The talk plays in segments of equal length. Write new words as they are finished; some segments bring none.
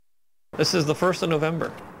This is the 1st of November,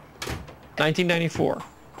 1994.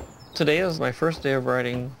 Today is my first day of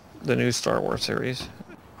writing the new Star Wars series.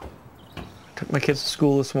 I took my kids to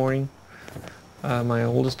school this morning. My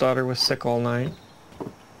oldest daughter was sick all night.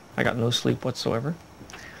 I got no sleep whatsoever.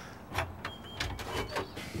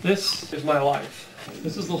 This is my life.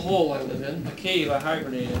 This is the hole I live in, a cave I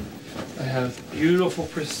hibernated. I have beautiful,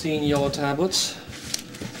 pristine yellow tablets,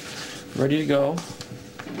 ready to go.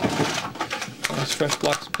 Fresh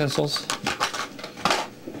blocks and pencils.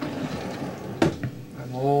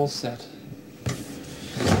 I'm all set.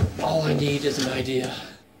 All I need is an idea.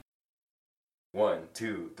 1,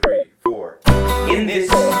 2, 3, 4. In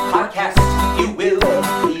this podcast, you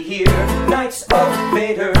will hear Knights of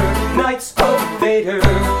Vader. Knights of Vader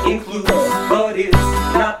includes, but is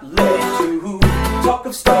not limited to, talk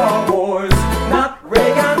of Star Wars, not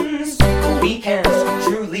ray guns. We can't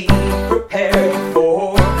truly prepare you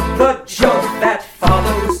for the jump that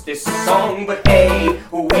follows this song, but hey,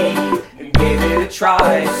 we gave it a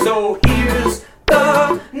try. So here's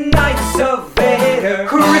the Knights of Vader.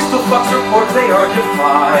 Crystal Fox reports they are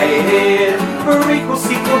divided. Prequel,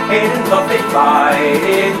 sequel, hate and love they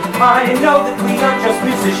fight. I know that we are just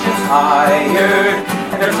musicians tired,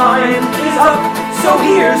 and their time is up. So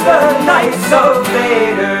here's the Knights of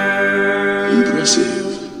Vader.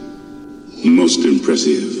 Impressive. Most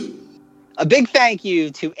impressive. A big thank you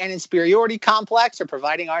to An Inferiority Complex for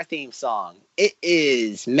providing our theme song. It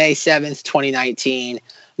is May 7th, 2019.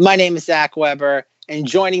 My name is Zach Weber, and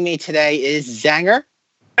joining me today is Zanger.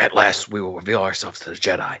 At last we will reveal ourselves to the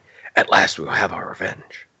Jedi. At last we will have our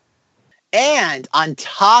revenge. And on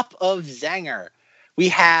top of Zanger, we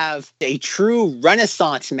have a true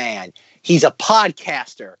Renaissance man. He's a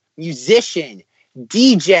podcaster, musician,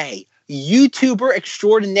 DJ, YouTuber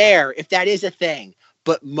extraordinaire, if that is a thing.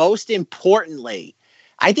 But most importantly,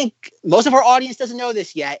 I think most of our audience doesn't know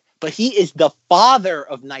this yet, but he is the father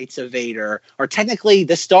of Knights of Vader, or technically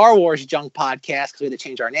the Star Wars Junk Podcast, because we had to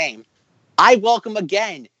change our name. I welcome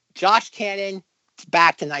again Josh Cannon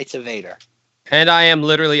back to Knights of Vader. And I am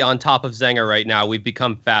literally on top of Zanger right now. We've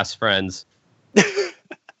become fast friends.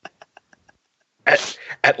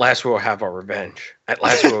 At last we will have our revenge. At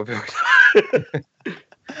last we will be...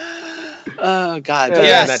 Oh, God.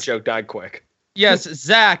 Yes. That joke died quick. Yes,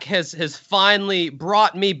 Zach has finally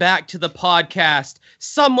brought me back to the podcast.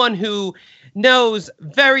 Someone who knows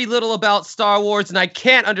very little about Star Wars, and I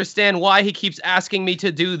can't understand why he keeps asking me to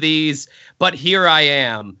do these, but here I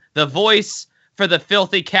am, the voice for the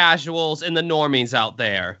filthy casuals and the normies out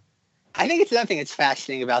there. I think it's another thing that's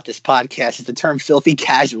fascinating about this podcast is the term filthy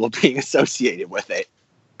casual being associated with it.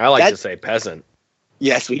 I like to say peasant.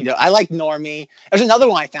 Yes, we know. I like normie. There's another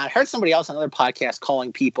one I found. I heard somebody else on another podcast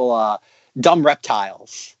calling people dumb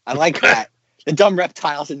reptiles. I like that. The dumb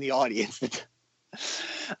reptiles in the audience. But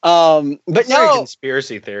it's no a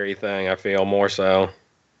conspiracy theory thing, I feel more so.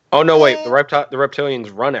 Oh no, wait, the reptilians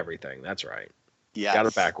run everything. That's right. Yeah. Got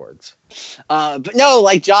it backwards. But no,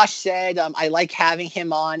 like Josh said, I like having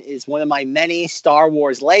him on is one of my many Star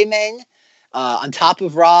Wars laymen. On top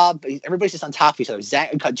of Rob, everybody's just on top of each other.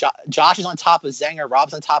 Josh is on top of Zanger.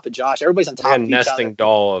 Rob's on top of Josh. Everybody's on top of each other. Nesting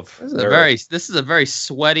doll of. This is a very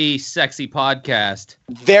sweaty, sexy podcast.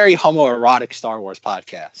 Very homoerotic Star Wars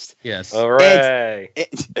podcast. Yes. Hooray!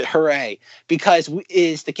 Hooray! Because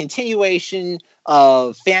is the continuation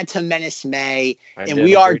of Phantom Menace May, and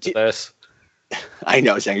we are this. I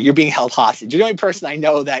know, Zanger, you're being held hostage. You're the only person I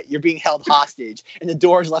know that you're being held hostage, and the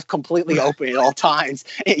door is left completely open at all times,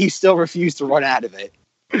 and you still refuse to run out of it.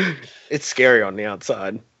 It's scary on the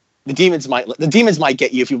outside. The demons might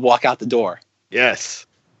get you if you walk out the door. Yes.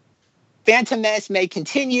 Phantom Menace May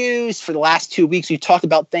continues. For the last 2 weeks, we've talked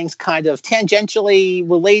about things kind of tangentially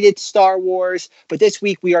related to Star Wars, but this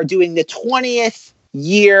week we are doing the 20th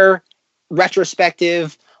year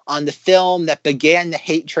retrospective on the film that began the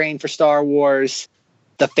hate train for Star Wars,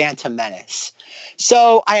 The Phantom Menace.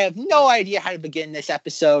 So I have no idea how to begin this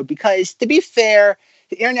episode because, to be fair,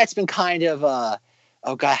 the internet's been kind of,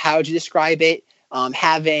 how would you describe it?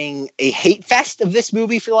 Having a hate fest of this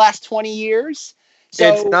movie for the last 20 years.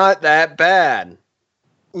 So it's not that bad.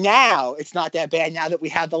 Now, it's not that bad now that we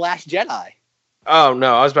have The Last Jedi. Oh,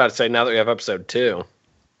 no, I was about to say now that we have episode 2.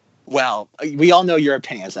 Well, we all know your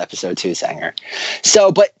opinions on episode 2, Sanger. So,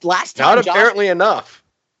 but last time, not apparently enough.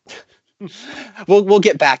 We'll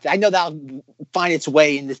get back to. I know that'll find its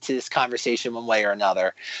way into this conversation one way or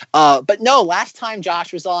another. But no, last time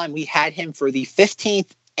Josh was on, we had him for the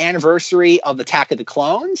 15th anniversary of Attack of the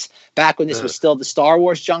Clones. Back when this was still the Star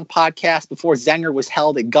Wars Junk Podcast, before Zanger was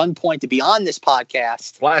held at gunpoint to be on this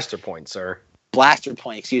podcast. Blaster point, sir. Blaster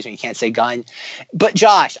point. Excuse me. You can't say gun. But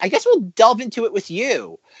Josh, I guess we'll delve into it with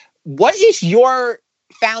you. what is your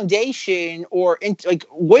foundation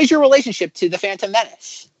what is your relationship to the Phantom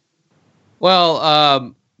Menace?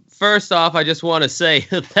 Well, first off, I just want to say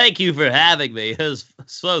thank you for having me. It was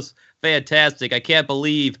so fantastic. I can't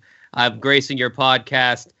believe I'm gracing your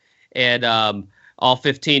podcast, and all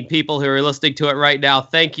 15 people who are listening to it right now,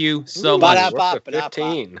 thank you so much. We're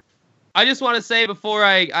 15. I just want to say before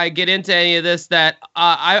I get into any of this that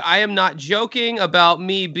I am not joking about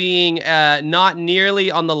me being not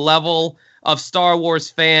nearly on the level of Star Wars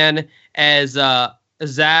fan as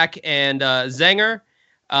Zach and Zenger.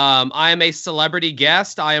 I am a celebrity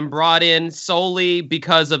guest. I am brought in solely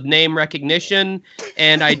because of name recognition,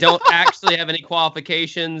 and I don't actually have any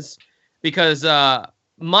qualifications because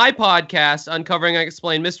my podcast, Uncovering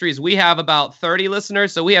Unexplained Mysteries, we have about 30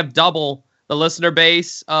 listeners, so we have double the listener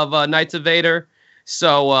base of Knights of Vader.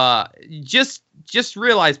 So just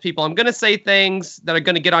realize, people, I'm going to say things that are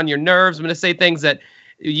going to get on your nerves. I'm going to say things that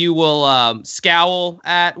you will scowl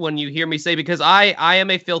at when you hear me say, because I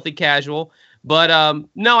am a filthy casual. But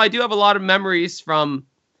no, I do have a lot of memories from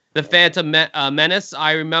the Phantom Menace.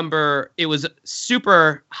 I remember it was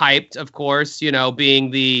super hyped, of course, you know,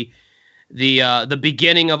 being the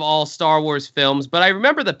beginning of all Star Wars films. But I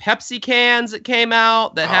remember the Pepsi cans that came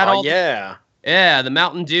out that had all the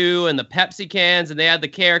Mountain Dew and the Pepsi cans, and they had the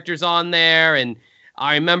characters on there. And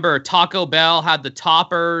I remember Taco Bell had the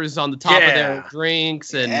toppers on the top of their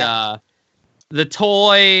drinks and the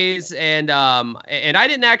toys. And I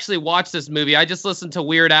didn't actually watch this movie. I just listened to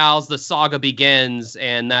Weird Al's The Saga Begins,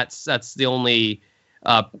 and that's the only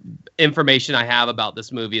information I have about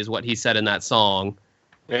this movie is what he said in that song.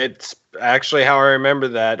 It's actually how I remember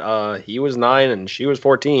that. He was 9 and she was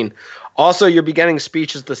 14. Also, your beginning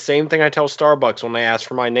speech is the same thing I tell Starbucks when they ask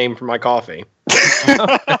for my name for my coffee.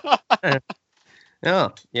 Yeah,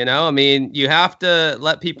 you know, I mean, you have to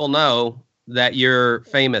let people know that you're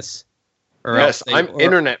famous. Yes, I'm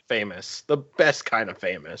internet famous. The best kind of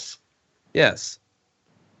famous. Yes.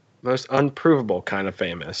 Most unprovable kind of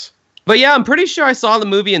famous. But yeah, I'm pretty sure I saw the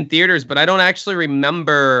movie in theaters, but I don't actually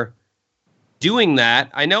remember doing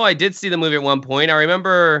that. I know I did see the movie at one point. I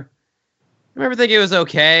remember thinking it was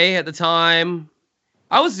okay at the time.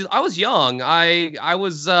 I was young. I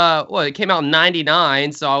was it came out in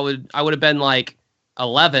 99, so I would have been like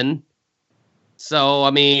 11. So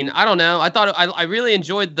I mean, I don't know. I thought I really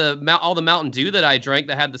enjoyed all the Mountain Dew that I drank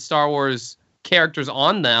that had the Star Wars characters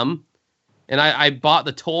on them, and I bought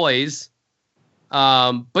the toys.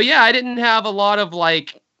 But yeah, I didn't have a lot of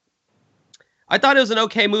like. I thought it was an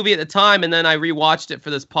okay movie at the time, and then I rewatched it for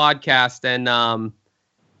this podcast, and I'm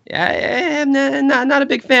not a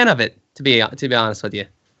big fan of it, to be honest with you.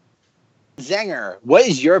 Zenger, what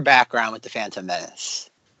is your background with the Phantom Menace?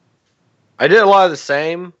 I did a lot of the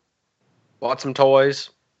same. Bought some toys,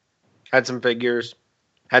 had some figures,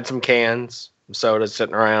 had some cans, some sodas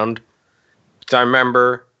sitting around. So I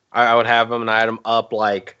remember I would have them, and I had them up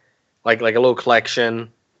like a little collection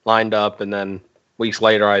lined up, and then weeks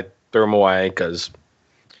later I threw them away because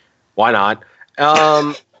why not?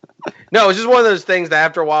 No, it's just one of those things that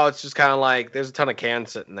after a while it's just kind of like there's a ton of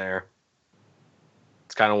cans sitting there.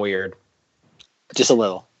 It's kind of weird. Just a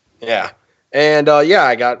little. Yeah. And I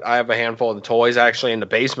have a handful of the toys actually in the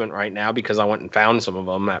basement right now because I went and found some of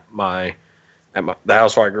them at the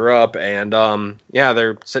house where I grew up, and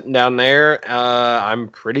they're sitting down there. I'm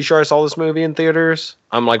pretty sure I saw this movie in theaters.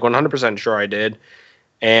 I'm like 100% sure I did,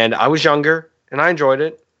 and I was younger and I enjoyed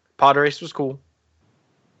it. Pod race was cool.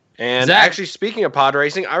 And Zach, actually, speaking of pod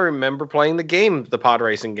racing, I remember playing the pod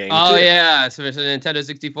racing game. Oh too. yeah, so it's a Nintendo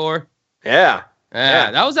 64. Yeah,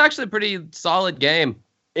 that was actually a pretty solid game.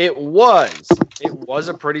 It was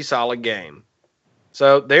a pretty solid game.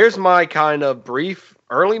 So there's my kind of brief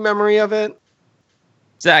early memory of it.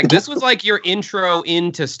 Zach, this was like your intro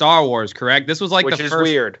into Star Wars, correct? This was like which the is first.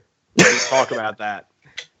 Weird. Let's talk about that.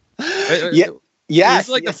 Yeah. Yes. This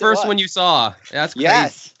is like the first one you saw. That's crazy.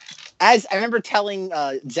 Yes. As I remember telling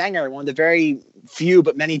Zenger, one of the very few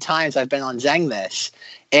but many times I've been on Zeng this,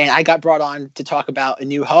 and I got brought on to talk about A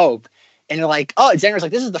New Hope. And they're like, oh, Zenger's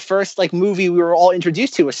like, this is the first like movie we were all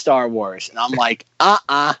introduced to with Star Wars. And I'm like,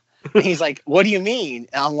 And he's like, what do you mean?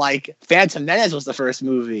 And I'm like, Phantom Menace was the first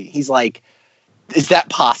movie. He's like, is that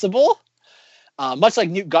possible? Much like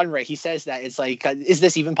Newt Gunray, he says that it's like, is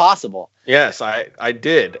this even possible? Yes, I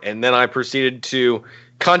did. And then I proceeded to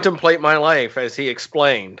contemplate my life as he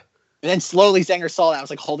explained. And then slowly Zenger saw that I was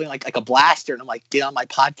like holding like a blaster, and I'm like, get on my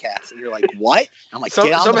podcast. And you're like, what? I'm like,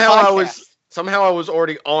 get on the podcast. Somehow I was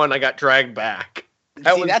already on. I got dragged back.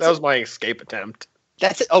 That was my escape attempt.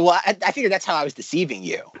 That's it. Oh, well, I figured that's how I was deceiving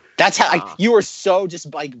you. That's how you were so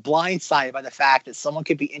just like blindsided by the fact that someone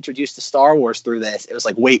could be introduced to Star Wars through this. It was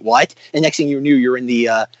like, wait, what? And next thing you knew, you're in the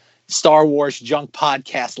Star Wars Junk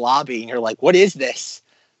Podcast lobby, and you're like, what is this?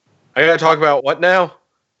 I gotta talk about what now?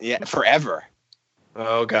 Yeah, forever.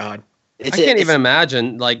 Oh God. I can't even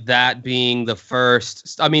imagine like that being the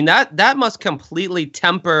first. I mean, that must completely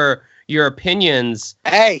temper your opinions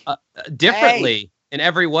differently in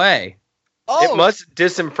every way. It must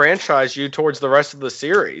disenfranchise you towards the rest of the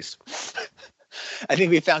series. I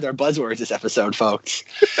think we found our buzzwords this episode, folks.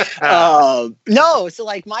 No, so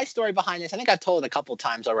like my story behind this, I think I've told it a couple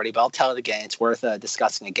times already, but I'll tell it again. It's worth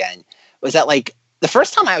discussing again. Was that like the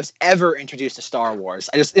first time I was ever introduced to Star Wars?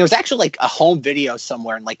 It was actually like a home video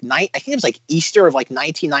somewhere in like I think it was like Easter of like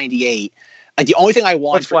 1998. Like the only thing I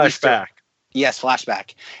wanted for flashback. Easter, yes,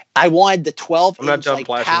 flashback. I wanted the 12-inch I'm not done like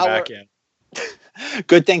flashing power. back yet.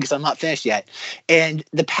 Good thing, because I'm not finished yet. And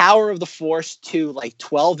the Power of the Force 2 like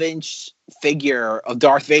 12-inch figure of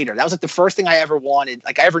Darth Vader. That was like the first thing I ever wanted.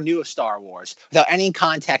 Like I ever knew of Star Wars without any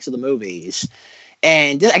context of the movies.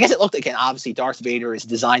 And I guess it looked like, and obviously Darth Vader is a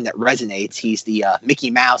design that resonates. He's the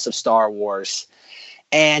Mickey Mouse of Star Wars.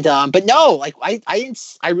 And but no, like I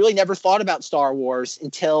really never thought about Star Wars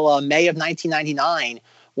until May of 1999,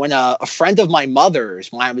 when a friend of my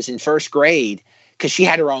mother's, when I was in first grade, because she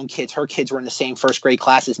had her own kids. Her kids were in the same first grade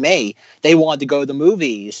class as me. They wanted to go to the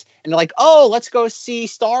movies. And they're like, oh, let's go see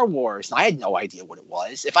Star Wars. And I had no idea what it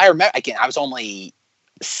was. If I remember, again, I was only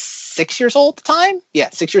 6 years old at the time.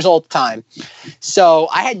 Yeah, 6 years old at the time. So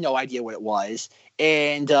I had no idea what it was.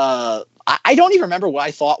 And I don't even remember what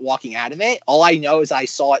I thought walking out of it. All I know is I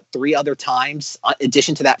saw it 3 other times, in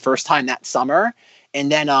addition to that first time that summer. And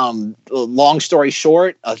then, long story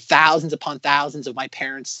short, thousands upon thousands of my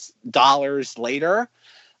parents' dollars later,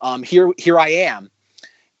 here I am.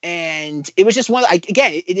 And it was just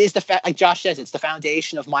again, it is like Josh says, it's the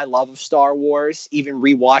foundation of my love of Star Wars. Even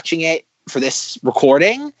rewatching it for this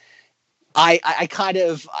recording, I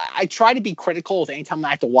try to be critical of any time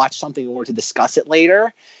I have to watch something in order to discuss it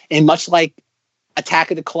later. And much like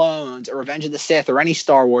Attack of the Clones or Revenge of the Sith or any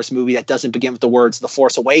Star Wars movie that doesn't begin with the words The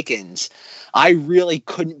Force Awakens, I really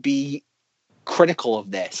couldn't be critical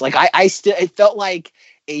of this. Like it felt like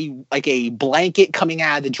a blanket coming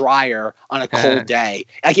out of the dryer on a cold day.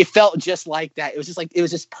 Like it felt just like that. It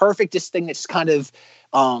was just perfect. This thing that just kind of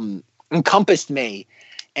encompassed me.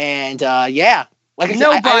 And yeah, like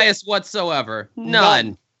no bias whatsoever.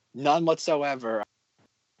 None whatsoever.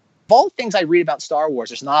 Of all the things I read about Star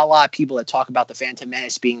Wars, there's not a lot of people that talk about The Phantom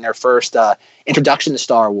Menace being their first introduction to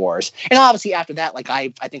Star Wars. And obviously after that, like I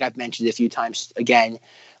think I've mentioned it a few times again,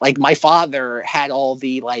 like my father had all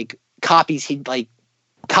the like copies he'd like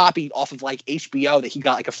copied off of like HBO that he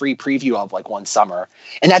got like a free preview of like one summer.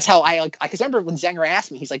 And that's how I remember when Zenger asked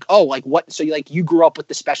me, he's like, oh, like what? So you grew up with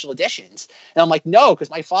the special editions? And I'm like, no, because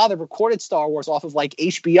my father recorded Star Wars off of like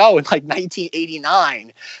HBO in like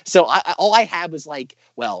 1989. So all I had was like,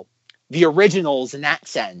 well, the originals in that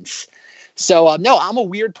sense. So no, I'm a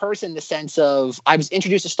weird person in the sense of I was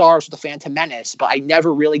introduced to Star Wars with The Phantom Menace, but I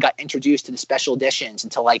never really got introduced to the special editions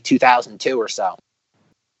until like 2002 or so.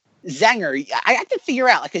 Zenger, I have to figure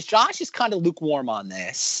out, like, because Josh is kind of lukewarm on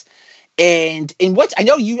this. And in what I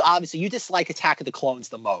know, you dislike Attack of the Clones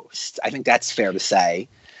the most. I think that's fair to say.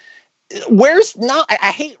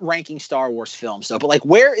 I hate ranking Star Wars films though, but like,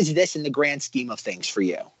 where is this in the grand scheme of things for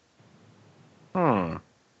you?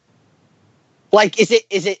 Like, is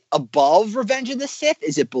it above Revenge of the Sith?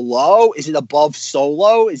 Is it below? Is it above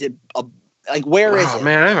Solo? Is it where is it? Oh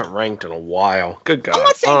man, I haven't ranked in a while. Good God. I'm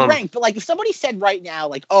not saying ranked, but like if somebody said right now,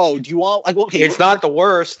 like, oh, do you want like okay, it's not the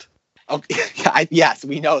worst. Okay, yes,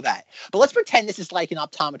 we know that. But let's pretend this is like an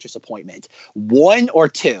optometrist appointment. 1 or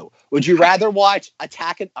 2. Would you rather watch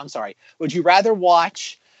Would you rather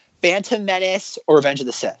watch Phantom Menace or Revenge of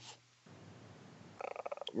the Sith?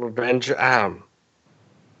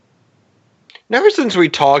 Ever since we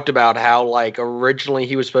talked about how, like, originally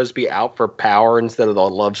he was supposed to be out for power instead of the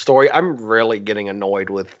love story, I'm really getting annoyed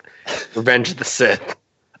with Revenge of the Sith.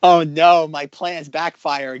 Oh, no, my plan's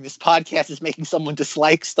backfiring. This podcast is making someone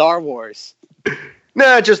dislike Star Wars.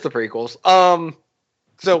 Nah, just the prequels.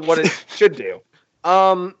 So what it should do.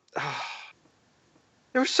 There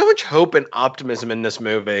was so much hope and optimism in this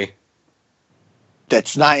movie.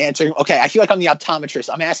 That's not answering. Okay, I feel like I'm the optometrist.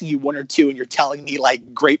 I'm asking you 1 or 2, and you're telling me,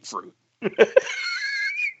 like, grapefruit.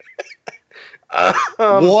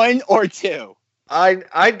 1 or 2.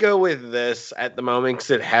 I'd go with this at the moment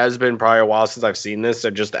because it has been probably a while since I've seen this.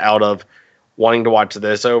 So just out of wanting to watch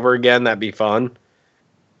this over again, that'd be fun.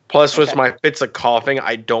 Plus, with my fits of coughing,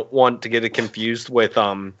 I don't want to get it confused with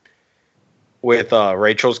with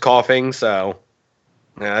Rachel's coughing. So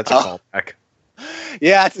yeah, that's a callback.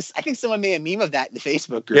 Yeah, I think someone made a meme of that in the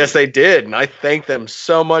Facebook group. Yes, they did, and I thank them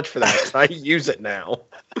so much for that. 'Cause I use it now.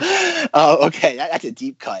 Oh, okay, that's a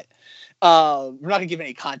deep cut. We're not gonna give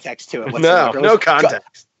any context to it whatsoever. No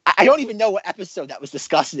context. I don't even know what episode that was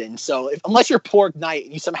discussed in. So unless you're Porg Knight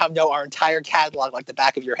and you somehow know our entire catalog like the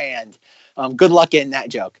back of your hand, good luck in that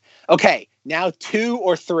joke. Okay, now 2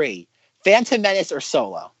 or 3, Phantom Menace or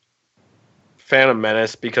Solo? Phantom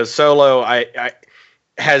Menace, because Solo, I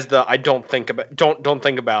has the don't think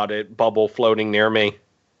about it bubble floating near me.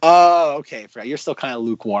 Oh, okay, Fred, you're still kind of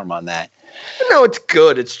lukewarm on that. No, it's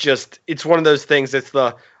good. It's one of those things. It's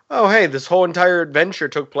the hey, this whole entire adventure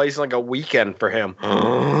took place in like a weekend for him.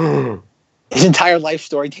 His entire life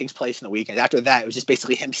story takes place in the weekend. After that, it was just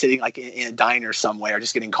basically him sitting like in a diner somewhere,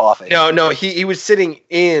 just getting coffee. No, he was sitting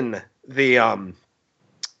in the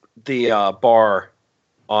bar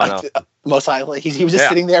on Most likely, he was just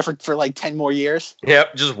sitting there for like 10 more years.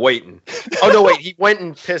 Yep, just waiting. Oh no, wait, he went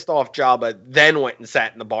and pissed off Jabba, then went and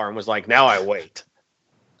sat in the bar and was like, "Now I wait."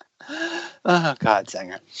 Oh God,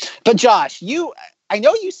 Sanger. But Josh, I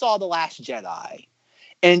know you saw The Last Jedi,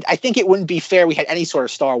 and I think it wouldn't be fair we had any sort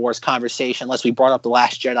of Star Wars conversation unless we brought up The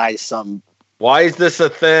Last Jedi to some. Why is this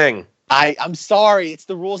a thing? I'm sorry. It's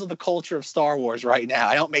the rules of the culture of Star Wars right now.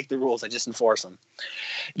 I don't make the rules. I just enforce them.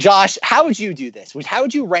 Josh, how would you do this? How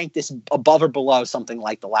would you rank this above or below something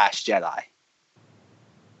like The Last Jedi?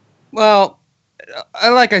 Well,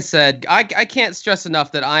 like I said, I can't stress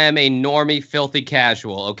enough that I am a normie, filthy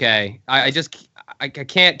casual, okay? I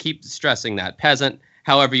can't keep stressing that. Peasant,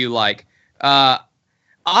 however you like.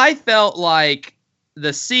 I felt like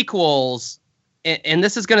the sequels, and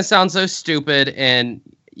this is going to sound so stupid, and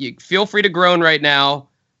you feel free to groan right now,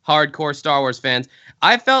 hardcore Star Wars fans.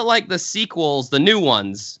 I felt like the sequels, the new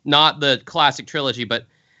ones, not the classic trilogy, but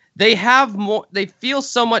they feel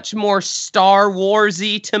so much more Star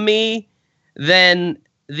Warsy to me than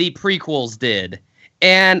the prequels did.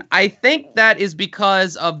 And I think that is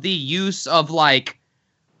because of the use of like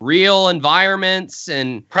real environments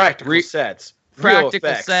and practical sets,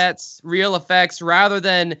 real effects, rather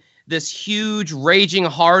than this huge raging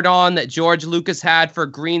hard-on that George Lucas had for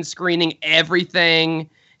green screening everything.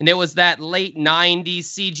 And it was that late 90s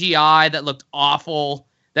CGI that looked awful,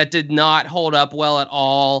 that did not hold up well at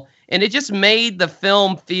all. And it just made the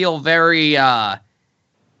film feel very,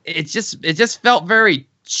 it just felt very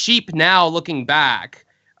cheap now looking back.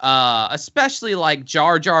 Especially like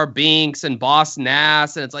Jar Jar Binks and Boss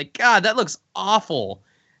Nass. And it's like, God, that looks awful.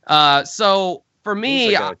 So for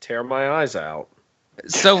me, I'm gonna tear my eyes out.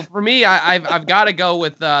 So for me, I've got to go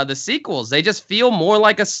with the sequels. They just feel more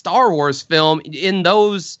like a Star Wars film in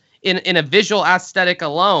a visual aesthetic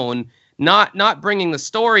alone, not bringing the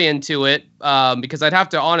story into it. Because I'd have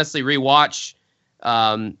to honestly rewatch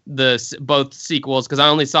both sequels because I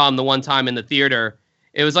only saw them the one time in the theater.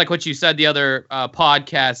 It was like what you said the other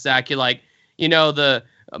podcast, Zach. You're like, the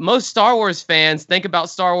most Star Wars fans think about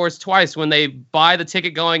Star Wars twice when they buy the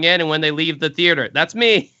ticket going in and when they leave the theater. That's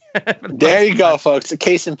me. There you go, folks. A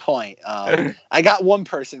case in point. I got one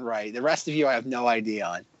person right. The rest of you I have no idea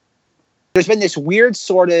on. There's been this weird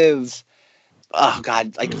sort of,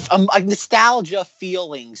 like nostalgia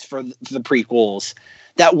feelings for the prequels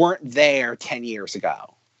that weren't there 10 years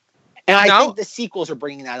ago. And I think the sequels are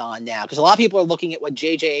bringing that on now because a lot of people are looking at what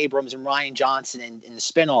J.J. Abrams and Rian Johnson and the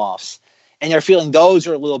spinoffs, and they're feeling those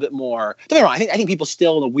are a little bit more. Don't get me wrong. I think people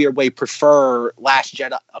still, in a weird way, prefer Last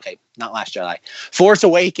Jedi. Okay, not Last Jedi. Force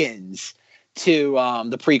Awakens to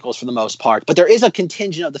the prequels for the most part. But there is a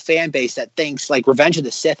contingent of the fan base that thinks like Revenge of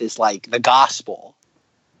the Sith is like the gospel.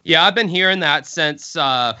 Yeah, I've been hearing that since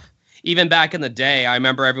even back in the day. I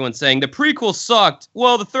remember everyone saying the prequel sucked.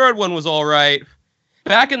 Well, the third one was all right.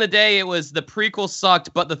 Back in the day, it was the prequel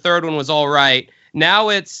sucked, but the third one was all right. Now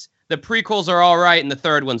it's the prequels are all right and the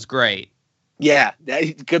third one's great. Yeah,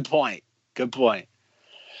 good point. Good point.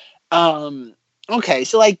 Okay,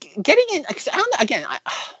 so like getting in again,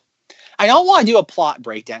 I don't want to do a plot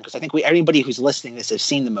breakdown because I think everybody who's listening to this has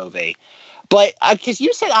seen the movie. But because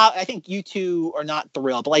you said I think you two are not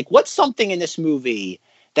thrilled, but like what's something in this movie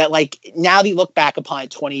that like now that you look back upon it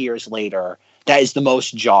 20 years later that is the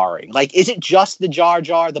most jarring? Like, is it just the Jar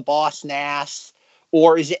Jar, the Boss Nass,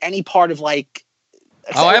 or is it any part of like?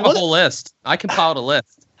 I have a whole list. I compiled a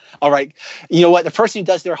list. All right. You know what? The person who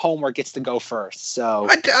does their homework gets to go first. So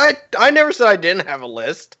I never said I didn't have a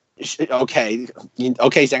list. Okay.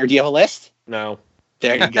 Okay, Zanger, do you have a list? No.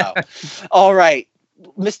 There you go. All right.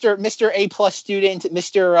 Mr. A+ student,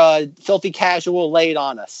 Mr. Filthy Casual, lay it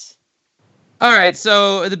on us. All right.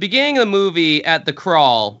 So at the beginning of the movie at the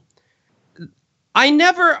crawl, I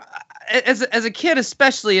never as a kid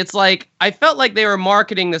especially, it's like I felt like they were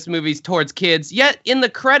marketing this movie towards kids. Yet in the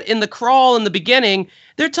crawl in the beginning,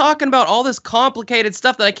 they're talking about all this complicated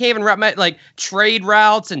stuff that I can't even wrap my like trade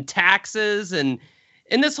routes and taxes and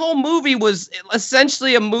this whole movie was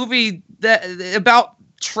essentially a movie that about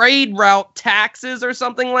trade route taxes or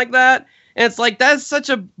something like that. And it's like, that's such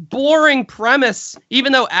a boring premise.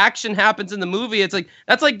 Even though action happens in the movie, it's like,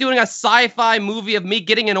 that's like doing a sci-fi movie of me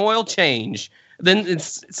getting an oil change. Then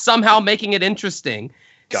it's somehow making it interesting.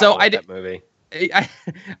 So that movie.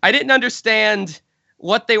 I didn't understand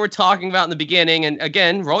what they were talking about in the beginning. And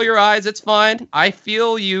again, roll your eyes. It's fine. I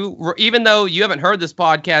feel you, even though you haven't heard this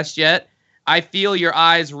podcast yet, I feel your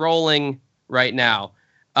eyes rolling right now.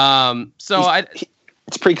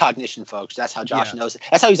 It's precognition, folks. That's how Josh knows it.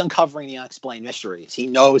 That's how he's uncovering the unexplained mysteries. He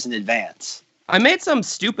knows in advance. I made some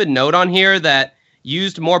stupid note on here that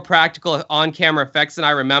used more practical on-camera effects than I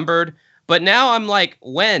remembered. But now I'm like,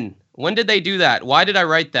 when did they do that? Why did I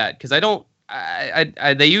write that? Because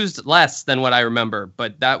they used less than what I remember.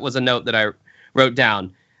 But that was a note that I wrote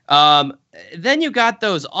down. Then you got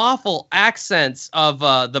those awful accents of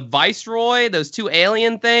the Viceroy, those two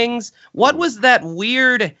alien things. What was that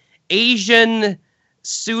weird Asian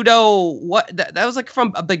pseudo? What that was like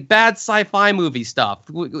from a big bad sci-fi movie stuff.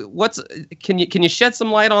 Can you shed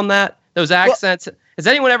some light on that? Those accents. Has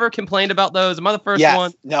anyone ever complained about those? Am I the first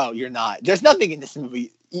one? No, you're not. There's nothing in this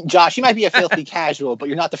movie. Josh, you might be a filthy casual, but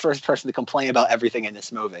you're not the first person to complain about everything in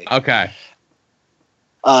this movie. Okay.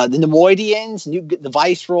 The Nemoidians, the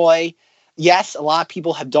Viceroy. Yes, a lot of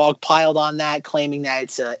people have dogpiled on that, claiming that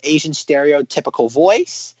it's an Asian stereotypical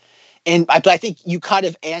voice. But I think you kind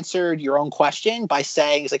of answered your own question by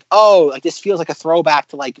saying it's like, oh, like this feels like a throwback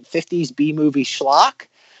to like 50s B-movie schlock.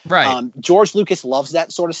 Right. George Lucas loves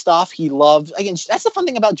that sort of stuff. He loves, again, that's the fun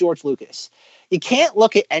thing about George Lucas. You can't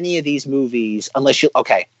look at any of these movies unless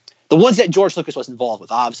the ones that George Lucas was involved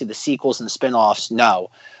with, obviously the sequels and the spin-offs, no.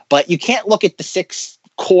 But you can't look at the 6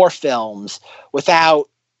 core films without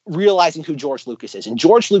realizing who George Lucas is. And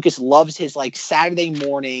George Lucas loves his like Saturday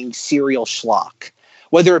morning serial schlock,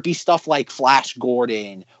 whether it be stuff like Flash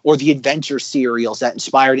Gordon or the adventure serials that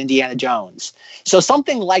inspired Indiana Jones. So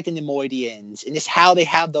something like the Nemoidians, and just how they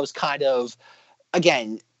have those kind of,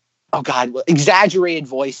 again, exaggerated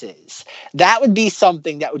voices. That would be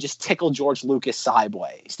something that would just tickle George Lucas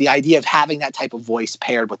sideways. The idea of having that type of voice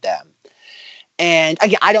paired with them. And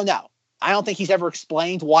again, I don't know. I don't think he's ever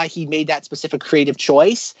explained why he made that specific creative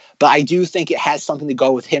choice, but I do think it has something to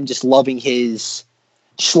go with him just loving his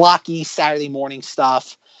schlocky Saturday morning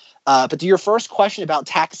stuff. But to your first question about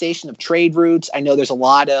taxation of trade routes, I know there's a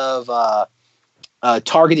lot of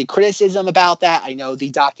targeted criticism about that. I know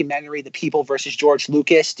the documentary, The People versus George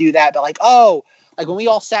Lucas, do that. But like when we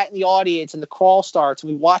all sat in the audience and the crawl starts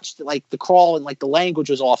and we watched like the crawl and like the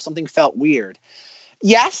language was off, something felt weird.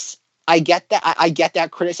 Yes, I get that. I get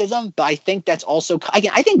that criticism, but I think that's also,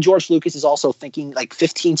 again, I think George Lucas is also thinking like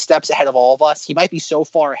 15 steps ahead of all of us. He might be so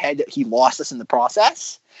far ahead that he lost us in the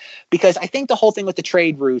process, because I think the whole thing with the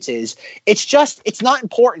trade routes is it's not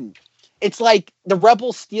important. It's like the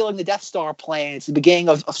rebels stealing the Death Star plans at the beginning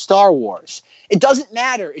of Star Wars. It doesn't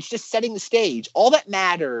matter. It's just setting the stage. All that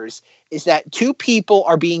matters is that 2 people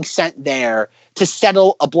are being sent there to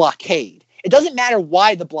settle a blockade. It doesn't matter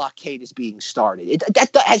why the blockade is being started. That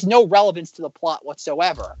has no relevance to the plot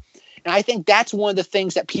whatsoever. And I think that's one of the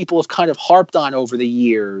things that people have kind of harped on over the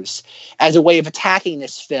years as a way of attacking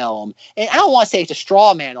this film. And I don't want to say it's a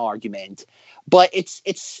straw man argument, but it's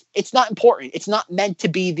not important. It's not meant to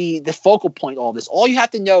be the focal point of all this. All you have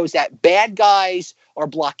to know is that bad guys are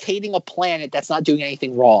blockading a planet that's not doing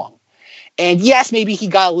anything wrong. And yes, maybe he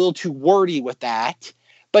got a little too wordy with that.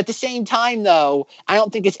 But at the same time, though, I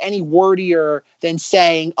don't think it's any wordier than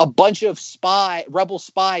saying a bunch of rebel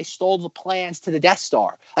spies stole the plans to the Death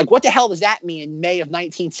Star. Like, what the hell does that mean in May of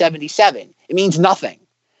 1977? It means nothing.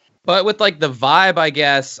 But with like the vibe, I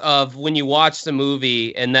guess, of when you watch the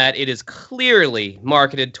movie and that it is clearly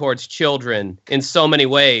marketed towards children in so many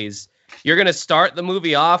ways, you're going to start the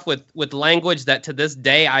movie off with language that to this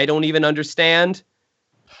day I don't even understand.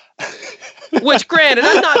 Which, granted,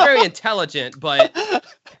 I'm not very intelligent, but...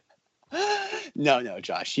 No,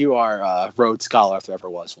 Josh, you are a Rhodes Scholar if there ever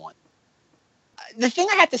was one. The thing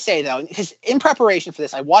I have to say, though, because in preparation for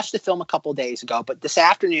this, I watched the film a couple of days ago, but this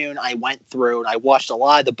afternoon I went through and I watched a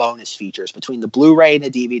lot of the bonus features between the Blu-ray and the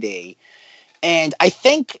DVD. And I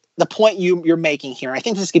think the point you're making here, and I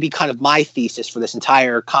think this could be kind of my thesis for this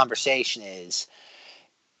entire conversation, is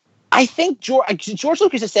I think George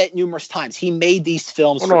Lucas has said it numerous times. He made these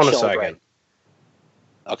films for children. Hold on a second.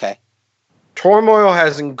 Okay. Turmoil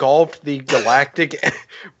has engulfed the Galactic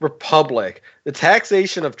Republic. The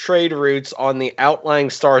taxation of trade routes on the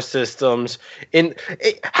outlying star systems.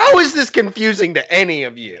 How is this confusing to any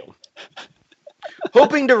of you?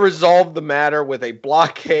 Hoping to resolve the matter with a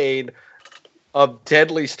blockade of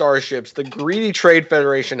deadly starships, the greedy Trade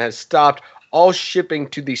Federation has stopped all shipping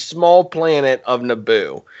to the small planet of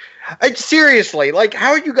Naboo. Seriously, like,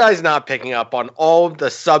 how are you guys not picking up on all of the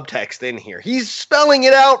subtext in here? He's spelling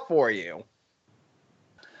it out for you.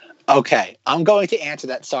 Okay, I'm going to answer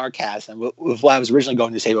that sarcasm with what I was originally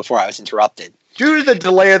going to say before I was interrupted. Due to the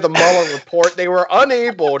delay of the Mueller report, they were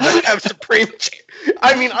unable to have Supreme...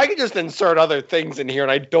 I mean, I could just insert other things in here,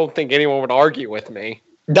 and I don't think anyone would argue with me.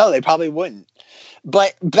 No, they probably wouldn't.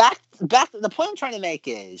 But back the point I'm trying to make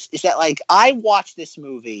is that, like, I watched this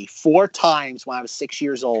movie 4 times when I was 6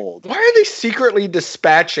 years old. Why are they secretly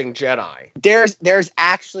dispatching Jedi? There's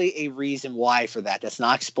actually a reason why for that. That's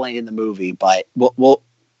not explained in the movie, but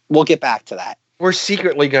we'll get back to that. We're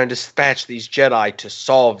secretly going to dispatch these Jedi to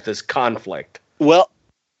solve this conflict. Well,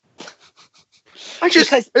 I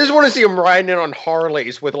just want to see them riding in on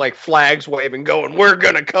Harleys with, like, flags waving, going, "We're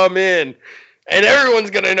gonna come in, and everyone's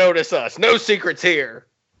gonna notice us. No secrets here."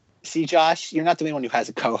 See, Josh, you're not the only one who has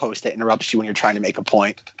a co-host that interrupts you when you're trying to make a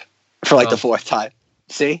point for like the 4th time.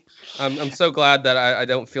 See? I'm so glad that I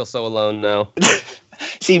don't feel so alone now.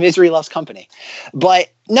 See, misery loves company. But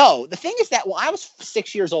no, the thing is that when I was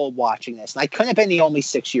 6 years old watching this, and I couldn't have been the only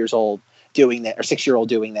 6 years old doing that, or 6-year-old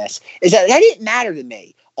doing this, is that didn't matter to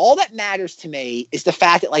me. All that matters to me is the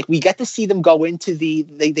fact that, like, we get to see them go into they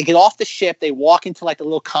get off the ship, they walk into, like, the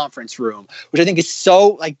little conference room, which I think is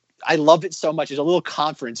so, like, I love it so much. There's a little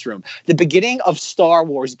conference room. The beginning of Star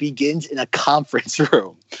Wars begins in a conference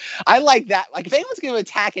room. I like that. Like, if anyone's going to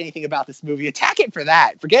attack anything about this movie, attack it for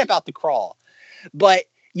that. Forget about the crawl. But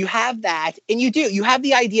you have that, and you have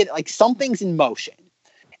the idea that, like, something's in motion.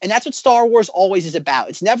 And that's what Star Wars always is about.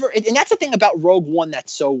 It's never, and that's the thing about Rogue One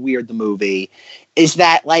that's so weird, the movie, is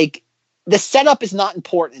that, like, the setup is not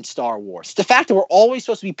important in Star Wars. It's the fact that we're always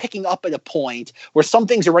supposed to be picking up at a point where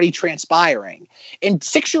something's already transpiring. And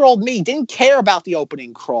 6-year-old me didn't care about the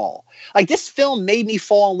opening crawl. Like, this film made me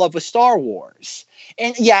fall in love with Star Wars.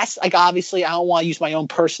 And yes, like, obviously I don't want to use my own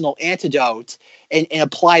personal antidote and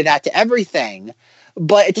apply that to everything.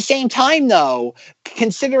 But at the same time, though,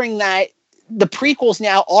 considering that the prequels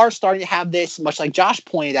now are starting to have this, much like Josh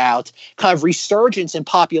pointed out, kind of resurgence in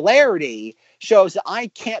popularity, shows that I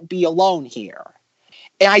can't be alone here.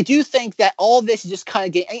 And I do think that all this is just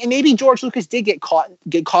kind of and maybe George Lucas did get caught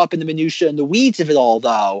up in the minutia and the weeds of it all,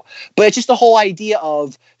 though. But it's just the whole idea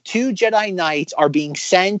of 2 Jedi Knights are being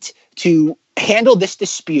sent to handle this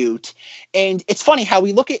dispute. And it's funny how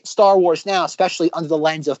we look at Star Wars now, especially under the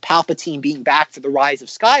lens of Palpatine being back for the Rise of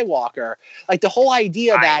Skywalker. Like, the whole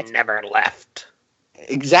idea that I never left.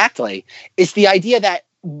 Exactly. It's the idea that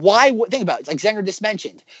think about it, like Zenger just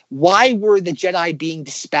mentioned, why were the Jedi being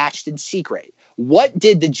dispatched in secret? What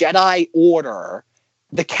did the Jedi Order,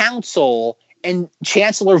 the Council, and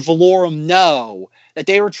Chancellor Valorum know that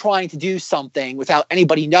they were trying to do something without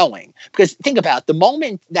anybody knowing? Because think about it, the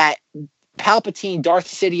moment that Palpatine, Darth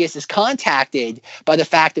Sidious, is contacted by the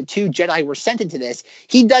fact that 2 Jedi were sent into this,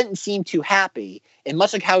 he doesn't seem too happy. And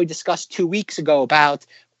much like how we discussed 2 weeks ago about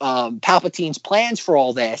Palpatine's plans for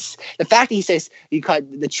all this, the fact that he says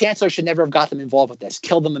the Chancellor should never have got them involved with this,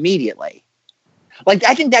 kill them immediately. Like,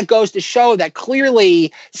 I think that goes to show that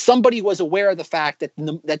clearly somebody was aware of the fact that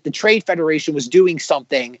the Trade Federation was doing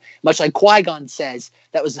something, much like Qui-Gon says,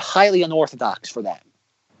 that was highly unorthodox for them.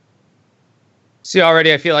 See,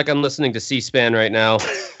 already I feel like I'm listening to C-SPAN right now.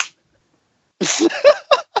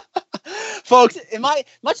 Folks,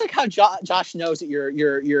 much like how Josh knows that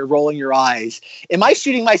you're rolling your eyes? Am I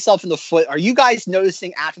shooting myself in the foot? Are you guys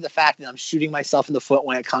noticing after the fact that I'm shooting myself in the foot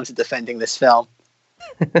when it comes to defending this film?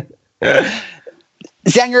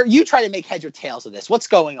 Zenger, you try to make heads or tails of this. What's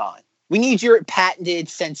going on? We need your patented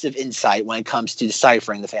sense of insight when it comes to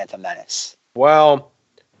deciphering the Phantom Menace. Well,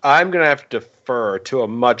 I'm going to have to defer to a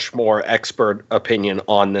much more expert opinion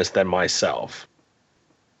on this than myself.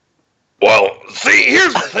 Well, see,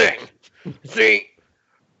 here's the thing. See,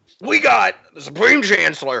 we got the Supreme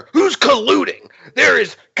Chancellor who's colluding. There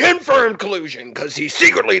is confirmed collusion because he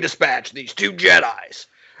secretly dispatched these 2 Jedis,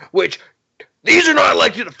 which these are not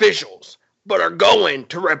elected officials, but are going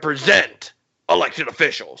to represent elected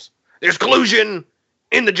officials. There's collusion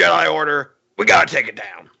in the Jedi Order. We got to take it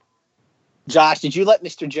down. Josh, did you let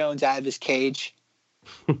Mr. Jones out of his cage?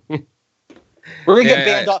 We're gonna get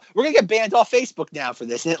banned off. We're gonna get banned off Facebook now for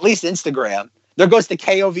this, and at least Instagram. There goes the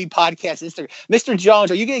KOV podcast Instagram. Mr. Jones,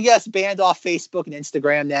 are you gonna get us banned off Facebook and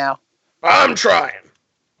Instagram now? I'm trying.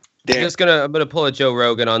 Damn. I'm gonna pull a Joe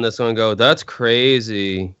Rogan on this one and go, that's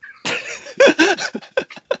crazy.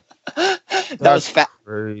 That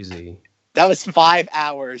crazy. That was 5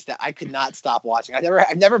 hours that I could not stop watching.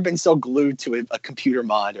 I've never been so glued to a computer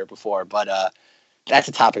monitor before, but that's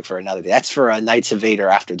a topic for another day. That's for Knights of Vader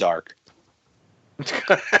After Dark.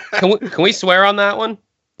 Can we swear on that one?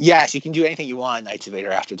 Yes, you can do anything you want, Knights of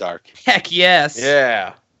Vader After Dark. Heck yes.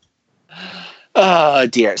 Yeah. Oh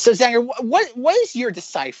dear. So Zanger, what is your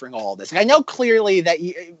deciphering all this? I know clearly that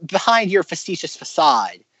behind your facetious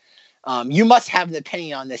facade, you must have an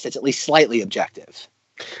opinion on this that's at least slightly objective.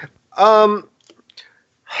 The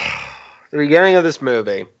beginning of this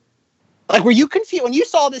movie. Like, were you confused when you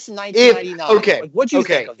saw this in 1999? Okay, like, what'd you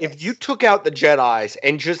think of this? If you took out the Jedis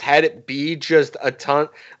and just had it be just a ton,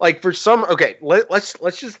 like for some, okay, let's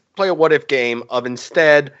just play a what if game of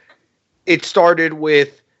instead. It started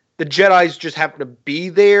with the Jedis just happened to be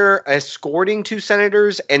there escorting two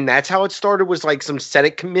senators, and that's how it started. Was like some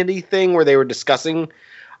Senate committee thing where they were discussing.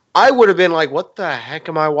 I would have been like, "What the heck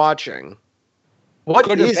am I watching? What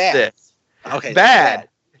is this?" Okay, bad.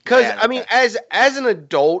 Because, Yeah, I mean, as an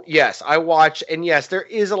adult, yes, I watch, and yes, there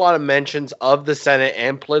is a lot of mentions of the Senate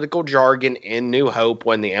and political jargon in New Hope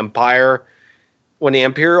when the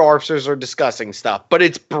Imperial officers are discussing stuff, but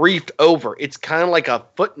it's briefed over. It's kind of like a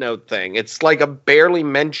footnote thing. It's like a barely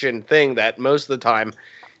mentioned thing that most of the time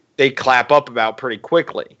they clap up about pretty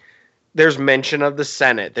quickly. There's mention of the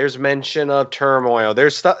Senate. There's mention of turmoil.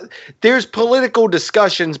 There's political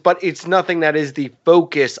discussions, but it's nothing that is the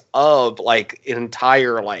focus of like an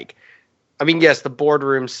entire like. I mean, yes, the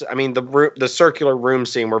boardrooms. I mean, the circular room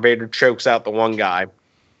scene where Vader chokes out the one guy.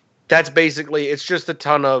 That's basically it's just a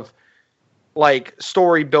ton of like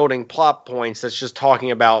story building plot points. That's just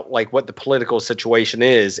talking about like what the political situation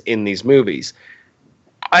is in these movies.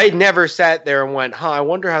 I never sat there and went, I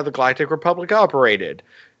wonder how the Galactic Republic operated.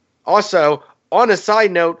 Also, on a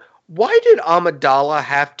side note, why did Amidala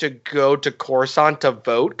have to go to Coruscant to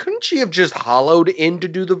vote? Couldn't she have just hollowed in to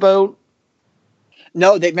do the vote?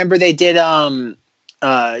 No, remember they did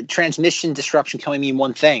transmission disruption can only mean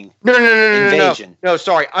one thing. No. Invasion. No,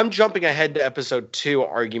 sorry. I'm jumping ahead to episode 2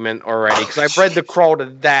 argument already because I've read the crawl to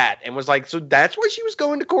that and was like, so that's why she was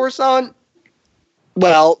going to Coruscant?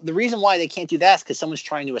 Well, the reason why they can't do that is because someone's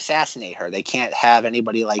trying to assassinate her. They can't have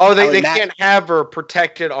anybody like... Oh, they can't have her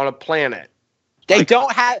protected on a planet. They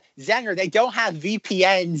don't have... Zenger, they don't have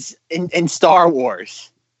VPNs in Star Wars.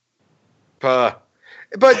 But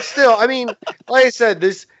still, I mean, like I said,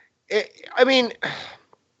 it's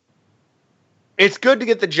good to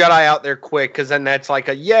get the Jedi out there quick because then that's like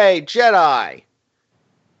a yay, Jedi.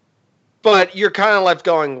 But you're kind of left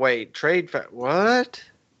going, wait, what?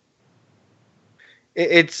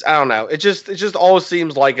 It's I don't know. It just all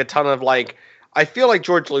seems like a ton of like. I feel like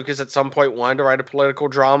George Lucas at some point wanted to write a political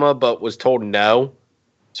drama, but was told no.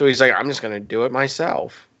 So he's like, I'm just going to do it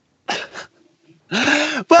myself.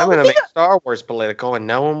 I'm going to make Star Wars political, and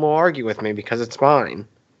no one will argue with me because it's mine.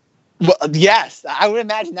 Well, yes, I would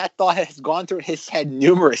imagine that thought has gone through his head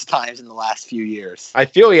numerous times in the last few years. I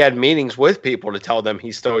feel he had meetings with people to tell them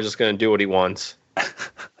he's still just going to do what he wants.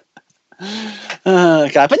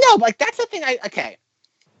 God, but no, like that's the thing.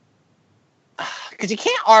 Because you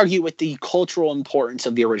can't argue with the cultural importance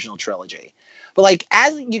of the original trilogy, but like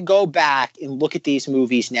as you go back and look at these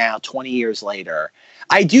movies now, 20 years later,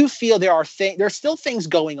 I do feel there's still things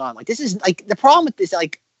going on. Like this is like the problem with this.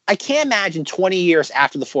 Like I can't imagine 20 years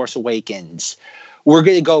after The Force Awakens, we're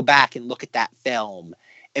going to go back and look at that film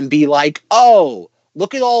and be like, oh.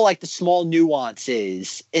 Look at all like the small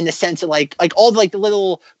nuances in the sense of like all the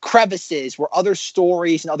little crevices where other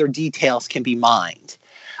stories and other details can be mined.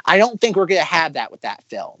 I don't think we're going to have that with that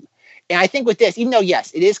film. And I think with this, even though,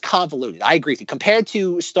 yes, it is convoluted, I agree with you. Compared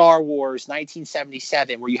to Star Wars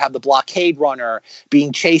 1977, where you have the blockade runner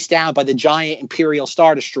being chased down by the giant Imperial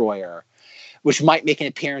Star Destroyer, which might make an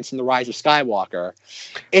appearance in The Rise of Skywalker.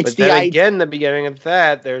 But then again, the beginning of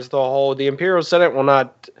that, there's the Imperial Senate will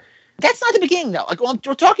not... That's not the beginning, though. Like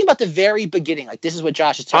we're talking about the very beginning. Like this is what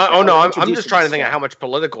Josh is talking about. Oh no, I'm just trying to think of how much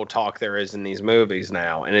political talk there is in these movies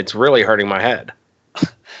now, and it's really hurting my head.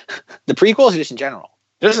 The prequels, or just in general?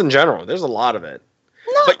 Just in general, there's a lot of it.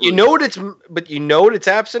 No. But you know what it's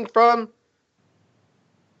absent from?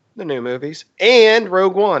 The new movies and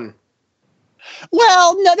Rogue One.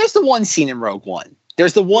 Well, no, there's the one scene in Rogue One.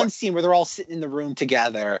 There's the one scene where they're all sitting in the room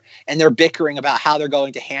together and they're bickering about how they're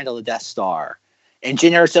going to handle the Death Star. And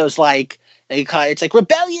Jyn Erso's like, it's like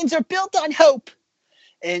rebellions are built on hope,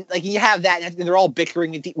 and like you have that, and they're all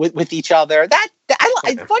bickering with each other.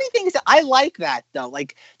 Funny thing is that I like that though.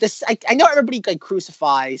 Like this, I know everybody like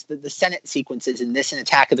crucifies the Senate sequences in this and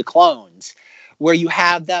Attack of the Clones, where you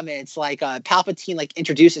have them and it's like Palpatine like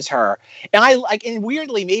introduces her, and I like, and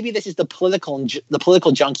weirdly maybe this is the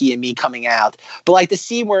political junkie in me coming out, but like the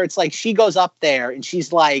scene where it's like she goes up there and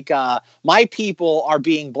she's like, my people are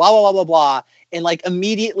being blah blah blah blah blah, and like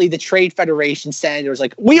immediately the Trade Federation senator is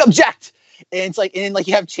like, we object. And it's like, and then like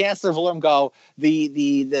you have Chancellor Valorum go,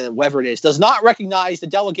 the whoever it is does not recognize the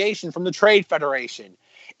delegation from the Trade Federation.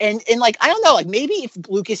 And like, I don't know, like maybe if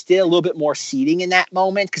Lucas did a little bit more seeding in that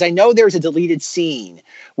moment, because I know there's a deleted scene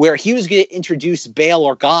where he was going to introduce Bail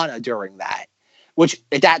Organa during that, which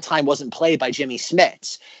at that time wasn't played by Jimmy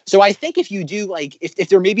Smits. So I think if you do like, if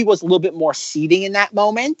there maybe was a little bit more seeding in that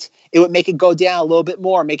moment, it would make it go down a little bit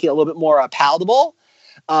more, make it a little bit more palatable.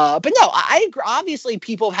 But no, I agree. Obviously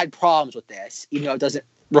people have had problems with this, you know, it doesn't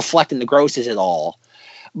reflect in the grosses at all,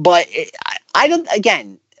 but I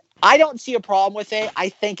don't see a problem with it. I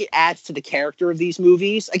think it adds to the character of these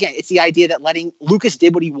movies. Again, it's the idea that letting Lucas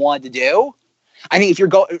did what he wanted to do. I mean, if you're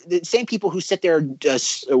the same people who sit there,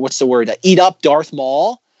 just eat up Darth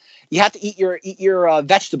Maul, you have to eat your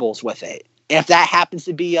vegetables with it. And if that happens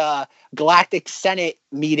to be a Galactic Senate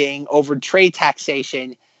meeting over trade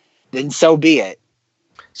taxation, then so be it.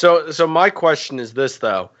 So my question is this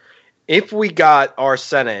though. If we got our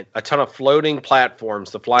Senate a ton of floating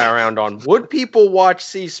platforms to fly around on, would people watch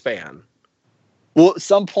C-SPAN? Well, at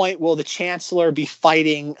some point, will the Chancellor be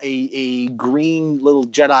fighting a green little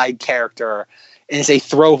Jedi character and as they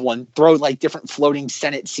throw like different floating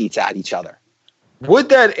Senate seats at each other? Would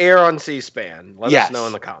that air on C-SPAN? Let us know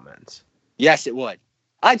in the comments. Yes, it would.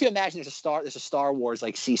 I like to imagine there's a Star Wars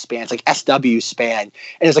like C-SPAN, it's like SW span, and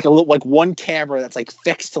there's like a little like one camera that's like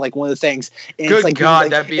fixed to like one of the things. And Good it's like, God,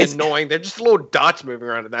 like, that'd be annoying. They're just little dots moving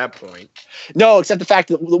around at that point. No, except the fact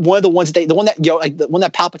that one of the ones the one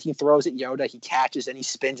that Palpatine throws at Yoda, he catches and he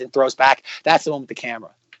spins and throws back. That's the one with the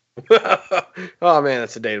camera. Oh man,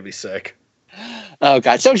 that's a day to be sick. Oh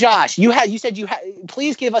God. So Josh, you said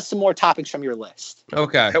please give us some more topics from your list.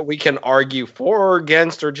 Okay. That we can argue for or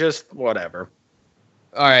against or just whatever.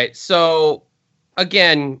 All right, so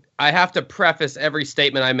again, I have to preface every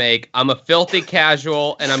statement I make. I'm a filthy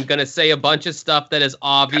casual, and I'm going to say a bunch of stuff that is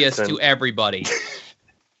obvious to everybody.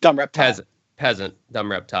 Dumb reptile. Peasant,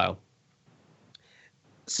 dumb reptile.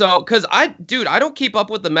 So, because I don't keep up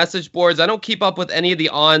with the message boards. I don't keep up with any of the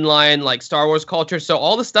online, like, Star Wars culture. So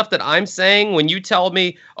all the stuff that I'm saying, when you tell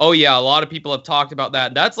me, oh, yeah, a lot of people have talked about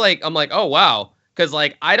that, that's like, I'm like, oh, wow. Because,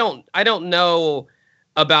 like, I don't know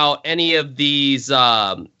about any of these,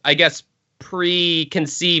 I guess,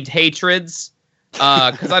 preconceived hatreds,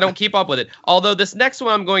 because I don't keep up with it. Although this next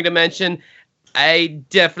one I'm going to mention, I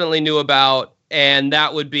definitely knew about, and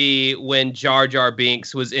that would be when Jar Jar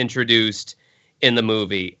Binks was introduced in the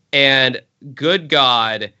movie. And good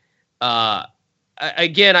God,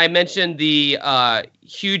 again, I mentioned the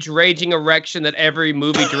huge raging erection that every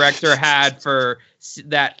movie director had for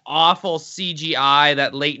that awful CGI,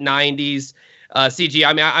 that late 90s. CG.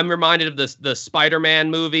 I mean, I'm reminded of the Spider-Man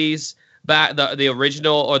movies, back the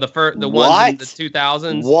original or the ones in the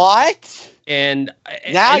 2000s. What? And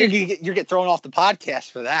now you get thrown off the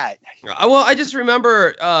podcast for that. Well, I just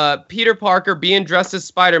remember Peter Parker being dressed as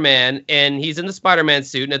Spider-Man, and he's in the Spider-Man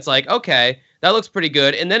suit, and it's like, okay, that looks pretty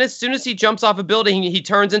good. And then as soon as he jumps off a building, he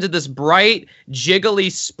turns into this bright, jiggly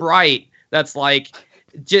sprite that's like,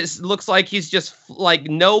 just looks like he's just like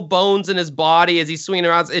no bones in his body as he's swinging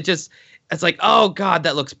around. It's like, oh God,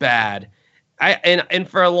 that looks bad. And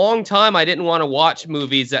for a long time, I didn't want to watch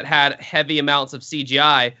movies that had heavy amounts of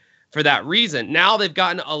CGI for that reason. Now they've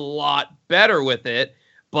gotten a lot better with it,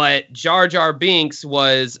 but Jar Jar Binks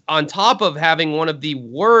was, on top of having one of the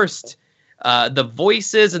worst, the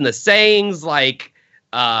voices and the sayings, like,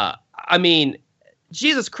 I mean,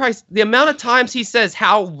 Jesus Christ, the amount of times he says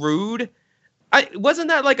how rude. Wasn't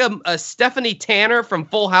that like a Stephanie Tanner from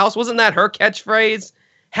Full House? Wasn't that her catchphrase?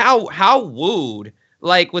 How wooed?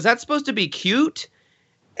 Like, was that supposed to be cute?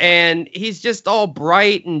 And he's just all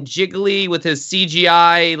bright and jiggly with his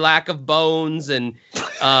CGI lack of bones, and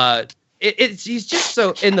he's just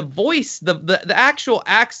so. And the voice, the actual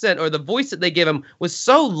accent or the voice that they give him was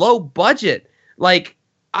so low budget. Like,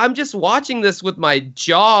 I'm just watching this with my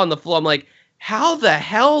jaw on the floor. I'm like, how the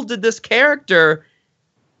hell did this character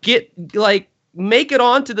make it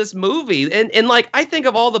onto this movie? And like, I think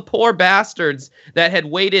of all the poor bastards that had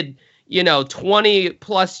waited, 20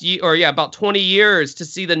 plus about 20 years to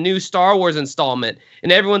see the new Star Wars installment,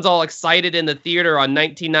 and everyone's all excited in the theater on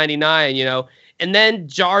 1999, and then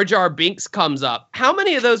Jar Jar Binks comes up. How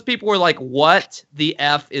many of those people were like, what the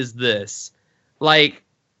F is this? Like,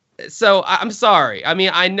 so I'm sorry. I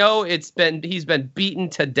mean, I know he's been beaten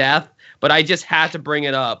to death, but I just had to bring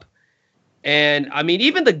it up. And I mean,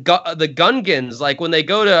 even the Gungans, like when they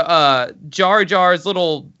go to Jar Jar's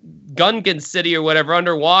little Gungan city or whatever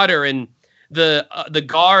underwater, and the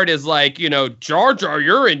guard is like, Jar Jar,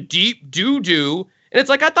 you're in deep doo-doo. And it's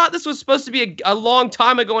like, I thought this was supposed to be a long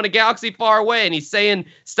time ago in a galaxy far away. And he's saying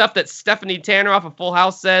stuff that Stephanie Tanner off of Full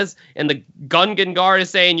House says. And the Gungan guard is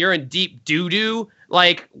saying, you're in deep doo-doo.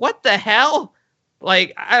 Like, what the hell?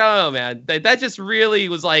 Like, I don't know, man. That just really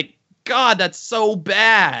was like, God, that's so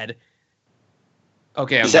bad.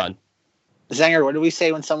 Okay, I'm done. Zanger, what do we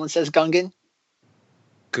say when someone says Gungan?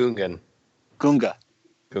 Gungan. Gunga.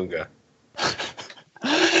 Gunga.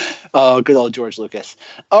 Oh, good old George Lucas.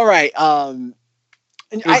 All right. Can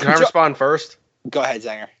I respond first? Go ahead,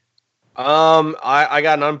 Zanger. I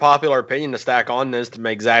got an unpopular opinion to stack on this to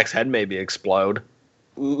make Zach's head maybe explode.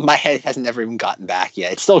 My head has never even gotten back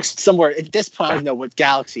yet. It's still somewhere at this point. I don't know what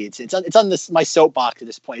galaxy it's on my soapbox at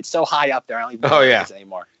this point. It's so high up there. I don't even know what it is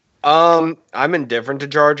anymore. I'm indifferent to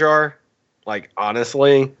Jar Jar. Like,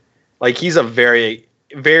 honestly, like he's a very,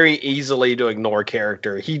 very easily to ignore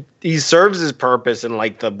character. He serves his purpose in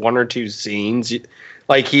like the one or two scenes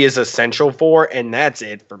like he is essential for, and that's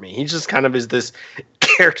it for me. He just kind of is this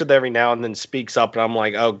character that every now and then speaks up, and I'm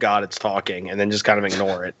like, oh God, it's talking, and then just kind of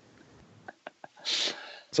ignore it.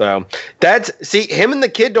 So him and the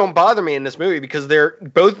kid don't bother me in this movie because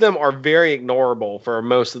both of them are very ignorable for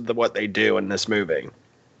most of what they do in this movie.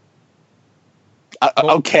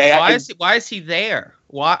 Okay. Why is he there?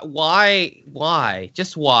 Why?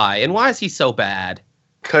 Just why? And why is he so bad?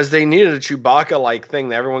 Because they needed a Chewbacca-like thing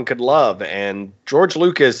that everyone could love, and George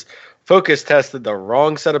Lucas focus tested the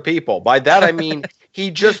wrong set of people. By that I mean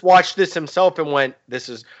he just watched this himself and went, "This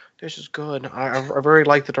is good. I very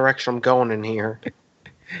like the direction I'm going in here."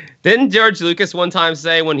 Didn't George Lucas one time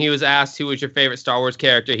say when he was asked who was your favorite Star Wars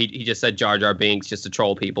character, he just said Jar Jar Binks just to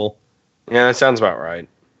troll people? Yeah, that sounds about right.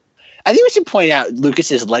 I think we should point out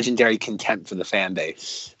Lucas's legendary contempt for the fan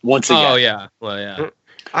base once again. Oh yeah, well yeah.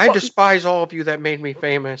 I despise all of you that made me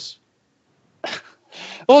famous.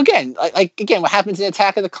 Well, again, what happens in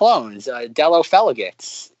Attack of the Clones? Delo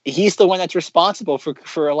Felagitz. He's the one that's responsible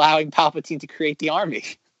for allowing Palpatine to create the army.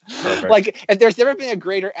 Perfect. Like, if there's never been a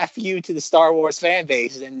greater FU to the Star Wars fan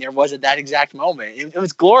base than there was at that exact moment. It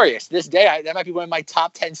was glorious. This day, that might be one of my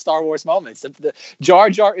top 10 Star Wars moments. The Jar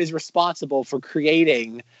Jar is responsible for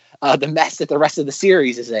creating the mess that the rest of the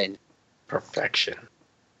series is in. Perfection.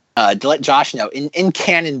 To let Josh know, in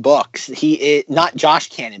canon books, not Josh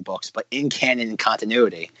canon books, but in canon and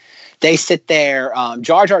continuity, they sit there.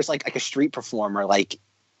 Jar Jar is like a street performer, like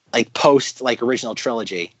post original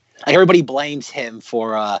trilogy. Like everybody blames him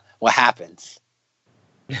for what happens.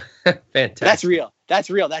 Fantastic. That's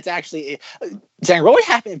real. That's actually Zang. What would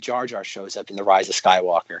happen if Jar Jar shows up in The Rise of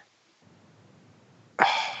Skywalker?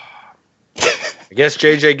 I guess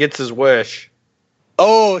JJ gets his wish.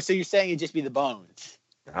 Oh, so you're saying it'd just be the bones?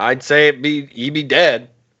 I'd say he'd be dead.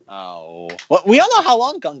 Oh, well, we all know how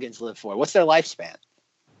long Gungans live for. What's their lifespan?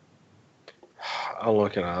 I'll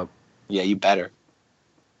look it up. Yeah, you better.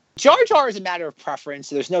 Jar Jar is a matter of preference.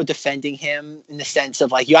 So there's no defending him in the sense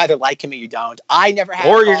of like you either like him or you don't. I never had.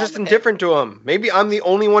 Or you're just indifferent to him. Maybe I'm the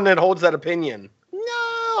only one that holds that opinion.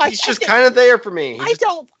 No, he's just kind of there for me.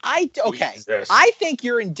 Okay. Jesus. I think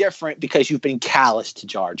you're indifferent because you've been callous to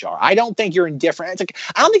Jar Jar. I don't think you're indifferent. It's like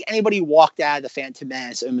I don't think anybody walked out of the Phantom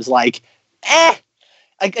Menace and was like,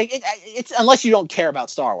 it's unless you don't care about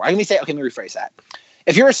Star Wars. Let me rephrase that.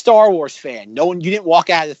 If you're a Star Wars fan, you didn't walk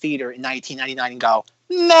out of the theater in 1999 and go,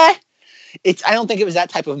 meh. I don't think it was that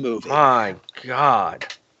type of movie. My God.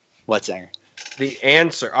 What's there? The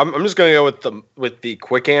answer. I'm just going to go with the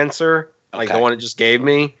quick answer, like the one it just gave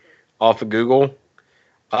me off of Google.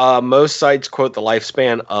 Most sites quote the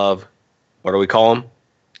lifespan of, what do we call them?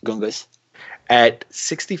 Gungas. At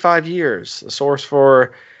 65 years. The source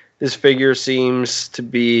for this figure seems to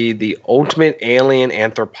be the ultimate alien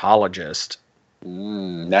anthropologist.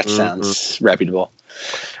 That sounds reputable.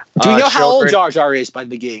 Do you know how old Jar Jar is by the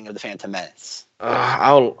beginning of the Phantom Menace?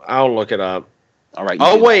 I'll look it up. All right.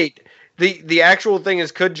 Oh wait, the actual thing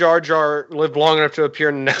is, could Jar Jar live long enough to appear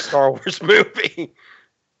in the next Star Wars movie?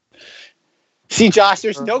 See, Josh,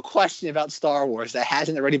 there's no question about Star Wars that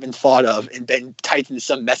hasn't already been thought of and been typed into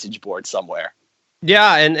some message board somewhere.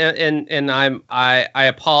 Yeah, and I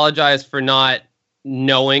apologize for not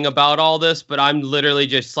knowing about all this, but I'm literally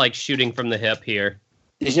just like shooting from the hip here.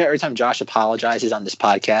 Did you know every time Josh apologizes on this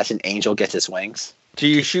podcast, an angel gets his wings? Do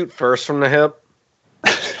you shoot first from the hip?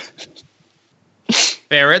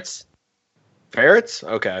 Ferrets? Ferrets?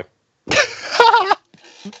 Okay.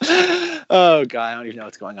 Oh God, I don't even know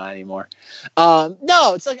what's going on anymore.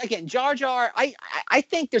 No, it's like, again, Jar Jar. I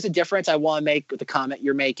think there's a difference I want to make with the comment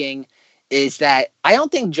you're making. is that I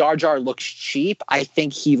don't think Jar Jar looks cheap. I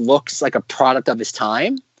think he looks like a product of his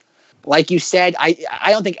time. Like you said, I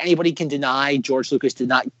don't think anybody can deny George Lucas did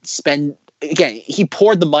not spend, again, he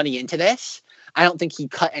poured the money into this. I don't think he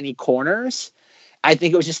cut any corners. I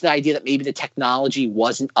think it was just the idea that maybe the technology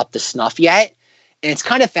wasn't up to snuff yet. And it's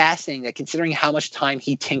kind of fascinating that considering how much time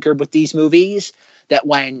he tinkered with these movies, that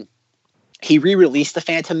when he re-released The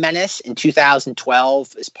Phantom Menace in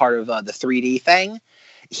 2012 as part of the 3D thing,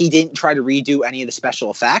 he didn't try to redo any of the special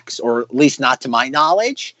effects, or at least not to my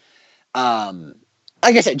knowledge.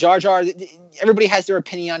 Like I said, Jar Jar, everybody has their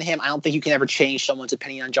opinion on him. I don't think you can ever change someone's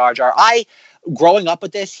opinion on Jar Jar. Growing up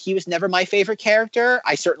with this, he was never my favorite character.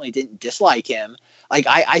 I certainly didn't dislike him. Like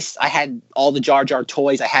I had all the Jar Jar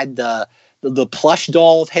toys. I had the plush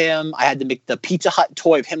doll of him. I had the Pizza Hut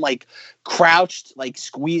toy of him, like crouched, like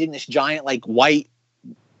squeezing this giant, like white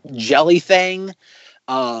jelly thing.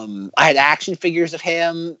 I had action figures of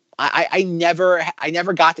him. I never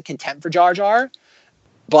got the contempt for Jar Jar.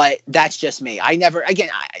 But that's just me.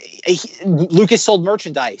 Lucas sold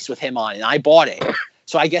merchandise with him on, and I bought it.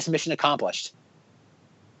 So I guess mission accomplished.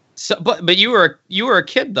 So, but you were a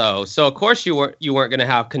kid though, so of course you weren't going to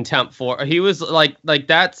have contempt for. He was like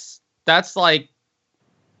that's like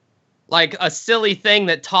a silly thing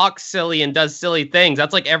that talks silly and does silly things.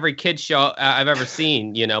 That's like every kid show I've ever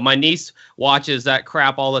seen. You know, my niece watches that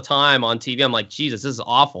crap all the time on TV. I'm like, Jesus, this is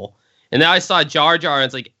awful. And now I saw Jar Jar, and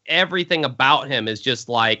it's like everything about him is just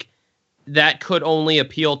like that could only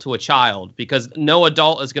appeal to a child, because no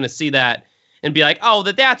adult is going to see that and be like, oh,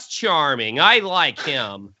 that's charming. I like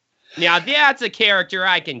him. Now that's a character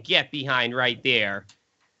I can get behind right there.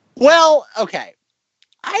 Well, okay.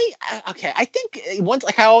 I think once,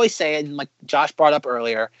 like I always say, and like Josh brought up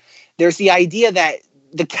earlier, there's the idea that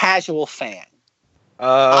the casual fan.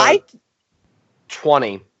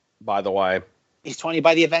 20, by the way. He's 20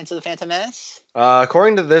 by the events of the Phantom Menace?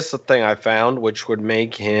 According to this thing I found, which would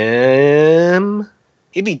make him...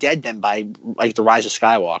 He'd be dead then by, like, The Rise of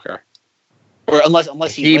Skywalker. Or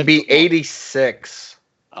unless he'd be 86.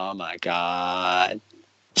 Oh, my God.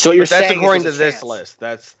 So what you're saying that's according to this chance. list.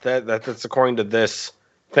 That's according to this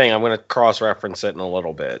thing. I'm going to cross-reference it in a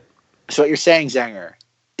little bit. So what you're saying, Zenger,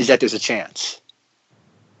 is that there's a chance?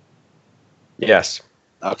 Yes.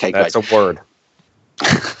 Okay, that's good. A word.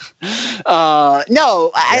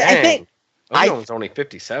 No, I think Obi-Wan's only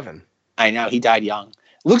 57. I know, he died young.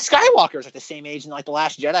 Luke Skywalker's at the same age in like The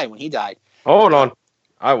Last Jedi when he died. Hold on,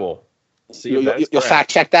 I will see. You'll fact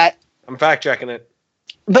check that. I'm fact checking it.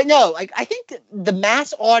 But no, like I think the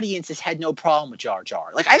mass audiences had no problem with Jar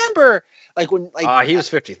Jar. Like I remember, like when like he was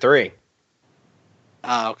 53.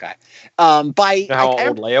 Oh, okay. How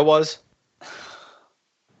old Leia was?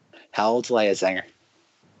 How old's Leia, Zenger?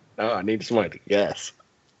 Oh, I need somebody to guess.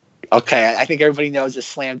 Okay, I think everybody knows the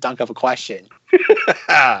slam dunk of a question.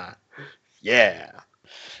 Yeah.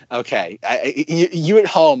 Okay, you at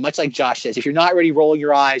home, much like Josh says, if you're not already rolling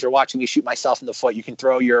your eyes or watching me shoot myself in the foot, you can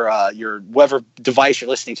throw your whatever device you're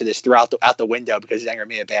listening to this out the window because Zenger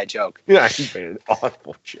made a bad joke. Yeah, he made an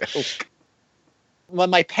awful joke. When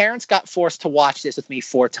my parents got forced to watch this with me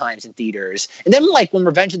 4 times in theaters, and then like when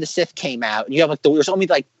Revenge of the Sith came out, and you have like there's only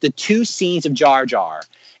like the 2 scenes of Jar Jar,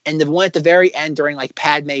 and the one at the very end during like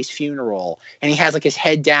Padme's funeral, and he has like his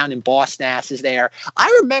head down and Boss Nass is there. I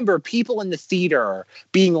remember people in the theater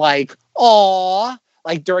being like, "Aw,"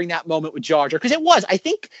 like during that moment with Jar Jar, because it was. I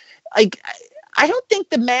think like I don't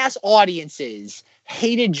think the mass audiences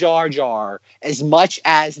hated Jar Jar as much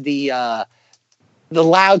as the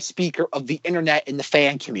loudspeaker of the internet and the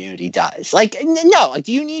fan community does. Like, no, like,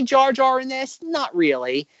 do you need Jar Jar in this? Not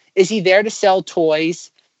really. Is he there to sell toys?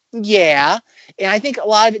 Yeah. And I think a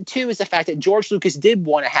lot of it, too, is the fact that George Lucas did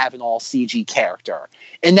want to have an all-CG character.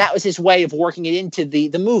 And that was his way of working it into the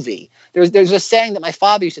movie. There's a saying that my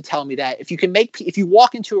father used to tell me that if you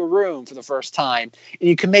walk into a room for the first time and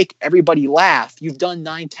you can make everybody laugh, you've done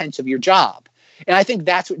 9/10 of your job. And I think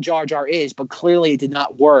that's what Jar Jar is, but clearly it did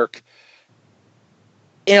not work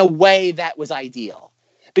in a way that was ideal.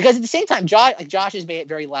 Because at the same time, Josh has made it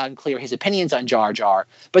very loud and clear his opinions on Jar Jar.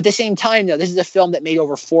 But at the same time, though, this is a film that made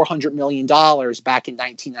over $400 million back in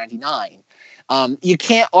 1999. You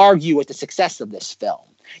can't argue with the success of this film.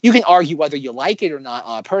 You can argue whether you like it or not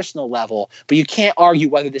on a personal level, but you can't argue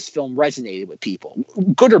whether this film resonated with people,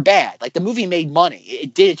 good or bad. Like, the movie made money.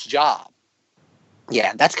 It did its job.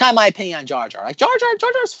 Yeah, that's kind of my opinion on Jar Jar. Like, Jar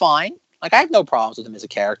Jar's fine. Like, I have no problems with him as a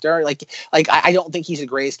character. Like I don't think he's the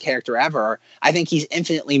greatest character ever. I think he's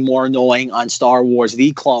infinitely more annoying on Star Wars: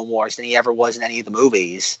 The Clone Wars than he ever was in any of the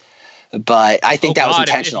movies. But I think that was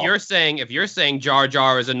intentional. If you're saying Jar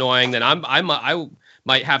Jar is annoying, then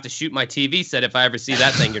might have to shoot my TV set if I ever see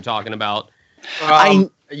that thing you're talking about. I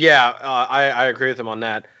agree with him on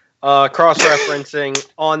that. Cross-referencing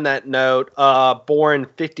on that note, born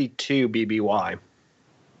 52 BBY.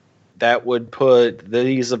 That would put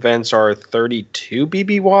these events are 32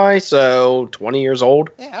 BBY, so 20 years old.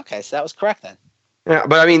 Yeah, okay, so that was correct then. Yeah,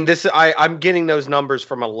 but I mean, I'm getting those numbers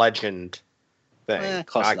from a legend thing.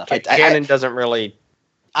 Close enough. Canon doesn't really.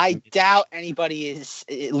 I doubt anybody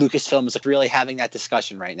Lucasfilm is really having that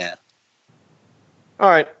discussion right now. All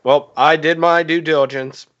right. Well, I did my due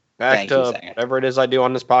diligence. Back Thank you, to whatever it is I do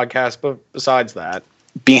on this podcast, but besides that.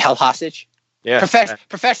 Being held hostage? Yes.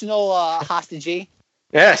 Professional hostagee?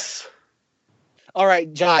 Yes. All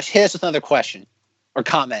right, Josh, hit us with another question or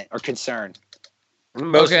comment or concern.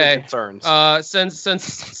 Mostly concerns.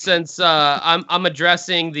 Since I'm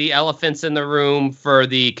addressing the elephants in the room for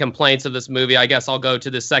the complaints of this movie, I guess I'll go to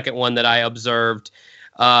the second one that I observed.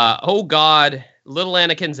 Oh God, little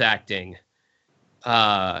Anakin's acting.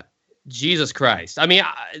 Jesus Christ. I mean,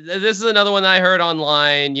 this is another one that I heard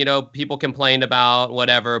online. You know, people complained about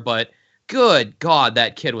whatever, but good God,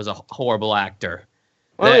 that kid was a horrible actor.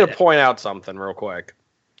 I need to point out something real quick.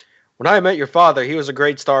 When I met your father, he was a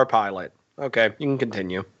great star pilot. Okay, you can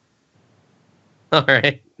continue. All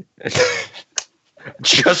right.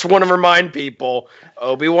 Just want to remind people,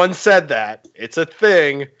 Obi-Wan said that. It's a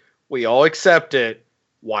thing. We all accept it.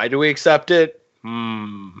 Why do we accept it?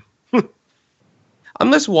 I'm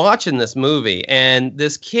just watching this movie, and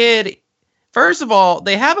this kid, first of all,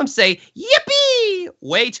 they have him say, yippee,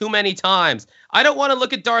 way too many times. I don't want to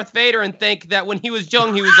look at Darth Vader and think that when he was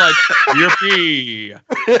young, he was like, yippee.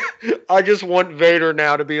 I just want Vader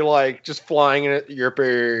now to be like, just flying in it,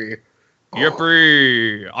 yippee.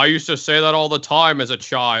 Yippee. I used to say that all the time as a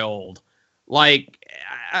child. Like,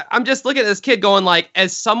 I'm just looking at this kid going like,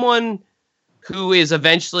 as someone who is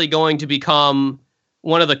eventually going to become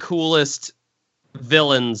one of the coolest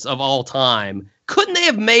villains of all time, couldn't they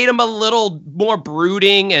have made him a little more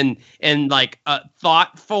brooding and like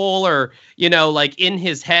thoughtful, or, you know, like in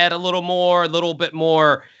his head a little bit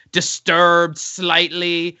more disturbed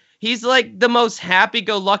slightly? He's like the most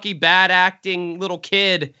happy-go-lucky, bad acting little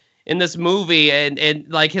kid in this movie, and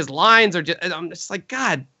like his lines are just, I'm just like,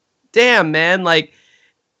 God damn, man, that's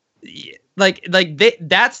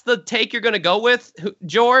the take you're gonna go with,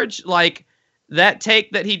 George? Like, that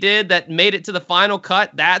take that he did that made it to the final cut,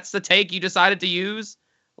 that's the take you decided to use?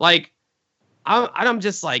 Like, I'm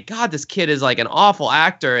just like, God, this kid is like an awful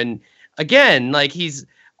actor. And again, like, he's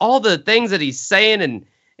all the things that he's saying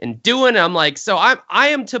and doing, I'm like, so I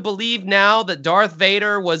am to believe now that Darth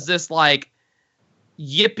Vader was this like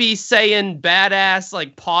yippee saying badass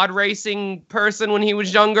like pod racing person when he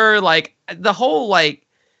was younger. Like, the whole, like,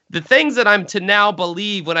 the things that I'm to now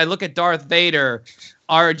believe when I look at Darth Vader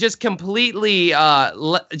are just completely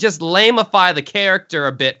just lamify the character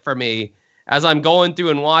a bit for me as I'm going through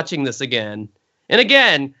and watching this again. And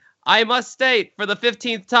again, I must state for the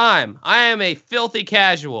 15th time, I am a filthy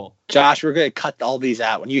casual. Josh, we're going to cut all these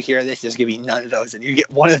out. When you hear this, there's going to be none of those, and you get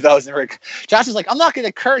one of those. And Josh is like, I'm not going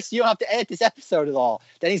to curse. You don't have to edit this episode at all.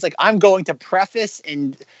 Then he's like, I'm going to preface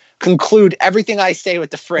and conclude everything I say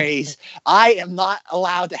with the phrase, I am not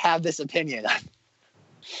allowed to have this opinion.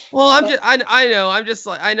 Well,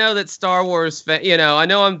 I know that Star Wars, I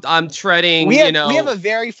know I'm treading, we have a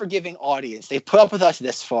very forgiving audience. They put up with us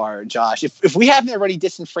this far, Josh. If we haven't already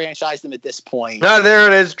disenfranchised them at this point. No, there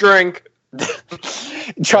it is, drink.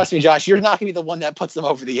 Trust me, Josh, you're not going to be the one that puts them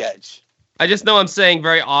over the edge. I just know I'm saying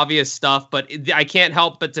very obvious stuff, but I can't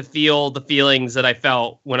help but to feel the feelings that I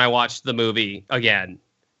felt when I watched the movie again.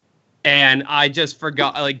 And I just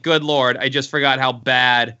forgot, like, good Lord, I just forgot how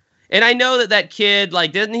bad. And I know that kid,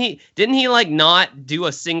 like, didn't he like not do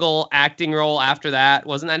a single acting role after that?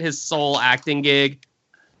 Wasn't that his sole acting gig?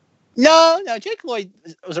 No, Jake Lloyd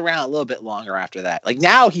was around a little bit longer after that. Like,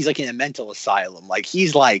 now he's like in a mental asylum. Like, he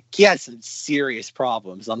has some serious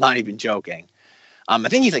problems. I'm not even joking. I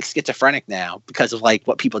think he's like schizophrenic now because of like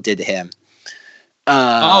what people did to him.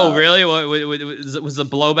 Oh, really? What was the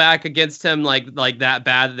blowback against him like that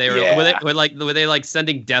bad? They were they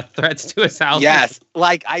sending death threats to his house? Yes.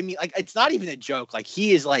 Like, I mean, like, it's not even a joke. Like,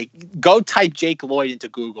 he is like, go type Jake Lloyd into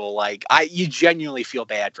Google. Like, you genuinely feel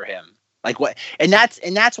bad for him. Like, what? And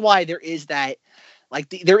that's why there is that,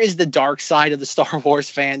 like, there is the dark side of the Star Wars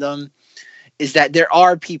fandom, is that there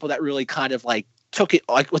are people that really kind of like took it,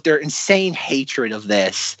 like, with their insane hatred of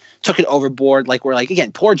this, took it overboard. Like, we're like,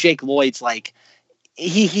 again, poor Jake Lloyd's like,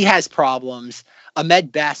 he has problems.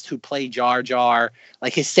 Ahmed Best, who played Jar Jar,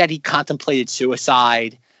 like, has said he contemplated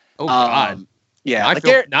suicide. Oh God. Yeah. I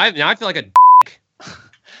feel like a dick.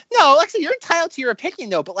 No, like I said, you're entitled to your opinion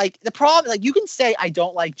though. But like the problem, like you can say I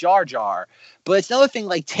don't like Jar Jar, but it's another thing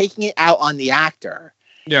like taking it out on the actor.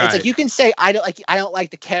 Yeah, It's like you can say I don't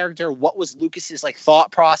like the character. What was Lucas's like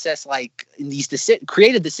thought process like in these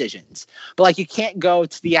creative decisions? But like you can't go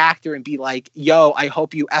to the actor and be like, "Yo, I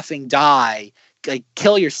hope you effing die, like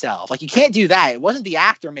kill yourself." Like you can't do that. It wasn't the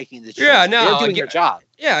actor making the choice. Yeah, no, they're doing their job.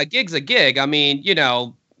 Yeah, a gig's a gig. I mean,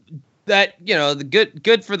 that the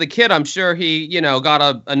good for the kid. I'm sure he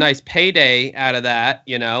got a nice payday out of that.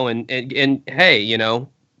 And hey,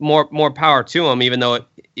 more power to him. Even though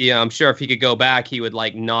I'm sure if he could go back, he would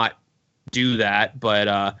like not do that.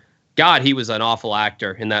 But God, he was an awful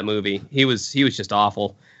actor in that movie. He was just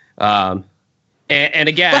awful. And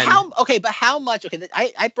again, but how much? Okay,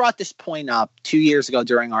 I brought this point up 2 years ago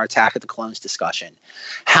during our Attack of the Clones discussion.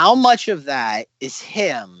 How much of that is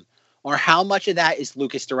him, or how much of that is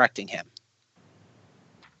Lucas directing him?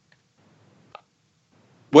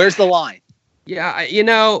 Where's the line? Yeah,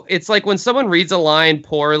 it's like when someone reads a line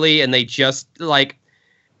poorly and they just like,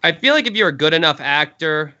 I feel like if you're a good enough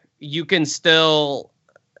actor, you can still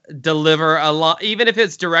deliver a lot, even if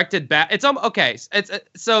it's directed bad. It's okay.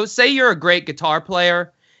 So say you're a great guitar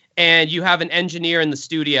player and you have an engineer in the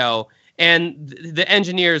studio and the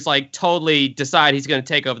engineer's like totally decide he's going to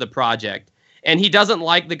take over the project. And he doesn't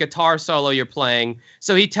like the guitar solo you're playing.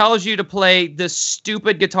 So he tells you to play this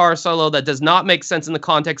stupid guitar solo that does not make sense in the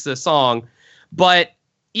context of the song. But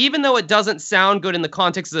even though it doesn't sound good in the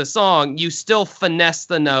context of the song, you still finesse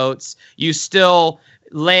the notes. You still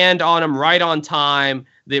land on them right on time,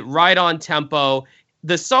 right on tempo.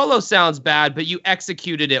 The solo sounds bad, but you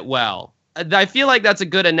executed it well. I feel like that's a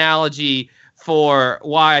good analogy for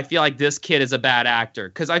why I feel like this kid is a bad actor.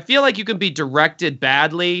 Because I feel like you can be directed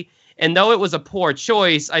badly, and though it was a poor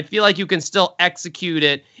choice, I feel like you can still execute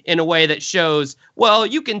it in a way that shows, well,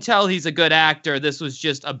 you can tell he's a good actor. This was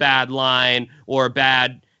just a bad line or a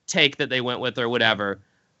bad take that they went with or whatever.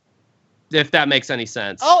 If that makes any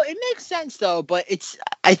sense. Oh, it makes sense though, but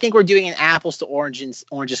I think we're doing an apples to oranges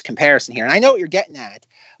comparison here. And I know what you're getting at,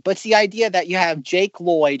 but it's the idea that you have Jake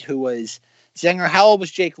Lloyd, who was Zenger. How old was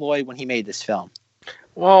Jake Lloyd when he made this film?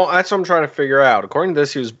 Well, that's what I'm trying to figure out. According to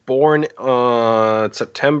this, he was born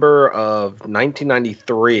September of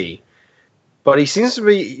 1993. But he seems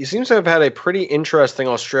to have had a pretty interesting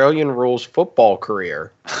Australian rules football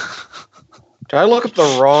career. Did I look up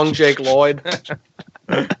the wrong Jake Lloyd?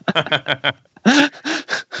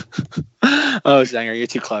 Oh, Zenger, you're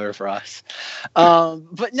too clever for us.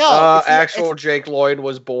 But no, Jake Lloyd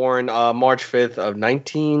was born March 5th of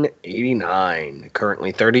 1989.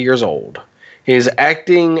 Currently 30 years old. His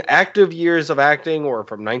active years of acting were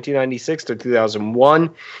from 1996 to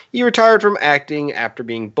 2001. He retired from acting after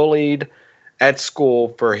being bullied at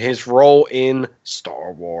school for his role in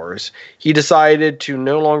Star Wars. He decided to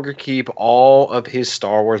no longer keep all of his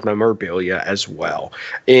Star Wars memorabilia as well.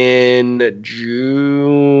 In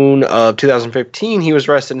June of 2015, he was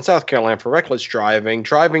arrested in South Carolina for reckless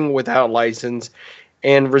driving without license,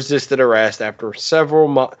 and resisted arrest after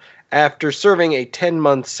After serving a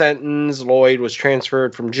 10-month sentence, Lloyd was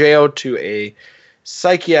transferred from jail to a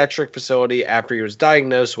psychiatric facility after he was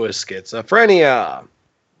diagnosed with schizophrenia.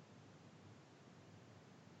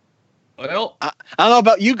 Well, I don't know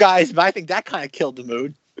about you guys, but I think that kind of killed the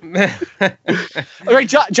mood. All right,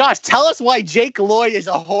 Josh, tell us why Jake Lloyd is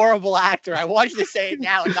a horrible actor. I want you to say it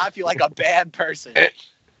now and not feel like a bad person.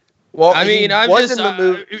 Well, I mean, I'm just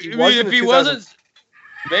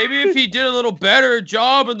maybe if he did a little better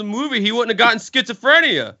job in the movie, he wouldn't have gotten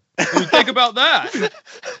schizophrenia. Think about that. That's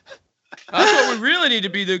what we really need to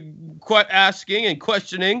be asking and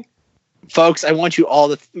questioning. Folks, I want you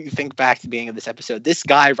all to think back to the beginning of this episode. This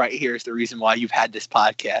guy right here is the reason why you've had this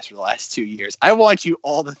podcast for the last 2 years. I want you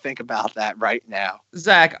all to think about that right now.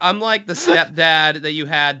 Zach, I'm like the stepdad that you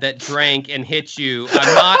had that drank and hit you.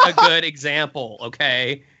 I'm not a good example,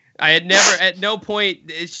 okay? I had never, at no point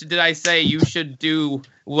did I say you should do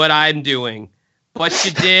what I'm doing, but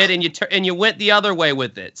you did, and you went the other way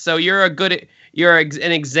with it. So you're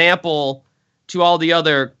an example to all the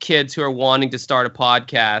other kids who are wanting to start a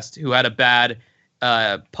podcast who had a bad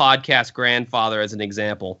podcast grandfather as an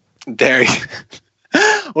example. There,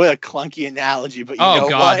 what a clunky analogy, but you know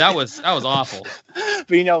God, what? that was awful.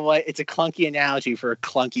 But you know what? It's a clunky analogy for a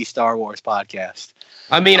clunky Star Wars podcast.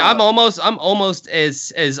 I mean, I'm almost on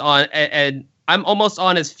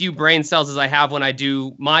as few brain cells as I have when I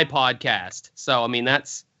do my podcast. So I mean,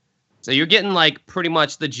 so you're getting like pretty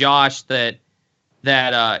much the Josh that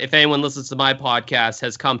if anyone listens to my podcast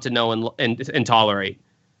has come to know and tolerate.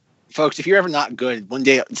 Folks, if you're ever not good, one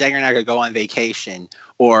day Zenger and I are going to go on vacation,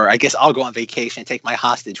 or I guess I'll go on vacation and take my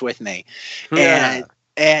hostage with me. Yeah.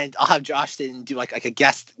 and I'll have Justin do like a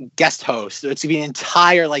guest host. So it's gonna be an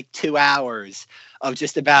entire like 2 hours of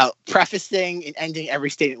just about prefacing and ending every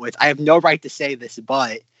statement with "I have no right to say this,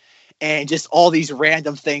 but," and just all these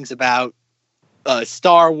random things about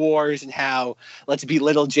Star Wars and how let's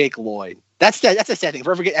belittle Jake Lloyd. That's a sad thing. If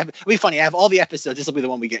we ever it'll be funny. I have all the episodes. This will be the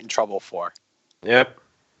one we get in trouble for. Yep.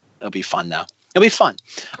 It'll be fun though. It'll be fun.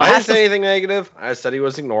 I didn't say anything negative. I said he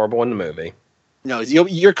was ignorable in the movie. No,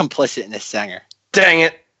 you're complicit in this, Sanger. Dang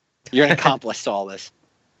it. You're an accomplice to all this.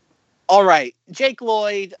 All right, Jake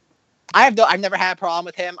Lloyd. I've never had a problem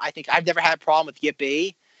with him. I think I've never had a problem with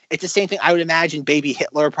Yippee. It's the same thing. I would imagine Baby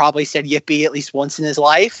Hitler probably said Yippee at least once in his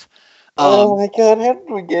life. Oh my God! How did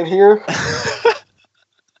we get here?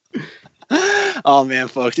 Oh man,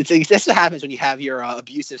 folks, that's what happens when you have your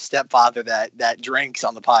abusive stepfather that drinks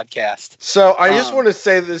on the podcast. So I just want to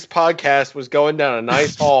say that this podcast was going down a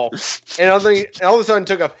nice hall, and all of a sudden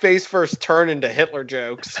took a face first turn into Hitler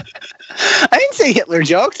jokes. I didn't say Hitler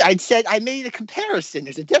jokes. I made a comparison.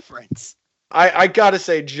 There's a difference. I gotta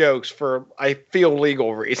say jokes for I feel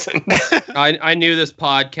legal reason. I knew this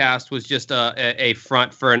podcast was just a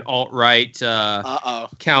front for an alt-right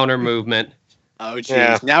counter movement. Oh, geez.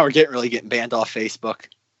 Yeah. Now we're getting banned off Facebook.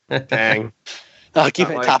 Dang.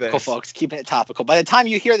 Keeping it topical, folks. Keeping it topical. By the time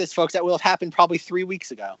you hear this, folks, that will have happened probably 3 weeks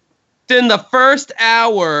ago. In the first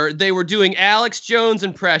hour, they were doing Alex Jones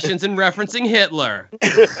impressions and referencing Hitler.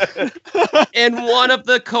 And one of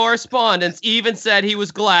the correspondents even said he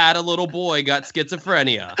was glad a little boy got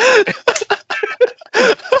schizophrenia.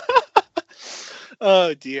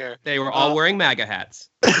 Oh, dear. They were all wearing MAGA hats.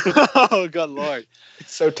 Oh, good Lord.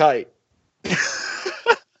 It's so tight.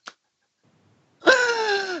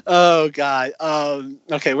 Oh, God.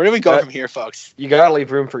 Okay, where do we go from here, folks? You gotta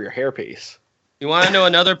leave room for your hairpiece. You want to know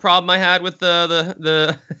another problem I had with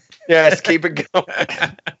the Yes, keep it going.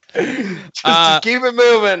 Just keep it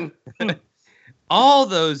moving. All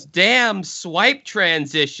those damn swipe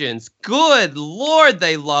transitions. Good Lord,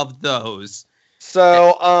 they loved those.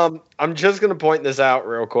 So, I'm just gonna point this out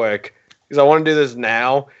real quick because I want to do this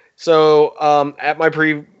now. So, at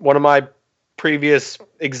one of my previous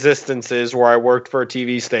existences where I worked for a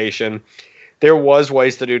TV station, there was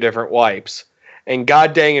ways to do different wipes. And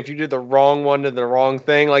god dang, if you did the wrong one to the wrong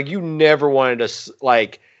thing, like you never wanted to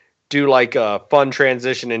like do like a fun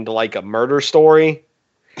transition into like a murder story.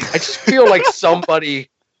 I just feel like somebody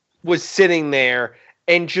was sitting there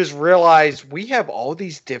and just realized we have all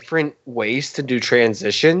these different ways to do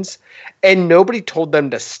transitions and nobody told them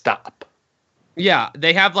to stop. Yeah,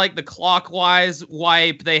 they have like the clockwise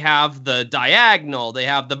wipe, they have the diagonal, they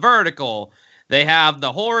have the vertical. They have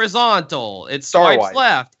the horizontal. It swipes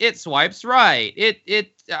left. It swipes right.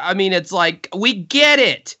 It's like, we get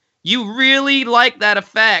it. You really like that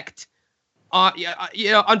effect. On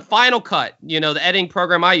Final Cut, the editing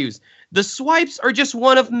program I use. The swipes are just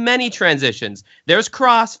one of many transitions. There's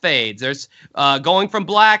crossfades. There's going from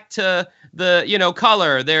black to the,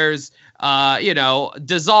 color. There's,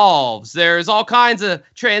 dissolves. There's all kinds of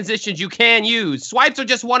transitions you can use. Swipes are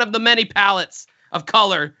just one of the many palettes of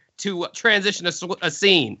color to transition a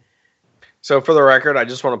scene. So for the record, I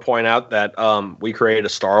just want to point out that we created a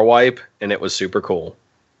star wipe, and it was super cool.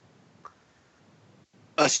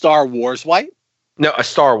 A Star Wars wipe? No, a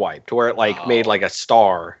star wipe, to where it made like a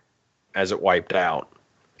star as it wiped out.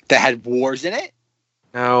 That had wars in it?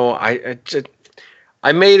 No,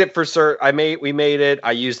 I made it for certain. We made it.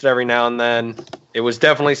 I used it every now and then. It was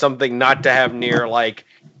definitely something not to have near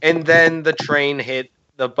and then the train hit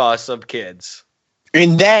the bus of kids.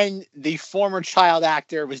 And then the former child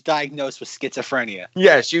actor was diagnosed with schizophrenia.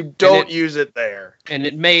 Yes, you don't use it there. And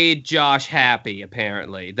it made Josh happy,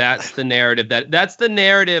 apparently. That's the narrative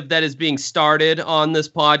that is being started on this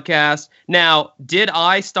podcast. Now, did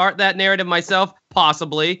I start that narrative myself?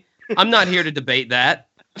 Possibly. I'm not here to debate that.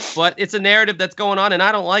 But it's a narrative that's going on, and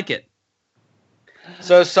I don't like it.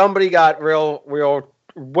 So somebody got real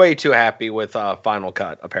way too happy with Final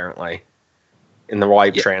Cut, apparently. In the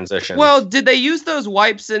wipe transition. Well, did they use those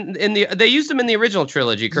wipes they used them in the original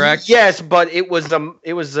trilogy, correct? Yes, but it was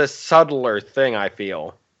a subtler thing, I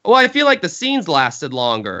feel. Well, I feel like the scenes lasted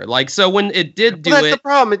longer. So when it did that's the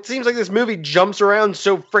problem. It seems like this movie jumps around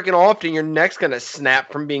so freaking often, your neck's going to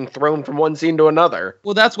snap from being thrown from one scene to another.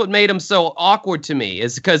 Well, that's what made them so awkward to me,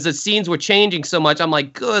 is because the scenes were changing so much. I'm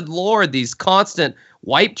like, good Lord, these constant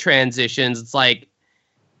wipe transitions. It's like,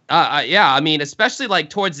 yeah, I mean, especially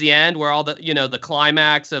towards the end where all the, the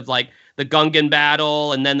climax of the Gungan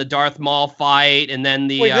battle and then the Darth Maul fight and then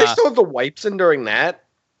the... Wait, they still have the wipes in during that?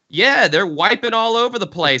 Yeah, they're wiping all over the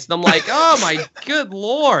place. And I'm like, oh my good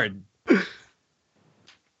Lord.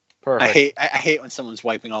 Perfect. I hate when someone's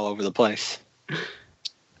wiping all over the place.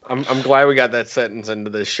 I'm glad we got that sentence into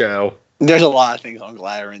this show. There's a lot of things I'm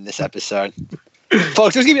glad are in this episode.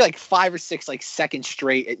 Folks, there's gonna be like 5 or 6 like seconds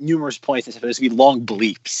straight at numerous points. There's gonna be long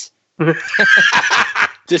bleeps.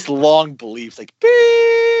 Just long bleeps, like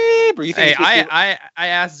beep. Or you think I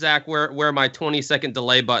asked Zach where my 20-second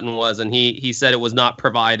delay button was, and he said it was not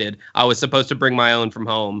provided. I was supposed to bring my own from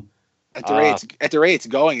home. At the rate it's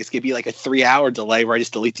going, it's gonna be like a 3-hour delay where I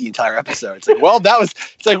just delete the entire episode. It's like, well,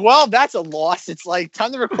 that's a loss. It's like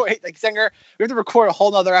time to record. Like, Singer, we have to record a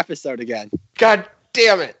whole nother episode again. God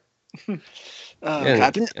damn it! God.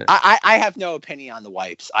 I have no opinion on the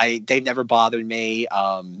wipes. They've never bothered me.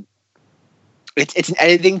 It's an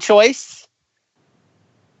editing choice.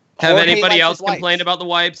 Have Jorge anybody likes else his wipes. complained about the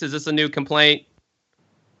wipes? Is this a new complaint?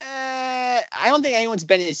 I don't think anyone's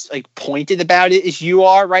been as like pointed about it as you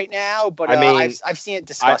are right now, but I mean, I've seen it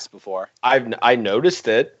discussed before. I noticed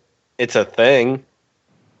it. It's a thing.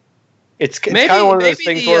 It's kind Maybe- of one of those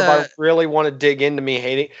maybe things the, where if I really want to dig into me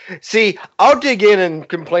hating, see, I'll dig in and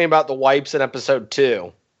complain about the wipes in episode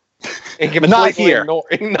 2, and But not completely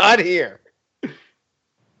here. not here.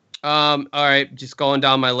 All right, just going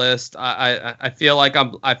down my list. I feel like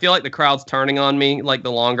the crowd's turning on me like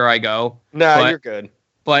the longer I go. No, But- you're good.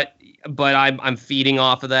 But I'm feeding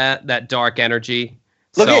off of that dark energy.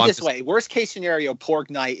 Look So at it I'm this just- way: worst case scenario,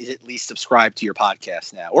 Pork Knight is at least subscribed to your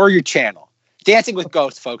podcast now or your channel. Dancing with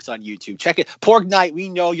Ghosts, folks, on YouTube. Check it. Pork Knight, we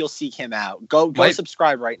know you'll seek him out. Go Right.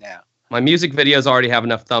 subscribe right now. My music videos already have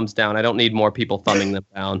enough thumbs down. I don't need more people thumbing them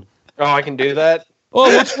down. Oh, I can do that.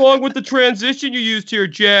 Oh, what's wrong with the transition you used here,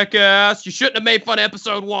 jackass? You shouldn't have made fun of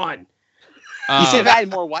episode 1. You should have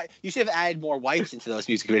added more You should have added more wipes into those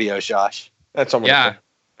music videos, Josh. That's almost Yeah.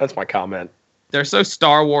 That's my comment. They're so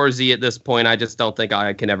Star Wars-y at this point. I just don't think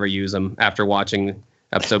I can ever use them after watching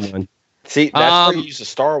episode 1. See, that's where you Um, use a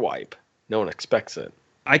star wipe. No one expects it.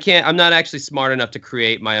 I can't. I'm not actually smart enough to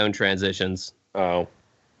create my own transitions. Oh,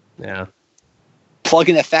 Yeah.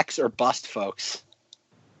 Plug-in effects or bust, folks.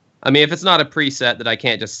 I mean, if it's not a preset that I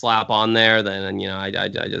can't just slap on there, then I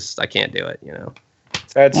can't do it.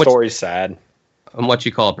 that What's- story's sad. I'm what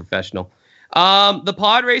you call a professional. The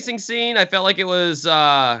pod racing scene, I felt like it was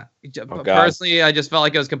personally, I just felt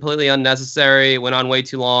like it was completely unnecessary. It went on way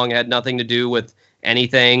too long. It had nothing to do with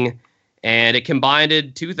anything, and it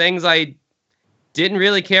combined 2 things I didn't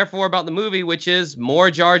really care for about the movie, which is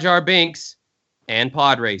more Jar Jar Binks and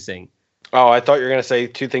pod racing. Oh, I thought you were going to say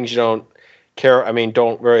 2 things you don't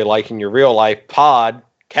don't really like in your real life: pod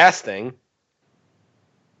casting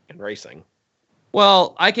and racing.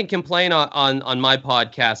 Well, I can complain on my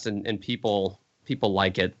podcast and people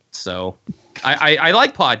like it. So I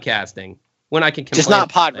like podcasting when I can complain. Just not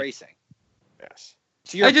pod about it. racing. Yes.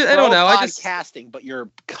 So you're I don't know. I just podcasting, but you're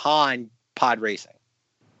con pod racing.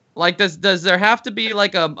 Like, does there have to be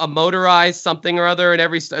like a motorized something or other in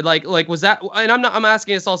every like was that? And I'm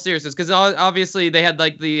asking this all seriousness because obviously they had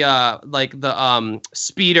like the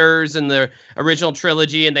speeders in the original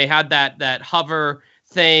trilogy, and they had that hover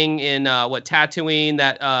thing in Tatooine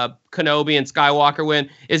that Kenobi and Skywalker win.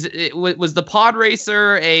 Was the pod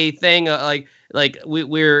racer a thing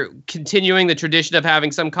we're continuing the tradition of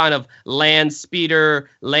having some kind of land speeder,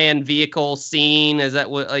 land vehicle scene? Is that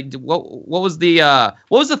what was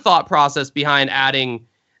the thought process behind adding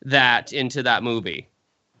that into that movie?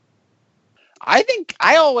 I think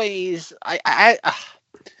when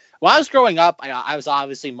I was growing up, I was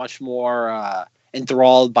obviously much more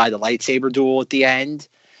enthralled by the lightsaber duel at the end,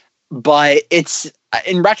 but it's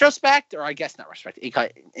in retrospect, or I guess not retrospect,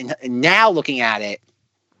 in now looking at it,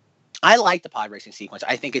 I like the pod racing sequence.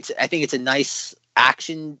 I think it's a nice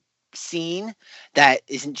action scene that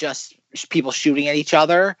isn't just people shooting at each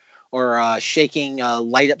other or shaking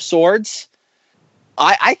light up swords.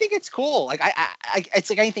 I think it's cool. Like it's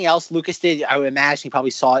like anything else Lucas did. I would imagine he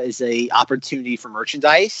probably saw it as a opportunity for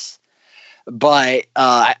merchandise. But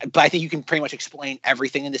I think you can pretty much explain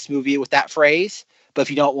everything in this movie with that phrase. But if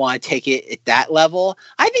you don't want to take it at that level,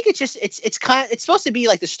 I think it's supposed to be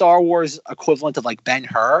like the Star Wars equivalent of like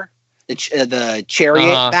Ben-Hur, the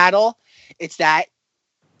chariot battle. It's that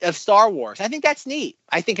of Star Wars. I think that's neat.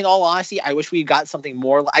 I think in all honesty, I wish we got something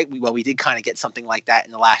more we did kind of get something like that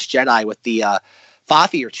in The Last Jedi with the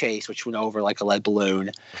Fathier chase, which went over like a lead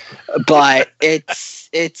balloon. But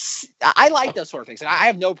I like those sort of things. And I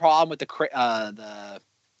have no problem with the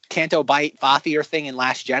Canto Bite Fathier thing in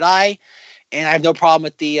Last Jedi, and I have no problem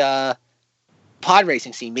with the pod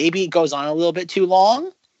racing scene. Maybe it goes on a little bit too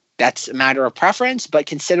long. That's a matter of preference. But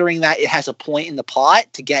considering that it has a point in the plot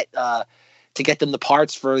to get them the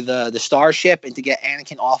parts for the starship and to get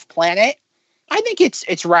Anakin off planet, I think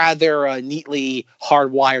it's rather neatly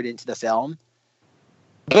hardwired into the film.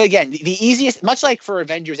 But again, the easiest, much like for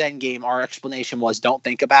Avengers Endgame, our explanation was don't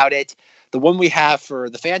think about it. The one we have for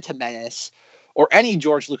The Phantom Menace or any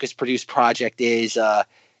George Lucas produced project is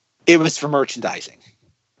it was for merchandising.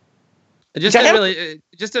 It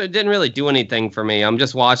just didn't really do anything for me. I'm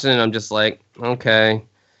just watching it and I'm just like, okay.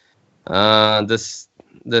 This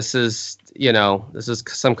is, this is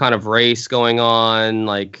some kind of race going on.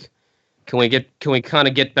 Like, can we kind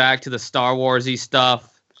of get back to the Star Wars-y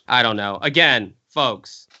stuff? I don't know. Again,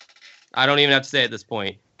 folks, I don't even have to say it at this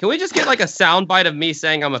point. Can we just get like a soundbite of me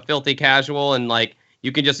saying I'm a filthy casual and like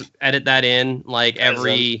you can just edit that in like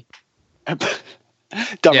every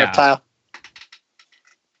dumb reptile.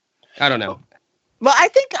 I don't know. Well, I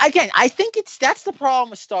think that's the problem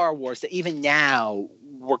with Star Wars that even now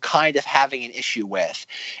we're kind of having an issue with.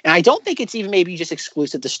 And I don't think it's even maybe just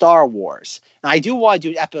exclusive to Star Wars. And I do want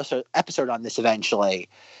to do an episode on this eventually.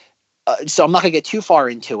 So I'm not going to get too far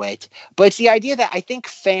into it. But it's the idea that I think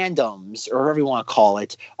fandoms, or whatever you want to call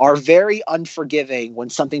it, are very unforgiving when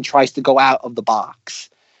something tries to go out of the box.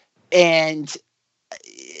 And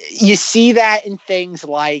you see that in things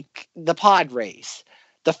like the pod race,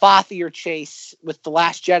 the Fathier chase with The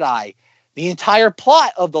Last Jedi, the entire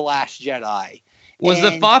plot of The Last Jedi. Was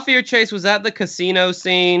the Fathier chase, was that the casino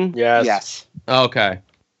scene? Yes. Okay.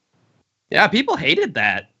 Yeah, people hated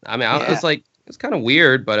that. I mean, I was like, it's kind of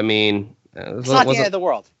weird, but I mean... it's not the end of the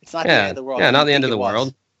world. It's not the end of the world. Yeah, not the end of the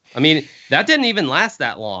world. I mean, that didn't even last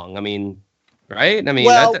that long. I mean, right? I mean,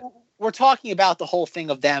 we're talking about the whole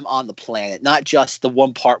thing of them on the planet, not just the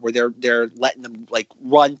one part where they're letting them like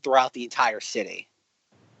run throughout the entire city.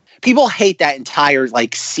 People hate that entire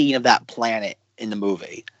like scene of that planet in the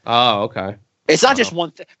movie. Oh, okay. It's not just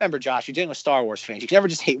one thing. Remember, Josh, you're dealing with Star Wars fans. You can never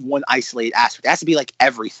just hate one isolated aspect. It has to be like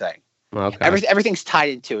everything. Okay. Everything's tied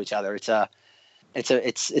into each other. It's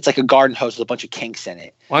like a garden hose with a bunch of kinks in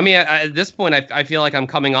it. Well, I mean, at this point, I feel like I'm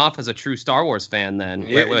coming off as a true Star Wars fan. Then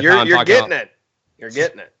you're getting it. You're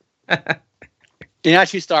getting it. You're not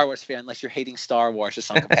a true Star Wars fan unless you're hating Star Wars to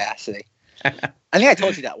some capacity. I think I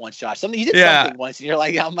told you that once, Josh. You did something once, and you're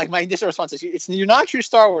like, I'm like, my initial response is, you're not a true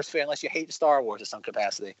Star Wars fan unless you hate Star Wars to some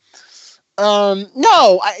capacity.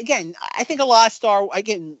 No, I think a lot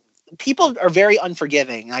of people are very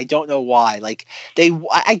unforgiving, and I don't know why. Like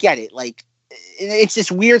I get it. Like it's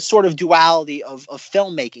this weird sort of duality of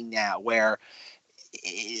filmmaking now, where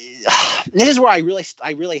this is where I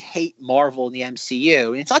really hate Marvel and the MCU,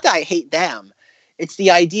 and it's not that I hate them. It's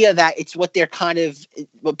the idea that it's what they're kind of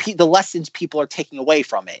the lessons people are taking away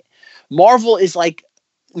from it. Marvel is like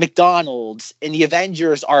McDonald's, and the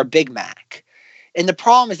Avengers are a Big Mac. And the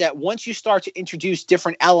problem is that once you start to introduce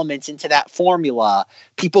different elements into that formula,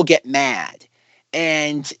 people get mad.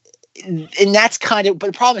 And that's kind of, but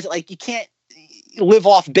the problem is that, like, you can't live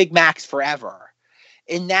off Big Macs forever.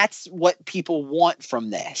 And that's what people want from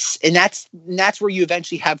this. And that's where you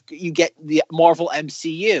eventually you get the Marvel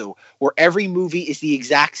MCU, where every movie is the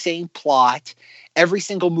exact same plot. Every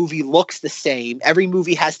single movie looks the same. Every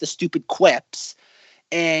movie has the stupid quips.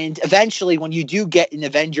 And eventually, when you do get an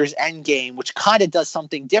Avengers Endgame, which kind of does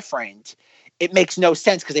something different, it makes no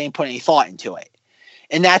sense because they ain't put any thought into it.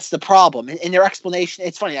 And that's the problem. And their explanation,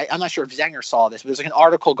 it's funny, I'm not sure if Zenger saw this, but there's like an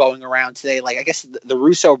article going around today. Like, I guess the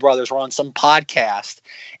Russo brothers were on some podcast,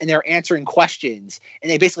 and they're answering questions.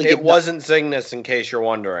 And they basically... It wasn't Zingness, in case you're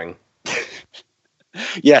wondering.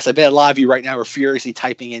 Yes, I bet a lot of you right now are furiously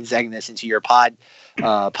typing in Zengness into your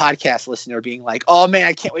podcast listener, being like, "Oh man,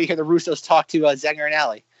 I can't wait to hear the Russos talk to Zenger and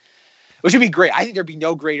Ellie," which would be great. I think there'd be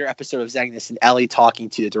no greater episode of Zengness than Ellie talking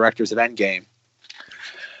to the directors of Endgame.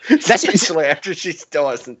 That's especially after she still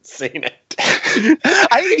hasn't seen it.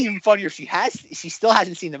 I think it'd be even funnier if she still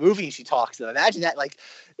hasn't seen the movie and she talks to them. Imagine that, like,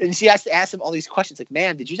 and she has to ask them all these questions, like,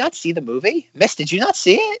 "Ma'am, did you not see the movie? Miss, did you not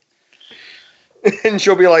see it?" And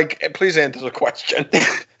she'll be like, "Please answer the question."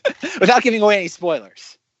 Without giving away any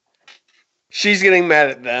spoilers. She's getting mad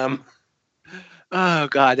at them. Oh,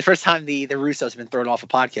 God. The first time the Russos have been thrown off a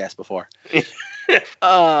podcast before.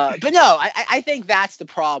 But no, I think that's the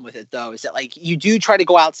problem with it, though, is that, like, you do try to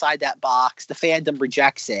go outside that box. The fandom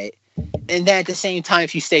rejects it. And then at the same time,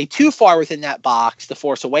 if you stay too far within that box, The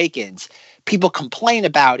Force Awakens, people complain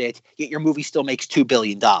about it, yet your movie still makes $2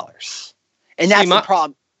 billion. And that's the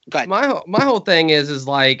problem. Go ahead. My whole thing is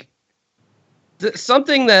like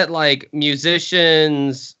something that, like,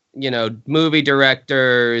 musicians, movie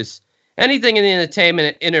directors, anything in the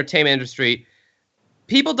entertainment industry,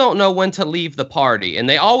 people don't know when to leave the party, and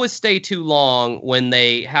they always stay too long when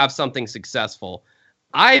they have something successful.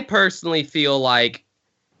 I personally feel like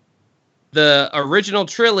the original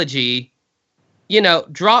trilogy,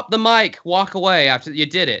 drop the mic, walk away after you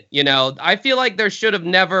did it. I feel like there should have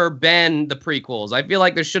never been the prequels. I feel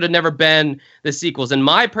like there should have never been the sequels. In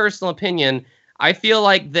my personal opinion, I feel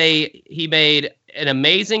like he made an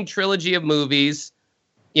amazing trilogy of movies,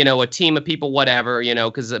 a team of people, whatever,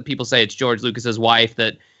 because people say it's George Lucas's wife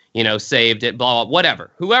that, saved it, blah, blah,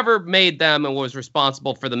 whatever. Whoever made them and was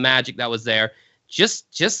responsible for the magic that was there,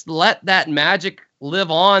 just let that magic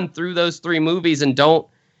live on through those 3 movies and don't,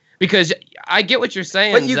 because I get what you're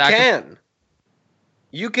saying, But you Zach. can.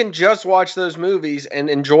 You can just watch those movies and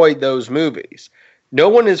enjoy those movies. No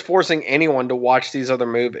one is forcing anyone to watch these other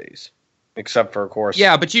movies. Except for, of course.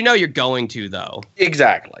 Yeah, but you're going to, though.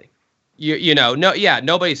 Exactly.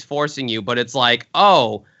 Nobody's forcing you, but it's like,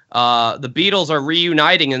 the Beatles are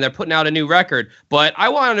reuniting and they're putting out a new record, but I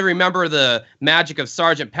want to remember the magic of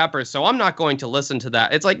Sgt. Pepper, so I'm not going to listen to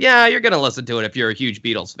that. It's like, yeah, you're going to listen to it if you're a huge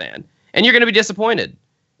Beatles fan, and you're going to be disappointed.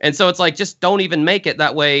 And so it's like, just don't even make it.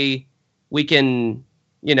 That way we can,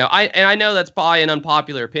 I know that's probably an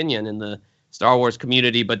unpopular opinion in the Star Wars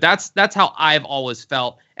community, but that's how I've always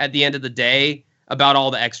felt at the end of the day about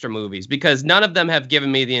all the extra movies, because none of them have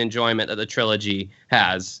given me the enjoyment that the trilogy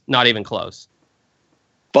has, not even close.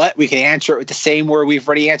 But we can answer it with the same word we've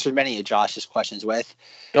already answered many of Josh's questions with.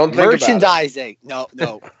 Don't think merchandising. No,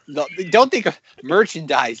 don't think of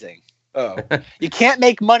merchandising. Oh. You can't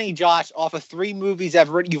make money, Josh, off of 3 movies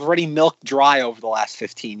you've already milked dry over the last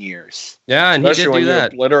 15 years. Yeah, and Especially he did when do you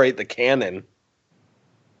that. obliterate the canon.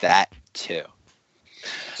 That too.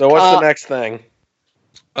 So what's the next thing?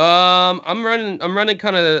 I'm running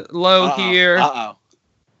kind of low here. Oh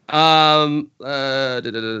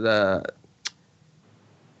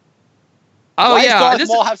Why yeah, does Darth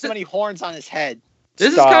Maul have so many horns on his head?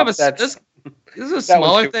 This Stop, is kind of that's- this is a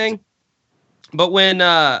smaller thing. But when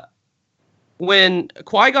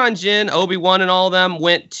Qui-Gon Jinn, Obi-Wan, and all of them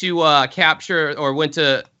went to capture or went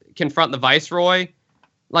to confront the Viceroy,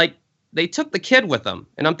 like, they took the kid with them.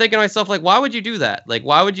 And I'm thinking to myself, like, why would you do that? Like,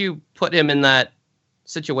 why would you put him in that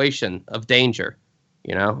situation of danger?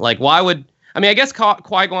 Like, why would... I mean, I guess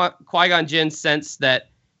Qui-Gon Jinn sensed that,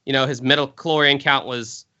 his midichlorian count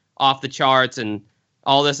was off the charts and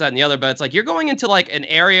all this, that, and the other. But it's like, you're going into, like, an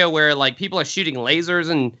area where, like, people are shooting lasers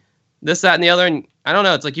and this, that, and the other. And I don't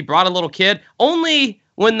know. It's like you brought a little kid. Only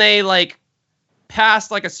when they, like,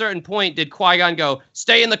 passed, like, a certain point did Qui-Gon go,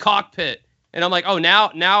 stay in the cockpit. And I'm like, oh,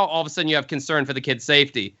 now all of a sudden you have concern for the kid's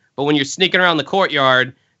safety. But when you're sneaking around the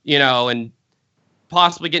courtyard, and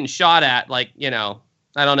possibly getting shot at, like, I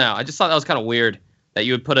don't know. I just thought that was kind of weird that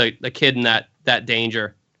you would put a kid in that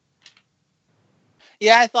danger.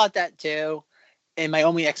 Yeah, I thought that too. And my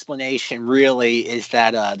only explanation really is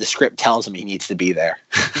that the script tells him he needs to be there.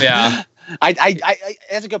 Yeah. I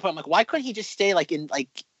that's a good point. I'm like, why couldn't he just stay in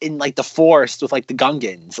the forest with, like, the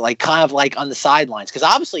Gungans, like, kind of like on the sidelines? Because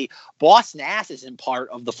obviously Boss Nass isn't part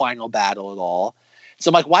of the final battle at all. So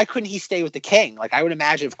I'm like, why couldn't he stay with the king? Like, I would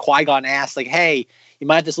imagine if Qui-Gon asked, like, hey, you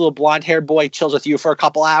mind if this little blonde-haired boy chills with you for a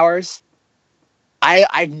couple hours?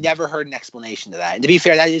 I've never heard an explanation to that. And to be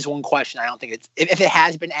fair, that is one question. I don't think it's... If it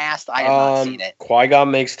has been asked, I have not seen it.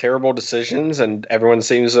 Qui-Gon makes terrible decisions, and everyone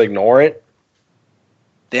seems to ignore it.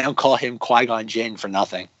 They don't call him Qui-Gon Jinn for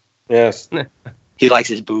nothing. Yes. He likes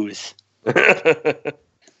his booze.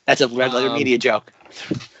 That's a red letter media joke.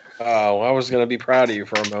 Oh, I was going to be proud of you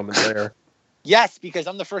for a moment there. Yes, because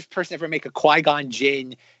I'm the first person to ever make a Qui-Gon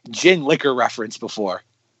Jinn gin liquor reference before.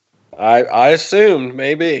 I assumed,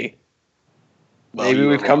 maybe. Well, Maybe you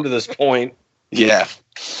were we've come wrong. to this point. Yeah.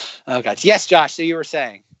 Okay. Yes, Josh. So you were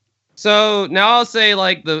saying. So now I'll say,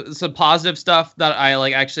 like, some positive stuff that I,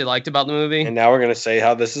 like, actually liked about the movie. And now we're going to say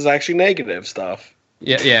how this is actually negative stuff.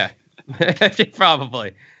 Yeah.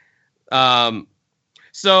 Probably.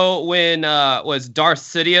 So when was Darth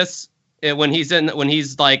Sidious, when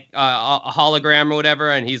he's like a hologram or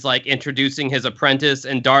whatever, and he's like introducing his apprentice,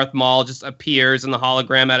 and Darth Maul just appears in the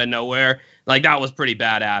hologram out of nowhere. Like, that was pretty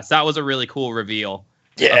badass. That was a really cool reveal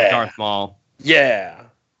of Darth Maul. Yeah.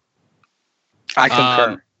 I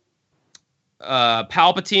concur.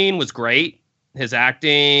 Palpatine was great. His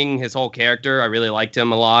acting, his whole character, I really liked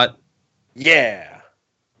him a lot. Yeah.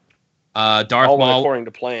 Darth All went Maul, according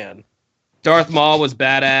to plan. Darth Maul was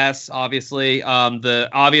badass, obviously.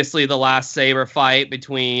 The last saber fight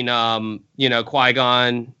between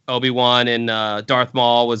Qui-Gon, Obi-Wan, and Darth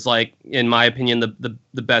Maul was, like, in my opinion,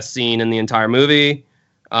 the best scene in the entire movie.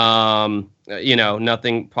 Nothing,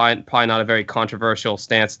 probably not a very controversial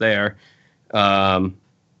stance there.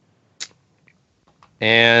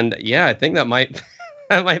 And yeah, I think that might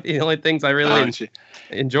be the only things I really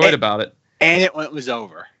enjoyed about it. And it was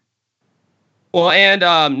over. Well, and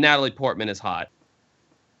Natalie Portman is hot.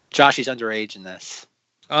 Josh, he's underage in this.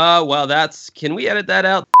 Well, can we edit that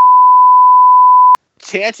out?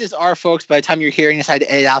 Chances are, folks, by the time you're hearing this, I had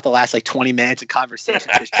to edit out the last like 20 minutes of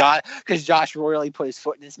conversation because Josh royally put his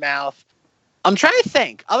foot in his mouth. I'm trying to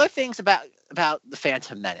think other things about the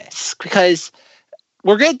Phantom Menace, because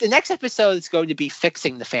we're good. The next episode is going to be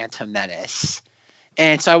fixing the Phantom Menace,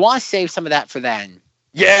 and so I want to save some of that for then.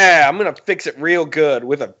 Yeah, I'm gonna fix it real good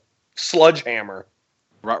with a sledgehammer.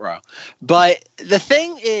 Ruh-roh. But the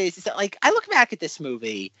thing is that like I look back at this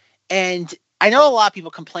movie, and I know a lot of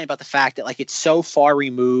people complain about the fact that like it's so far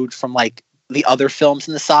removed from like the other films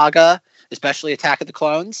in the saga, especially Attack of the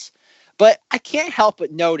Clones. But I can't help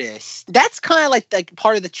but notice that's kind of like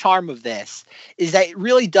part of the charm of this is that it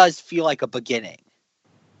really does feel like a beginning.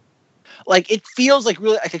 Like it feels like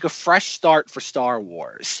really like a fresh start for Star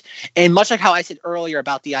Wars. And much like how I said earlier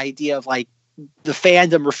about the idea of like the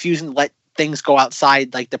fandom refusing to let things go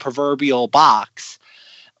outside like the proverbial box,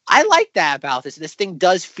 I like that about this. This thing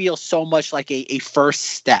does feel so much like a first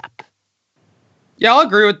step. Yeah, I'll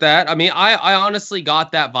agree with that. I mean, I honestly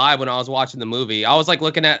got that vibe when I was watching the movie. I was like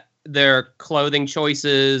looking at their clothing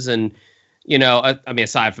choices and, you know, I mean,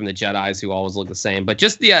 aside from the Jedis who always look the same, but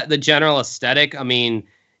just the general aesthetic. I mean,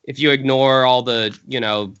 if you ignore all the, you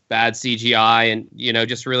know, bad CGI and, you know,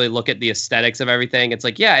 just really look at the aesthetics of everything, it's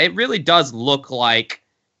like, yeah, it really does look like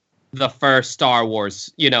the first Star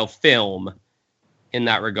Wars, you know, film in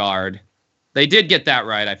that regard. They did get that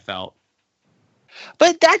right, I felt.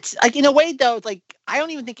 But that's like in a way though, like I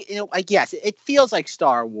don't even think, you know, like yes, it feels like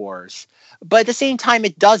Star Wars, but at the same time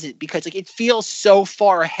it doesn't, because like it feels so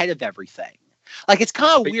far ahead of everything. Like it's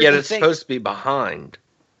kind of weird. Yet it's supposed to be behind.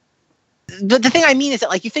 The thing I mean is that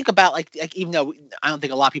like you think about like even though I don't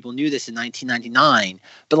think a lot of people knew this in 1999,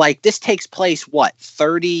 but like this takes place what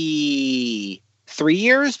 33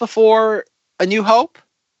 years before A New Hope,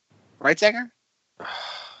 right, Zenger?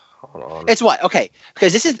 Hold on. It's what? Okay.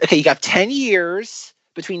 Because this is okay. You got 10 years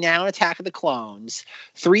between now and Attack of the Clones,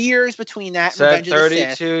 3 years between that and Revenge of the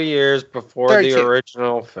Sith. 32 years before 32. the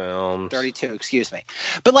original film. 32, excuse me.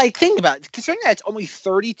 But like, think about it. Considering that it's only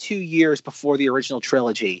 32 years before the original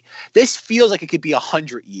trilogy, this feels like it could be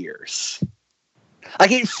 100 years.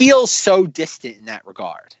 Like, it feels so distant in that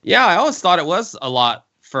regard. Yeah, I always thought it was a lot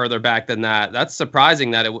further back than that. That's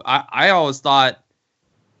surprising that I always thought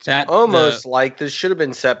that almost like this should have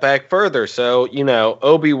been set back further. So, you know,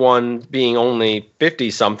 Obi-Wan being only 50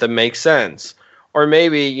 something makes sense. Or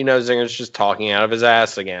maybe, you know, Zinger's just talking out of his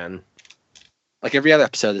ass again. Like every other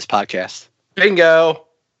episode of this podcast. Bingo.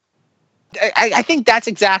 I think that's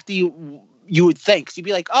exactly you would think. 'Cause you'd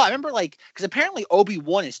be like, oh, I remember like, because apparently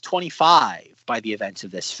Obi-Wan is 25 by the events of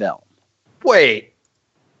this film. Wait,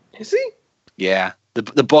 is he? Yeah.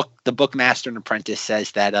 The book Master and Apprentice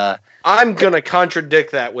says that I'm gonna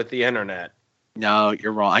contradict that with the internet. No,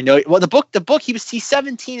 you're wrong. I know. Well, the book he's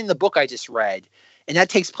 17 in the book I just read, and that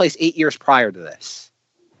takes place 8 years prior to this.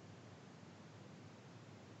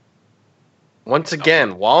 Once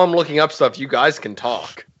again, while I'm looking up stuff, you guys can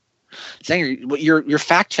talk. Zanger, your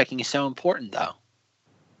fact checking is so important, though.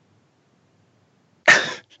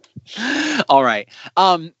 All right.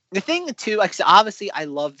 The thing too, like obviously, I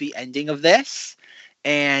love the ending of this.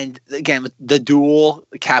 And again, with the duel,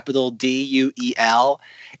 capital D-U-E-L.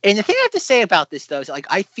 And the thing I have to say about this, though, is like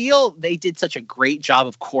I feel they did such a great job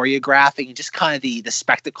of choreographing and just kind of the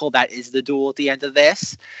spectacle that is the duel at the end of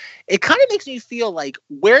this. It kind of makes me feel like,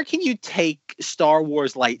 where can you take Star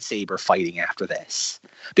Wars lightsaber fighting after this?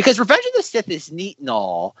 Because Revenge of the Sith is neat and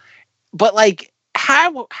all, but like,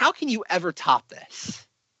 how can you ever top this?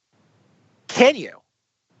 Can you?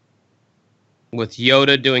 With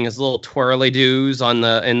Yoda doing his little twirly doos in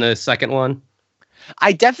the second one.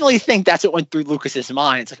 I definitely think that's what went through Lucas's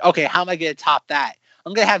mind. It's like, okay, how am I going to top that?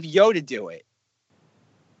 I'm going to have Yoda do it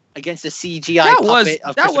against the CGI puppet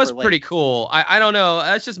of that was Christopher pretty Lake. cool. I don't know.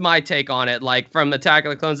 That's just my take on it. Like from Attack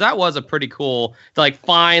of the Clones, that was a pretty cool. Like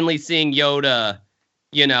finally seeing Yoda,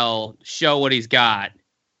 you know, show what he's got.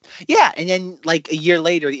 Yeah, and then like a year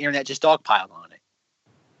later, the internet just dogpiled on it.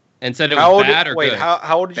 And said it was bad or good.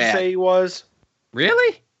 How old did you Bad. say he was?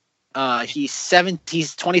 Really?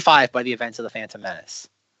 He's 25 by the events of the Phantom Menace.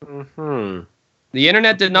 Mm-hmm. The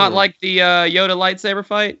internet did not like the Yoda lightsaber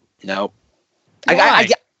fight? Nope. Why?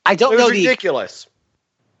 I don't It was know ridiculous.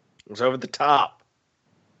 It was over the top.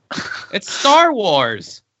 It's Star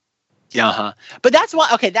Wars. Uh-huh. But that's why.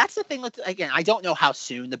 Okay, that's the thing. Again, I don't know how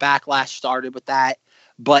soon the backlash started with that,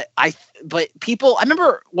 but people. I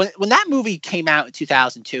remember when that movie came out in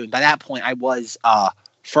 2002, and by that point, I was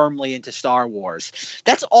firmly into Star Wars.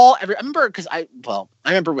 That's all. I remember because I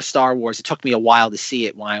remember with Star Wars, it took me a while to see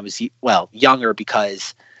it when I was younger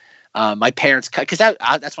because My parents, because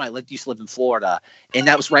that's when used to live in Florida, and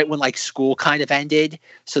that was right when like school kind of ended.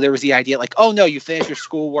 So there was the idea like, oh no, you finish your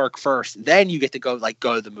schoolwork first, then you get to go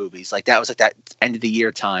to the movies. Like that was like that end of the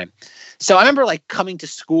year time. So I remember like coming to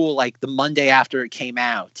school like the Monday after it came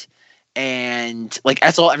out, and like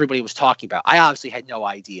that's all everybody was talking about. I obviously had no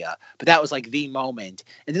idea, but that was like the moment.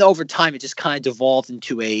 And then over time, it just kind of devolved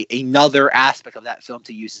into another aspect of that film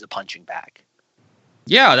to use as a punching bag.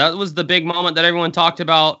 Yeah, that was the big moment that everyone talked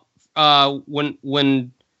about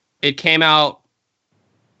when it came out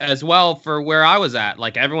as well for where I was at.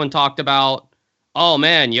 Like everyone talked about, oh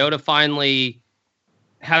man, Yoda finally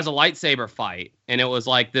has a lightsaber fight, and it was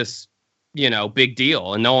like this, big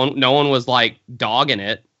deal, and no one was like dogging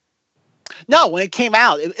it. No, when it came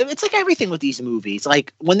out, it's like everything with these movies.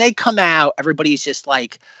 Like when they come out, everybody's just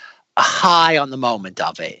like high on the moment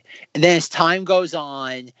of it, and then as time goes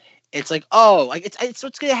on, it's like, oh, like it's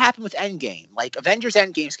what's going to happen with Endgame. Like Avengers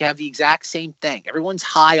Endgame's going to have the exact same thing. Everyone's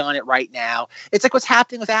high on it right now. It's like what's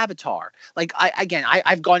happening with Avatar. Like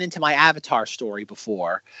I've gone into my Avatar story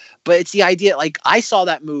before, but it's the idea. Like I saw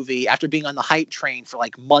that movie after being on the hype train for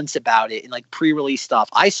like months about it and like pre-release stuff.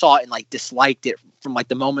 I saw it and like disliked it from like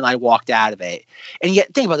the moment I walked out of it. And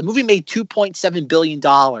yet think about it, the movie made $2.7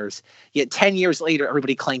 billion. Yet 10 years later,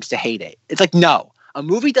 everybody claims to hate it. It's like, no, a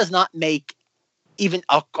movie does not make even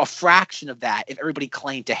a fraction of that if everybody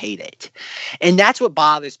claimed to hate it. And that's what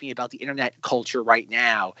bothers me about the internet culture right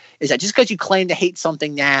now, is that just because you claim to hate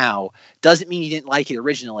something now doesn't mean you didn't like it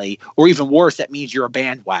originally, or even worse, that means you're a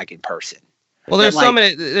bandwagon person. Well,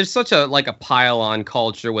 there's such a like a pile on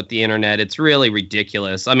culture with the internet. It's really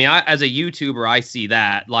ridiculous. I mean, as a YouTuber, I see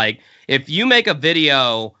that. Like if you make a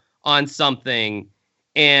video on something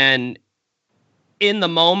and in the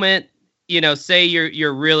moment, say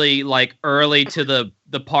you're really like early to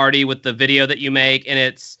the party with the video that you make,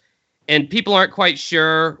 and people aren't quite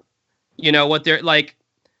sure, what they're like.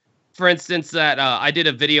 For instance, that I did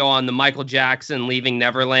a video on the Michael Jackson Leaving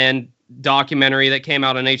Neverland documentary that came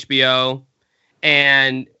out on HBO,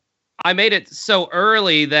 and I made it so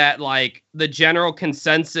early that like the general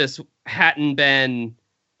consensus hadn't been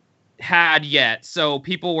had yet, so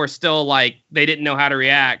people were still like they didn't know how to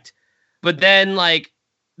react. But then like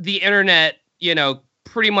the internet,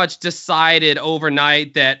 pretty much decided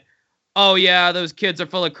overnight that, oh yeah, those kids are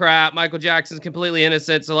full of crap. Michael Jackson's completely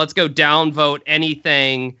innocent, so let's go downvote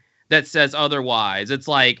anything that says otherwise. It's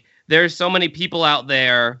like there's so many people out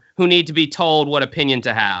there who need to be told what opinion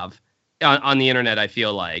to have on the internet, I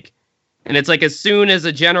feel like. And it's like as soon as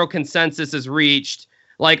a general consensus is reached,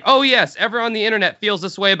 like, oh yes, everyone on the internet feels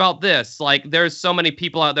this way about this. Like there's so many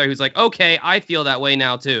people out there who's like, okay, I feel that way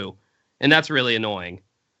now too. And that's really annoying.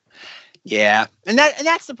 Yeah, and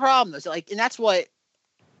that's the problem. Though. Like, and that's why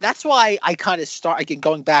I kind of start again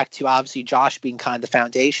going back to obviously Josh being kind of the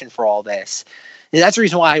foundation for all this. And that's the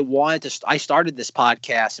reason why I started this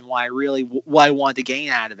podcast and why I wanted to gain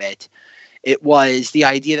out of it. It was the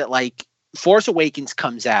idea that like Force Awakens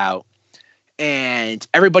comes out and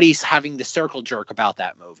everybody's having the circle jerk about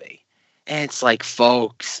that movie. And it's like,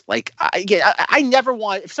 folks, like I never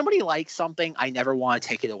want, if somebody likes something, I never want to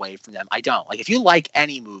take it away from them. I don't. Like if you like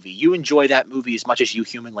any movie, you enjoy that movie as much as you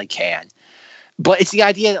humanly can. But it's the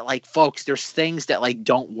idea that like, folks, there's things that like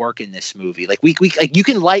don't work in this movie. Like we like you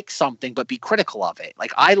can like something but be critical of it.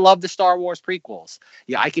 Like I love the Star Wars prequels.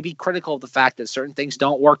 Yeah, I could be critical of the fact that certain things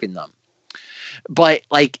don't work in them. But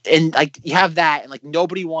like, and like you have that, and like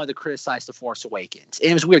nobody wanted to criticize The Force Awakens. And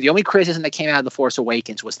it was weird. The only criticism that came out of The Force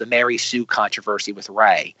Awakens was the Mary Sue controversy with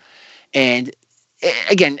Rey. And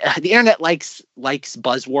again, the internet likes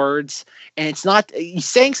buzzwords, and it's not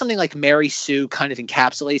saying something like Mary Sue kind of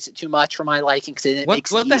encapsulates it too much for my liking.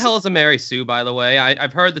 What the hell is a Mary Sue, by the way?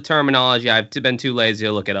 I've heard the terminology. I've been too lazy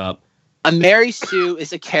to look it up. A Mary Sue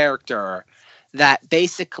is a character that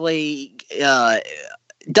basically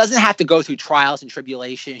doesn't have to go through trials and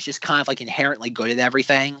tribulations. It's just kind of like inherently good at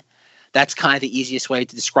everything. That's kind of the easiest way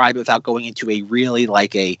to describe it without going into a really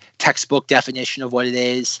like a textbook definition of what it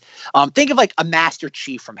is. Think of like a Master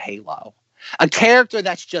Chief from Halo, a character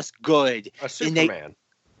that's just good. A Superman.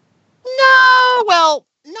 No, well,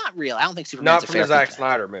 not really. I don't think Superman's not from the Zack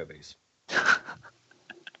Snyder movies.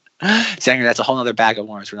 Sanger, that's a whole other bag of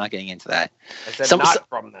worms. We're not getting into that. I said not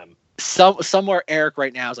from them. Somewhere Eric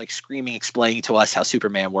right now is like screaming, explaining to us how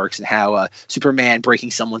Superman works and how Superman breaking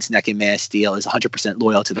someone's neck in Man of Steel is 100%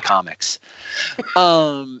 loyal to the comics.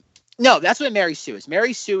 No, that's what Mary Sue is.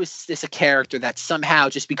 Mary Sue is a character that somehow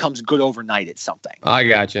just becomes good overnight at something. I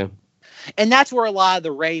gotcha. And that's where a lot of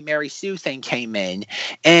the Rey Mary Sue thing came in.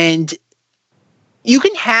 And you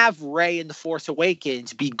can have Rey in The Force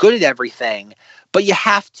Awakens be good at everything, but you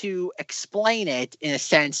have to explain it in a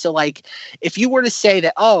sense. So, like, if you were to say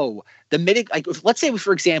that, let's say,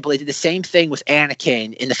 for example, they did the same thing with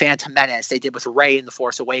Anakin in The Phantom Menace they did with Rey in The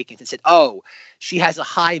Force Awakens and said, she has a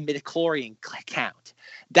high midichlorian count.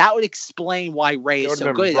 That would explain why Rey is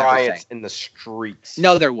so good at everything. In the streets.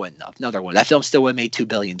 No, there wouldn't have. That film still would have made $2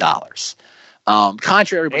 billion.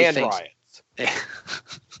 Contrary to everybody and thinks. riots.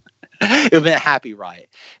 It would have been a happy riot.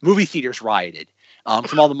 Movie theaters rioted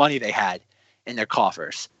from all the money they had in their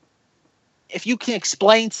coffers. If you can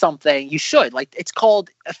explain something, you should. Like, it's called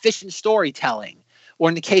efficient storytelling. Or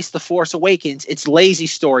in the case of The Force Awakens, it's lazy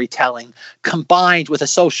storytelling combined with a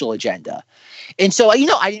social agenda. And so, I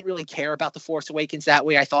didn't really care about The Force Awakens that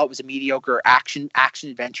way. I thought it was a mediocre action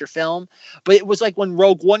adventure film. But it was like when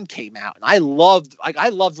Rogue One came out, and I loved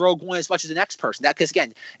Rogue One as much as the next person. That, because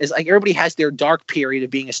again, it's like everybody has their dark period of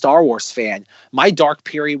being a Star Wars fan. My dark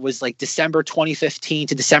period was like December 2015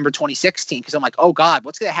 to December 2016, because I'm like, oh God,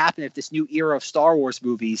 what's going to happen if this new era of Star Wars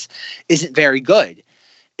movies isn't very good?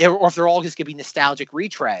 Or if they're all just going to be nostalgic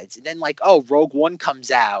retreads. And then Rogue One comes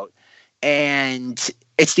out, and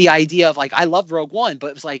it's the idea of I love Rogue One, but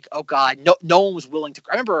it was like, oh God, no one was willing to.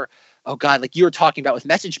 I remember, oh God, like you were talking about with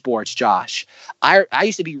message boards, Josh. I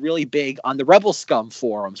used to be really big on the Rebel Scum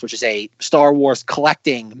forums, which is a Star Wars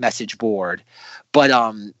collecting message board. But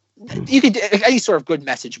you could any sort of good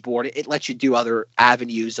message board. It lets you do other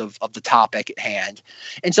avenues of the topic at hand.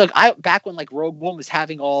 And so back when Rogue One was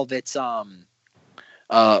having all of its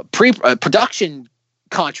pre-production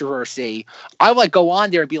controversy, I would go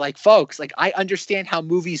on there and be like, folks, I understand how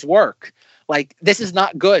movies work. This is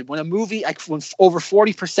not good. When a movie, when over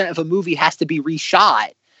 40% of a movie has to be reshot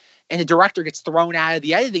and the director gets thrown out of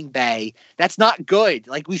the editing bay, that's not good.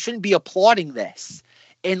 We shouldn't be applauding this.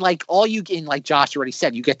 And all you get, like Josh already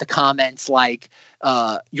said, you get the comments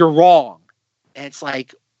you're wrong. And it's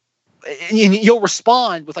and you'll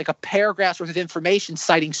respond with a paragraph's worth of information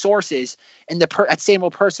citing sources, and that same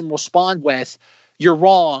old person will respond with, you're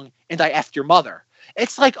wrong, and I effed your mother.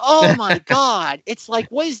 It's oh my God. It's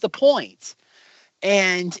what is the point?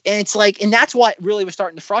 And it's and that's what really was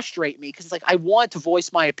starting to frustrate me, because I want to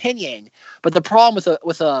voice my opinion, but the problem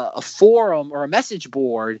with a forum or a message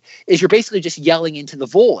board is you're basically just yelling into the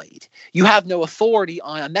void. You have no authority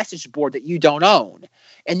on a message board that you don't own.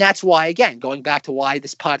 And that's why, again, going back to why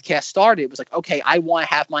this podcast started, it was okay, I want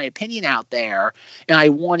to have my opinion out there, and I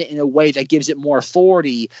want it in a way that gives it more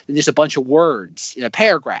authority than just a bunch of words in a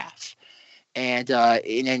paragraph. And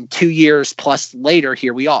then 2 years plus later,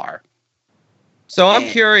 here we are. So I'm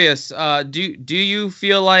curious. Do you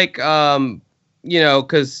feel because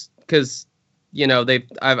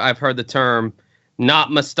I've heard the term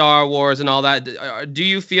 "not my Star Wars" and all that. Do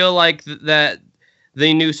you feel that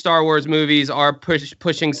the new Star Wars movies are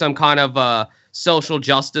pushing some kind of social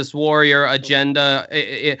justice warrior agenda?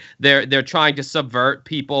 They're trying to subvert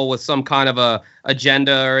people with some kind of a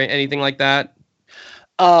agenda or anything like that?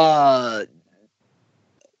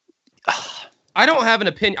 I don't have an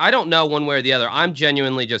opinion. I don't know one way or the other. I'm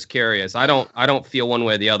genuinely just curious. I don't feel one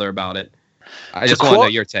way or the other about it. I just want to know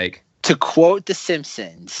your take. To quote The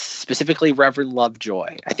Simpsons, specifically Reverend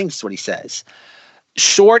Lovejoy, I think this is what he says.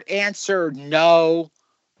 Short answer, no.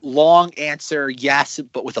 Long answer, yes,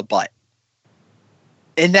 but with a but.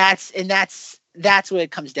 And that's what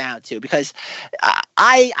it comes down to, because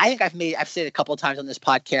I think I've said it a couple of times on this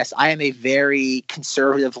podcast, I am a very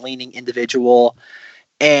conservative leaning individual.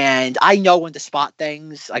 And I know when to spot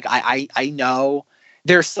things. I know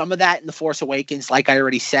there's some of that in The Force Awakens. Like I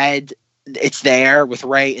already said, it's there with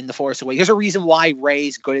Rey in The Force Awakens. There's a reason why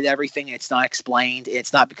Rey's good at everything. It's not explained.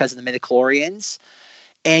 It's not because of the midichlorians.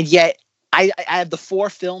 And yet, I have the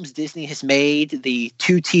 4 films Disney has made, the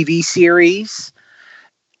 2 TV series.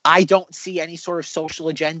 I don't see any sort of social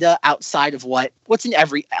agenda outside of what's in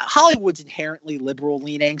every Hollywood's inherently liberal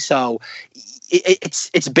leaning, so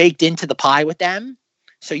it's baked into the pie with them.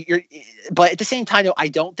 So but at the same time, though, I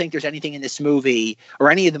don't think there's anything in this movie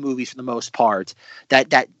or any of the movies for the most part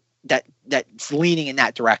that's leaning in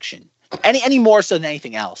that direction. Any more so than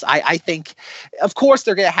anything else. I think, of course,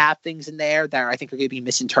 they're going to have things in there that I think are going to be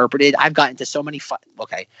misinterpreted. I've gotten into so many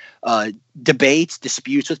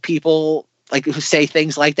disputes with people who say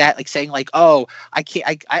things like that, saying oh, I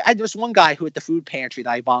can't. There was one guy who at the food pantry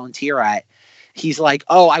that I volunteer at. He's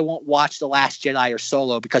oh, I won't watch The Last Jedi or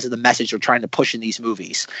Solo because of the message they're trying to push in these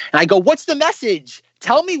movies. And I go, what's the message?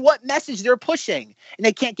 Tell me what message they're pushing. And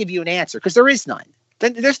they can't give you an answer because there is none.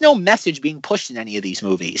 There's no message being pushed in any of these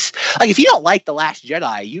movies. If you don't like The Last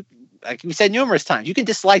Jedi, like we said numerous times, you can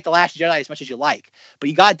dislike The Last Jedi as much as you like, but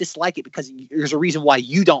you got to dislike it because there's a reason why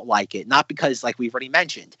you don't like it, not because, like we've already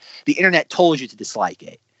mentioned, the internet told you to dislike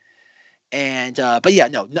it. And, but yeah,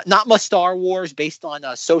 no, not much Star Wars based on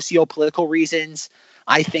socio-political reasons.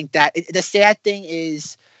 I think that the sad thing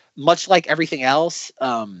is, much like everything else,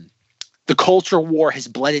 the culture war has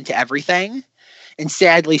bled into everything. And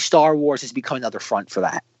sadly, Star Wars has become another front for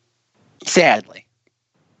that. Sadly.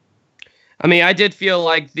 I mean, I did feel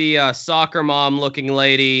like the soccer mom looking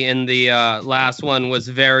lady in the last one was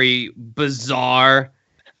very bizarre.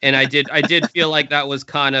 And I did feel like that was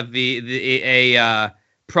kind of a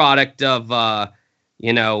product of,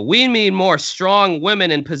 we need more strong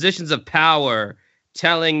women in positions of power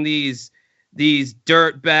telling these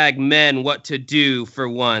dirtbag men what to do for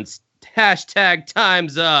once. Hashtag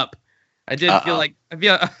time's up. I did feel like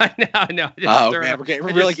I know. Man,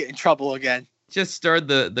 we're really getting in trouble again. Just stirred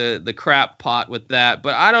the crap pot with that,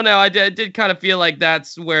 but I don't know. I did kind of feel like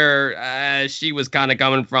that's where she was kind of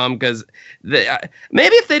coming from, because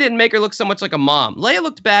maybe if they didn't make her look so much like a mom, Leia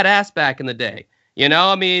looked badass back in the day.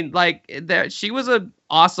 I mean, like she was an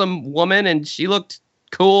awesome woman and she looked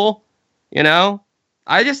cool.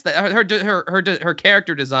 I just her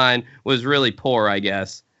character design was really poor, I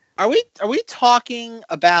guess. Are we talking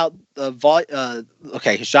about the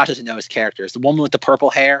okay, Josh doesn't know his characters. The woman with the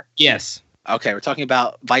purple hair? Yes. Okay, we're talking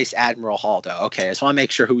about Vice Admiral Holdo. Okay, I just want to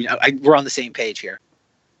make sure we're on the same page here.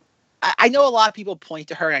 I know a lot of people point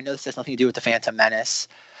to her, and I know this has nothing to do with the Phantom Menace,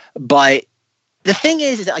 but the thing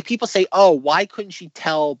is that like people say, oh, why couldn't she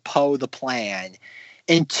tell Poe the plan?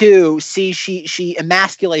 And two, see, she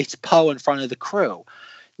emasculates Poe in front of the crew.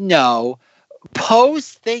 No,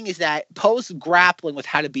 Poe's thing is that Poe's grappling with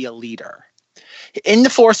how to be a leader. In The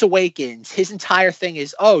Force Awakens, his entire thing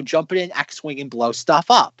is, jump in an X-Wing and blow stuff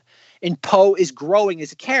up. And Poe is growing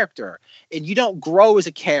as a character. And you don't grow as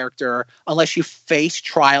a character unless you face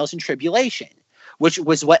trials and tribulation, which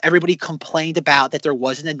was what everybody complained about that there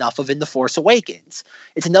wasn't enough of in The Force Awakens.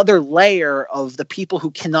 It's another layer of the people who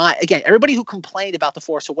cannot, again, everybody who complained about The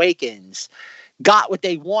Force Awakens got what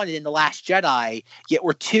they wanted in The Last Jedi, yet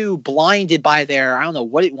were too blinded by their, I don't know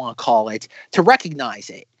what you want to call it, to recognize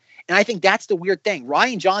it. And I think that's the weird thing.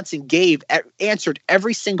 Rian Johnson answered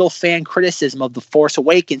every single fan criticism of The Force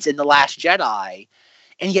Awakens in The Last Jedi,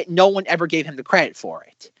 and yet no one ever gave him the credit for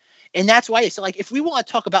it. And that's why it's like, if we want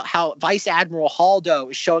to talk about how Vice Admiral Holdo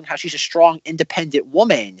is showing how she's a strong, independent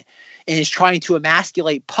woman and is trying to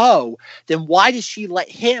emasculate Poe, then why does she let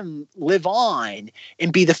him live on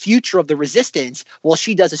and be the future of the Resistance while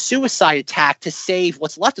she does a suicide attack to save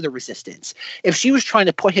what's left of the Resistance? If she was trying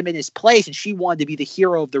to put him in his place and she wanted to be the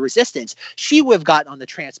hero of the Resistance, she would have gotten on the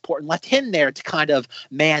transport and left him there to kind of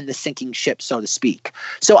man the sinking ship, so to speak.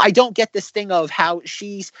 So I don't get this thing of how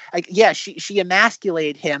she's like, yeah, she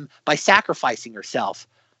emasculated him by sacrificing herself.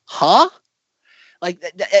 Huh? Like,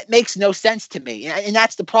 it makes no sense to me. And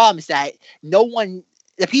that's the problem, is that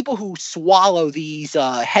the people who swallow these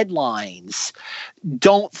headlines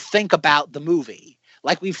don't think about the movie.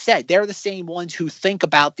 Like we've said, they're the same ones who think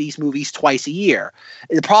about these movies twice a year.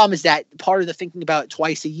 The problem is that part of the thinking about it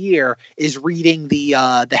twice a year is reading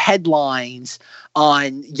the headlines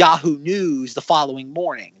on Yahoo News the following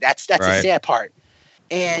morning. That's right. The sad part.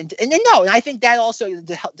 And I think that also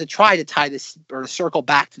to try to tie this or circle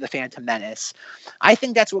back to the Phantom Menace, I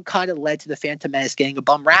think that's what kind of led to the Phantom Menace getting a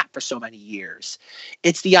bum rap for so many years.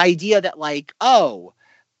 It's the idea that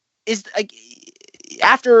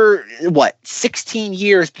after 16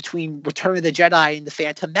 years between Return of the Jedi and the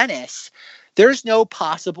Phantom Menace, there's no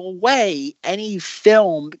possible way any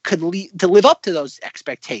film could live up to those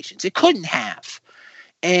expectations. It couldn't have.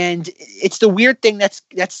 And it's the weird thing that's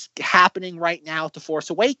happening right now at The Force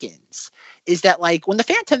Awakens, is that like when the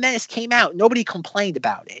Phantom Menace came out, nobody complained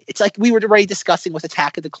about it. It's like we were already discussing with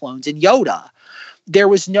Attack of the Clones and Yoda. There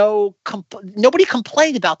was nobody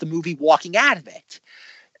complained about the movie walking out of it.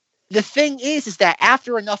 The thing is that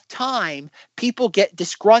after enough time, people get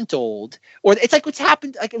disgruntled, or it's like what's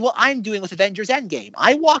happened, like what I'm doing with Avengers Endgame.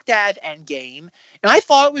 I walked out of Endgame and I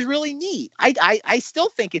thought it was really neat. I still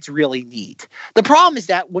think it's really neat. The problem is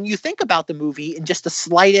that when you think about the movie in just the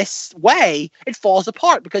slightest way, it falls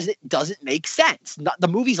apart because it doesn't make sense. The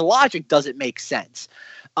movie's logic doesn't make sense.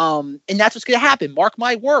 And that's what's going to happen. Mark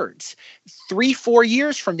my words. 3-4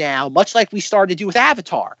 years from now, much like we started to do with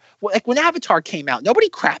Avatar. Like when Avatar came out, nobody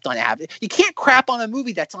crapped on Avatar. You can't crap on a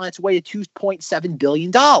movie that's on its way to $2.7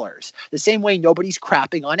 billion. The same way nobody's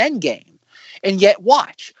crapping on Endgame. And yet,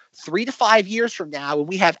 watch. 3 to 5 years from now, when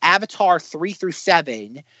we have Avatar 3 through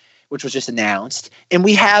 7, which was just announced, and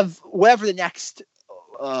we have whatever the next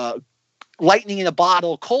lightning in a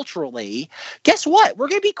bottle culturally, guess what? We're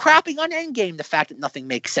going to be crapping on Endgame, the fact that nothing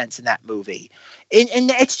makes sense in that movie.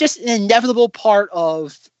 And it's just an inevitable part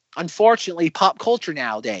of, unfortunately, pop culture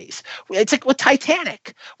nowadays. It's like with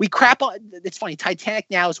Titanic. We crap on, it's funny, Titanic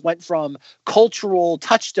now has went from cultural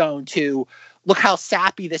touchstone to look how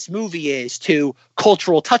sappy this movie is to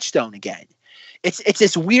cultural touchstone again. It's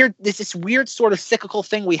this weird sort of cyclical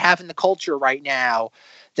thing we have in the culture right now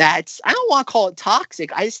that's, I don't want to call it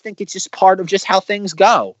toxic. I just think it's just part of just how things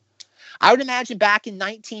go. I would imagine back in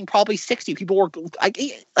 1960, people were back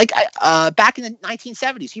in the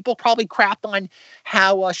 1970s, people probably crapped on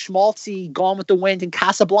how schmaltzy Gone with the Wind and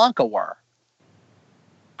Casablanca were.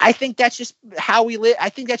 I think that's just how we live. I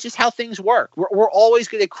think that's just how things work. We're always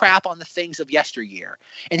going to crap on the things of yesteryear,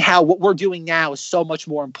 and how what we're doing now is so much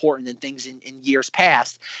more important than things in years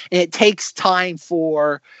past. And it takes time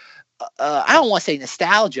for, I don't want to say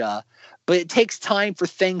nostalgia, but it takes time for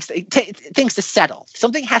things to settle.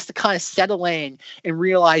 Something has to kind of settle in and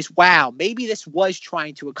realize, wow, maybe this was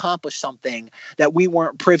trying to accomplish something that we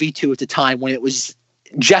weren't privy to at the time when it was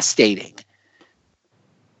gestating.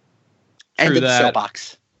 End of the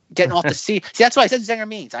soapbox. Getting off the seat. See, that's what I said Zenger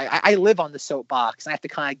means. I live on the soapbox, and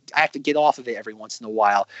I have to get off of it every once in a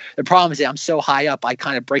while. The problem is that I'm so high up, I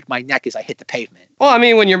kind of break my neck as I hit the pavement. Well, I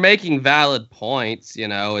mean, when you're making valid points,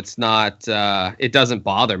 it's not, it doesn't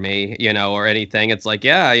bother me, or anything. It's like,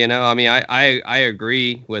 yeah, I mean, I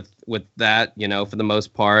agree with that, for the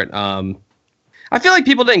most part. I feel like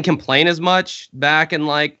people didn't complain as much back in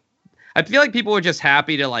I feel like people were just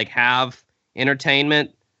happy to have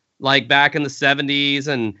entertainment. Like back in the 70s,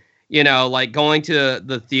 and, going to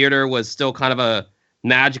the theater was still kind of a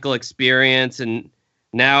magical experience. And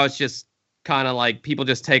now it's just kind of people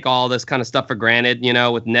just take all this kind of stuff for granted,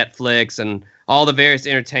 with Netflix and all the various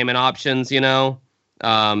entertainment options, I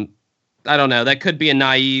don't know. That could be a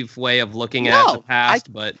naive way of looking at the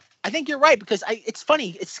past, but I think you're right, because it's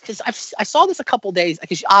funny. It's because I saw this a couple days,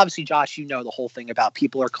 because obviously, Josh, the whole thing about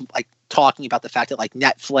people are talking about the fact that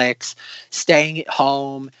Netflix, staying at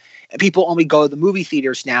home, and people only go to the movie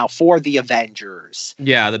theaters now for the Avengers.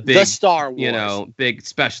 Yeah, the Star Wars, big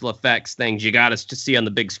special effects things you got to see on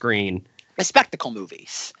the big screen. The spectacle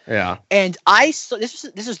movies. Yeah. And I saw this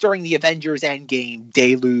is during the Avengers Endgame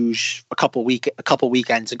deluge a couple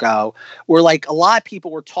weekends ago, where a lot of people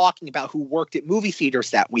were talking about who worked at movie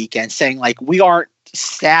theaters that weekend, saying we aren't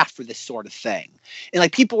staffed for this sort of thing.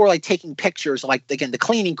 And people were taking pictures again, the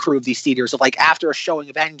cleaning crew of these theaters of after a showing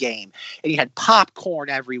of Endgame, and you had popcorn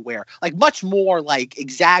everywhere, much more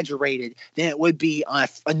exaggerated than it would be on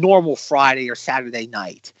a normal Friday or Saturday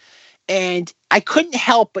night. And I couldn't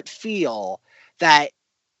help but feel that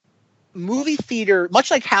movie theater,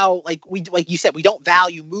 much like how you said, we don't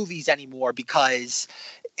value movies anymore because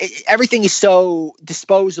everything is so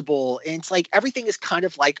disposable, and it's everything is kind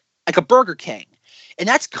of like a Burger King. And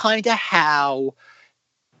that's kind of how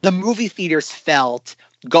the movie theaters felt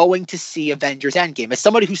going to see Avengers Endgame. As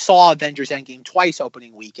somebody who saw Avengers Endgame twice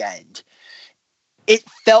opening weekend, it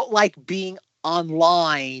felt like being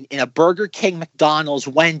online in a Burger King, McDonald's,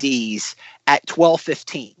 Wendy's at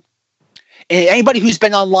 12:15. And anybody who's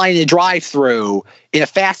been online in a drive-through in a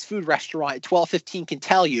fast food restaurant at 12:15 can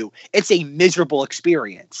tell you it's a miserable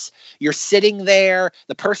experience. You're sitting there,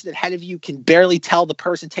 the person ahead of you can barely tell the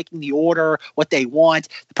person taking the order what they want.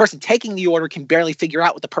 The person taking the order can barely figure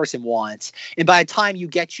out what the person wants. And by the time you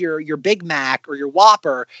get your Big Mac or your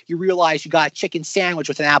Whopper, you realize you got a chicken sandwich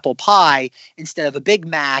with an apple pie instead of a Big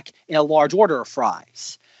Mac and a large order of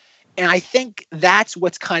fries. And I think that's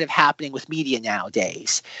what's kind of happening with media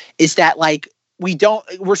nowadays, is that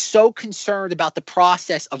we're so concerned about the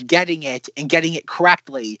process of getting it and getting it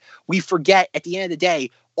correctly. We forget at the end of the day,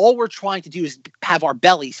 all we're trying to do is have our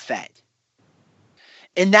bellies fed.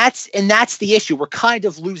 And that's the issue. We're kind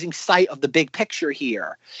of losing sight of the big picture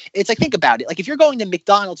here. It's think about it. If you're going to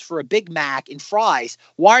McDonald's for a Big Mac and fries,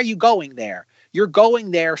 why are you going there? You're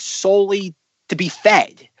going there solely to be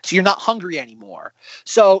fed. So you're not hungry anymore.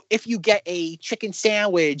 So if you get a chicken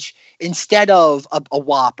sandwich instead of a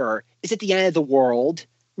Whopper, is it the end of the world?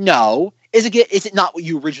 No. Is it not what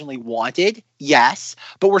you originally wanted? Yes.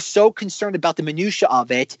 But we're so concerned about the minutia of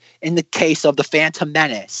it in the case of The Phantom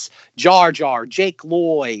Menace, Jar Jar, Jake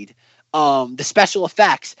Lloyd, the special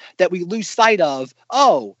effects, that we lose sight of,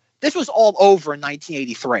 this was all over in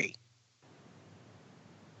 1983.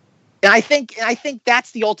 And I think that's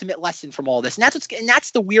the ultimate lesson from all this. And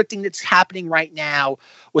that's the weird thing that's happening right now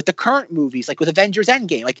with the current movies, with Avengers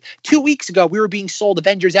Endgame. 2 weeks ago, we were being sold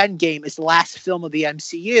Avengers Endgame as the last film of the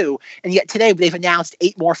MCU, and yet today they've announced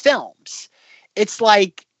 8 more films. It's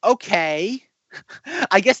okay,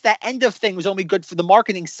 I guess that end of thing was only good for the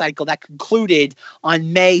marketing cycle that concluded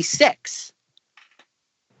on May 6th.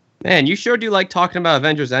 Man, you sure do like talking about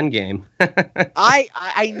Avengers Endgame.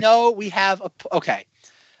 I know we have okay.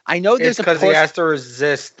 I know It's there's a because he has to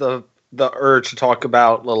resist the urge to talk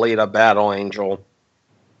about Lolita Battle Angel.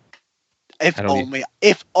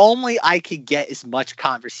 If only I could get as much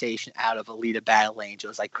conversation out of Alita Battle Angel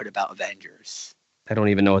as I could about Avengers. I don't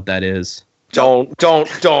even know what that is. Don't,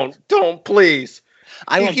 please.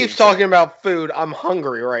 He won't keeps do it. talking about food. I'm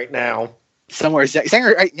hungry right now. Somewhere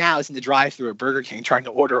Zanger right now is in the drive-thru at Burger King trying to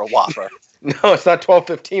order a Whopper. No, it's not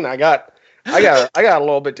 12:15. I got a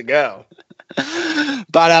little bit to go.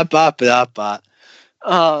 Ba-da-ba-ba-da-ba.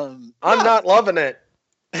 I'm not loving it.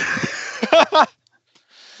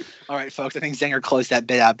 All right, folks. I think Zanger closed that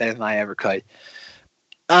bit out better than I ever could.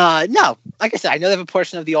 No, like I said, I know they have a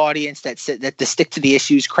portion of the audience that the stick to the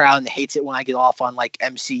issues crowd and hates it when I get off on like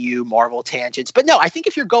MCU, Marvel tangents. But no, I think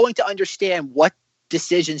if you're going to understand what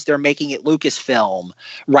decisions they're making at Lucasfilm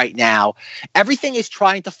right now, everything is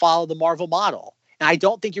trying to follow the Marvel model. And I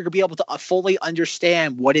don't think you're going to be able to fully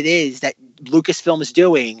understand what it is that Lucasfilm is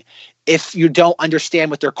doing if you don't understand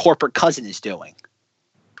what their corporate cousin is doing.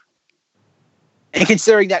 And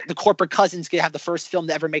considering that the corporate cousin's going to have the first film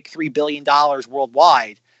to ever make $3 billion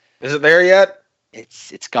worldwide. Is it there yet?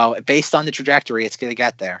 It's going based on the trajectory. It's going to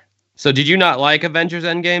get there. So did you not like Avengers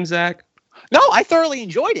Endgame, Zach? No, I thoroughly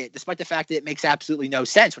enjoyed it, despite the fact that it makes absolutely no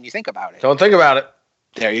sense when you think about it. Don't think about it.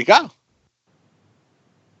 There you go.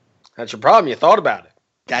 That's your problem. You thought about it.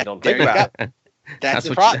 Don't think about it. That's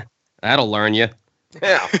the what problem. That'll learn you.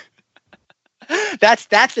 Yeah. That's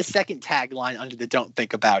the second tagline under the "Don't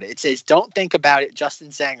Think About It." It says "Don't think about it," Justin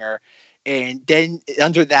Zanger, and then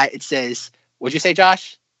under that it says, "What'd you say,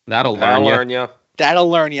 Josh?" That'll learn you. That'll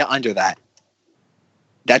learn you. Under that,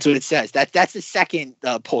 that's what it says. That's the second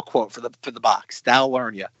pull quote for the box. That'll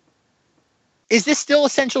learn you. Is this still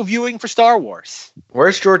essential viewing for Star Wars?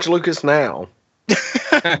 Where's George Lucas now?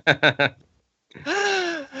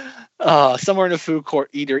 Somewhere in a food court,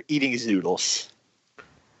 eating zoodles.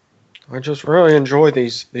 I just really enjoy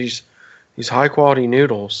these high quality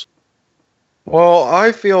noodles. Well,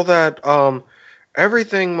 I feel that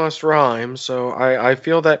everything must rhyme, so I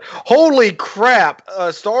feel that holy crap,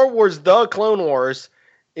 Star Wars: The Clone Wars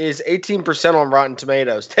is 18% on Rotten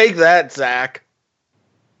Tomatoes. Take that, Zach.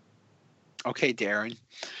 Okay, Darren.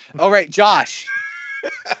 All right, Josh.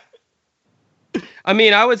 I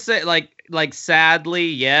mean, I would say like sadly,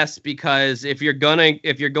 yes, because if you're going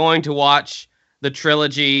to watch the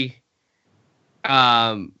trilogy,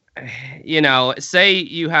 say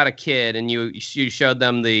you had a kid and you showed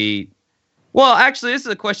them well, actually, this is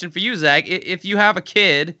a question for you, Zach. If you have a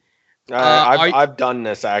kid, I've done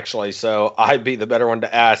this actually, so I'd be the better one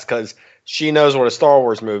to ask because she knows what a Star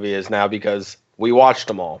Wars movie is now because we watched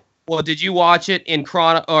them all. Well, did you watch it in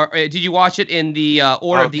or did you watch it in the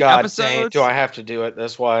order of the episodes? Dang, do I have to do it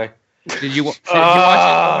this way? Did you watch it in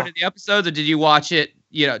the order of the episodes, or did you watch it,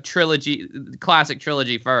 trilogy, classic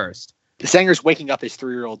trilogy first? The Zanger's waking up his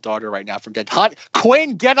 3-year-old daughter right now from dead.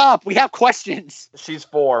 Quinn, get up! We have questions. She's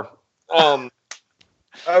 4.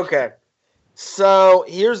 Okay. So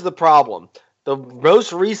here's the problem. The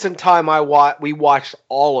most recent time we watched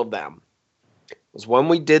all of them was when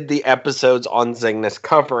we did the episodes on Zygnus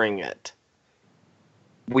covering it.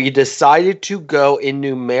 We decided to go in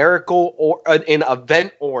numerical or in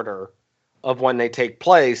event order of when they take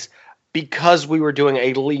place because we were doing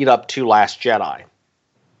a lead up to Last Jedi.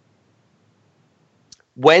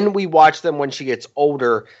 When we watch them when she gets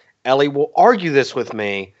older, Ellie will argue this with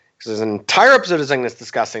me because there's an entire episode of Zygnus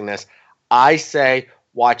discussing this. I say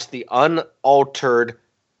watch the unaltered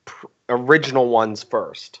original ones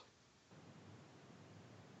first.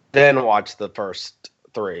 Then watch the first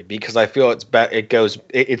 3 because I feel it's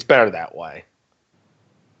better that way.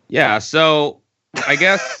 Yeah, so I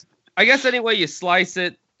guess any way you slice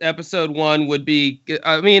it, episode 1 would be the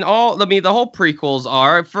whole prequels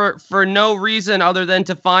are for no reason other than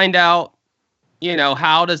to find out,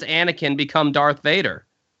 how does Anakin become Darth Vader?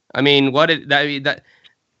 I mean, that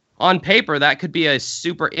on paper that could be a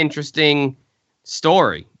super interesting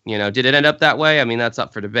story. Did it end up that way? I mean, that's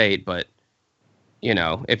up for debate, but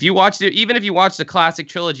if you watched it, even if you watch the classic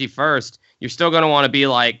trilogy first, you're still going to want to be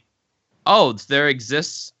like, oh, there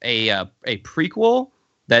exists a prequel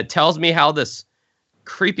that tells me how this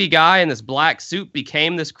creepy guy in this black suit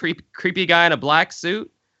became this creepy guy in a black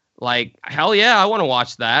suit. Like, hell yeah, I want to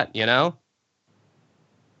watch that,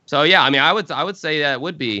 So yeah, I mean, I would say that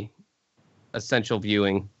would be essential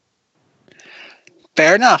viewing.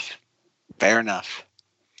 Fair enough.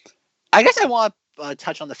 I guess I want to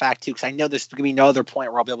touch on the fact too, because I know there's going to be no other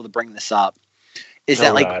point where I'll be able to bring this up. is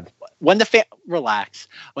that when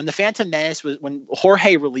when the Phantom Menace when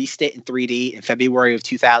Jorge released it in 3D in February of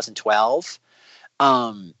 2012,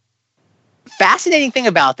 fascinating thing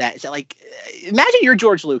about that is that imagine you're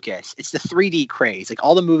George Lucas. It's the 3D craze.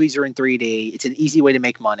 All the movies are in 3D. It's an easy way to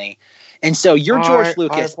make money. And so you're George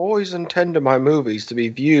Lucas. I've always intended my movies to be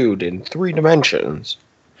viewed in 3 dimensions.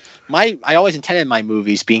 I always intended my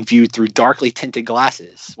movies being viewed through darkly tinted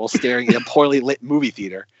glasses while staring at a poorly lit movie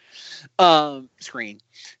theater screen.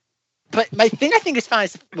 But my thing I think is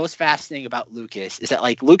most fascinating about Lucas is that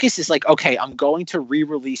Lucas is okay, I'm going to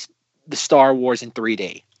re-release the Star Wars in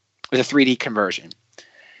 3D with a 3D conversion.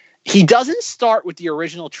 He doesn't start with the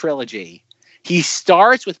original trilogy. He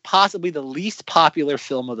starts with possibly the least popular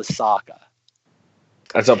film of the saga.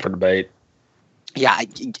 That's up for debate. Yeah,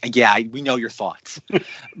 we know your thoughts.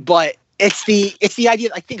 But it's the idea.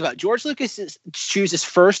 Think about it. George Lucas chooses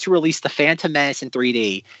first to release the Phantom Menace in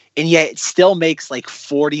 3D, and yet it still makes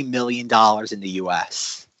 $40 million in the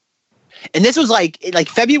U.S. And this was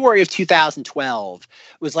February of 2012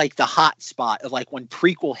 was the hot spot of when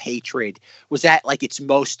prequel hatred was at its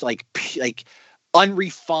most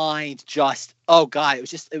unrefined, just oh god,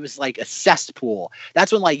 it was like a cesspool.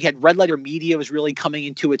 That's when you had Red Letter Media was really coming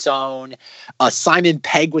into its own. Simon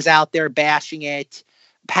Pegg was out there bashing it.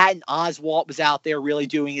 Patton Oswalt was out there really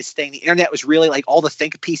doing his thing. The internet was really all the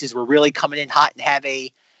think pieces were really coming in hot and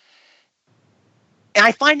heavy. And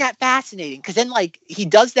I find that fascinating because then he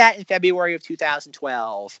does that in February of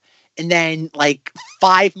 2012, and then 9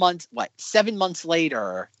 months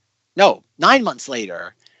later,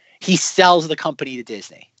 he sells the company to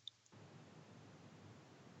Disney.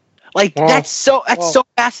 That's so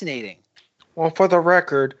fascinating. Well, for the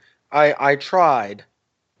record, I tried.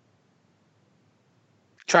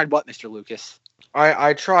 Tried what, Mr. Lucas?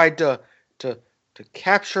 I tried to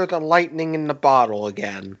capture the lightning in the bottle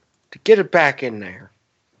again, to get it back in there.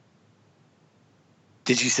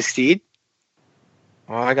 Did you succeed?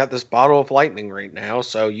 Well, I got this bottle of lightning right now,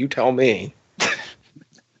 so you tell me.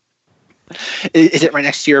 Is it right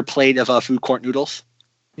next to your plate of food court noodles?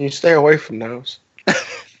 You stay away from those.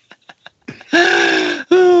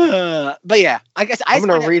 But yeah, I guess I'm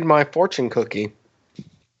going to read my fortune cookie.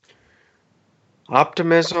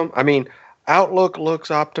 Optimism. Outlook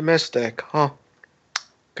looks optimistic, huh?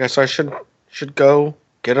 Guess I should go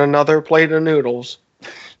get another plate of noodles.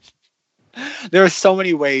 There are so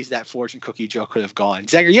many ways that fortune cookie joke could have gone.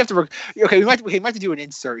 Zenger, you have to. Okay, we might have to do an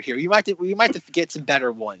insert here. We might have to get some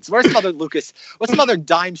better ones. What's some other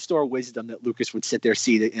dime store wisdom that Lucas would sit there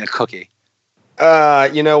see in a cookie?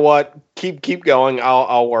 You know what? Keep going.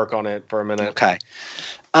 I'll work on it for a minute. Okay.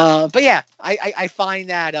 But yeah, I find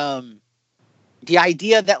that the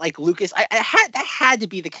idea that Lucas, that had to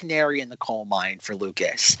be the canary in the coal mine for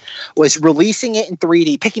Lucas, was releasing it in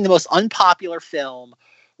 3D, picking the most unpopular film,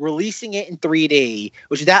 releasing it in 3D,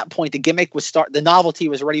 which at that point the gimmick the novelty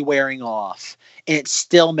was already wearing off, and it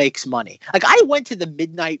still makes money. I went to the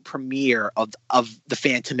midnight premiere of the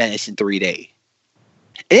Phantom Menace in 3D.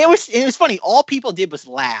 And it was funny. All people did was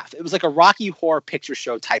laugh. It was like a Rocky Horror Picture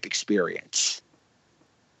Show type experience.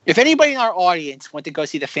 If anybody in our audience went to go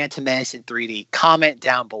see the Phantom Menace in 3D, comment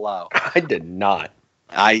down below. I did not.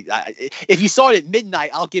 If you saw it at midnight,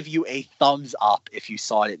 I'll give you a thumbs up if you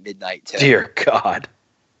saw it at midnight too. Dear God.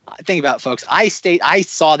 Think about it, folks. I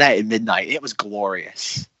saw that at midnight. It was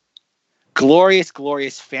glorious. Glorious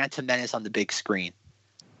Phantom Menace on the big screen.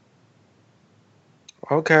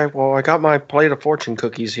 Okay, well, I got my plate of fortune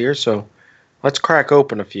cookies here, so let's crack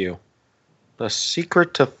open a few. The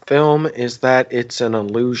secret to film is that it's an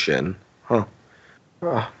illusion. Huh.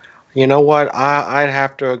 You know what? I'd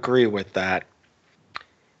have to agree with that.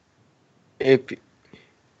 Here's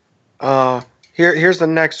the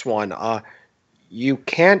next one. You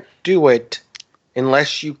can't do it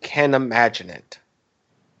unless you can imagine it.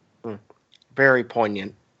 Very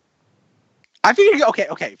poignant. I figured,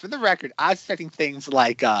 okay. For the record, I was expecting things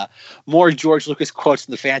like more George Lucas quotes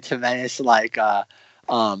in the Phantom Menace, the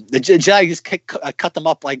Jedi just cut them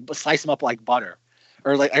up slice them up like butter,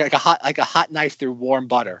 or like a hot knife through warm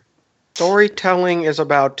butter. Storytelling is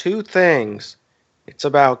about 2 things. It's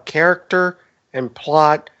about character and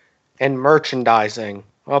plot and merchandising.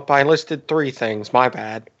 Oh, I listed 3 things. My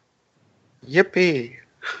bad. Yippee.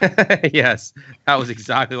 Yes, that was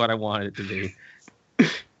exactly what I wanted it to be.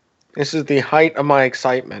 This is the height of my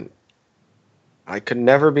excitement. I could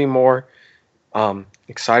never be more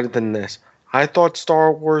excited than this. I thought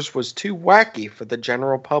Star Wars was too wacky for the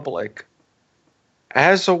general public.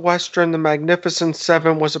 As a Western, The Magnificent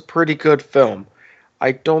Seven was a pretty good film.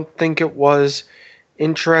 I don't think it was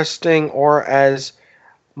interesting or as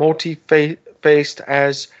multi-faced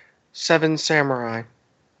as Seven Samurai.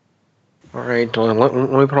 All right, let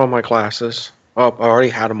me put on my glasses. Oh, I already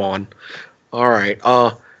had them on. All right.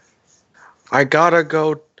 I gotta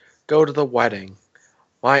go to the wedding.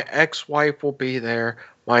 My ex-wife will be there.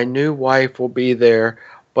 My new wife will be there.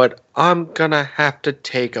 But I'm gonna have to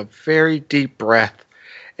take a very deep breath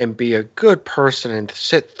and be a good person and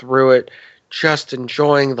sit through it, just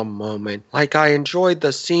enjoying the moment. Like I enjoyed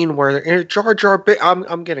the scene where Jar Jar.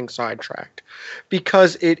 I'm getting sidetracked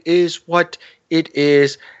because it is what it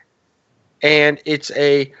is, and it's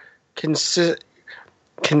a Mr.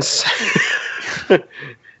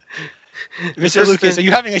 Lucas, are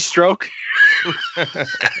you having a stroke?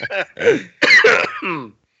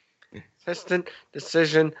 Consistent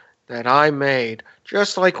decision that I made,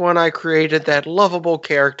 just like when I created that lovable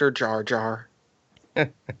character Jar Jar.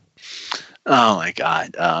 Oh my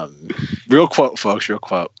God! Real quote, folks. Real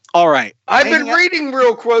quote. All right. I've been reading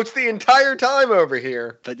real quotes the entire time over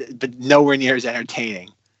here, but nowhere near as entertaining.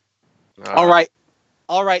 All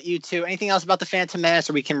right, you two. Anything else about the Phantom Menace,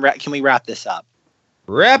 or can we wrap this up?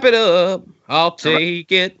 Wrap it up. I'll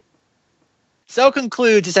take it. So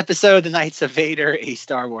concludes this episode of the Knights of Vader, a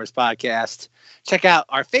Star Wars podcast. Check out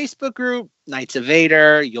our Facebook group, Knights of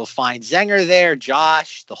Vader. You'll find Zenger there,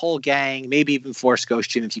 Josh, the whole gang, maybe even Force Ghost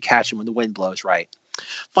Jim if you catch him when the wind blows right.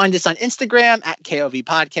 Find us on Instagram at KOV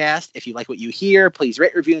Podcast. If you like what you hear, please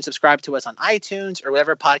rate, review, and subscribe to us on iTunes or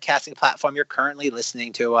whatever podcasting platform you're currently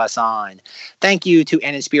listening to us on. Thank you to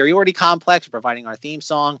An Inferiority Complex for providing our theme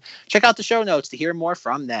song. Check out the show notes to hear more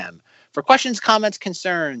from them. For questions, comments,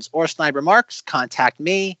 concerns, or snide remarks, contact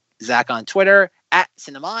me, Zach, on Twitter, at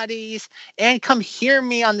Cinemodities, and come hear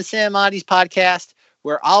me on the Cinemodities podcast,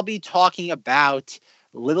 where I'll be talking about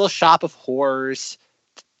Little Shop of Horrors,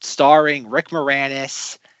 starring Rick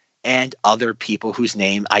Moranis and other people whose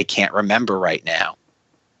name I can't remember right now.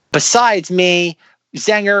 Besides me,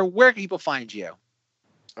 Zenger, where can people find you?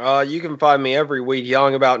 You can find me every week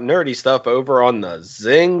yelling about nerdy stuff over on the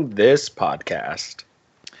Zing This podcast.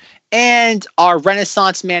 And our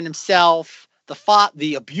Renaissance man himself,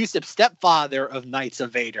 the abusive stepfather of Knights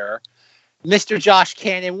of Vader, Mr. Josh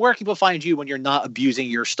Cannon, where can people find you when you're not abusing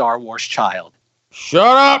your Star Wars child?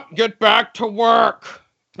 Shut up! Get back to work!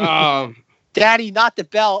 Daddy, not the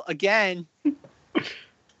bell again.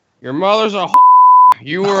 Your mother's a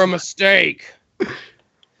You were a mistake.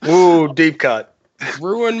 Ooh, deep cut.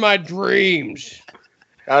 Ruined my dreams.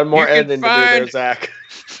 Got more editing to do there, Zach.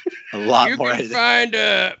 A lot you more. You can find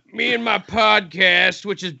me and my podcast,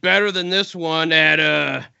 which is better than this one,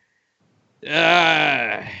 at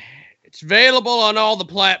it's available on all the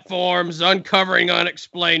platforms, Uncovering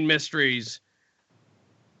Unexplained Mysteries.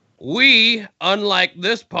 We, unlike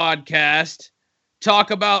this podcast,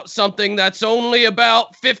 talk about something that's only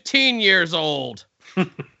about 15 years old.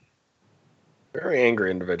 Very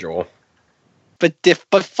angry individual.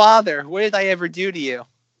 But father, what did I ever do to you?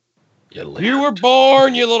 You were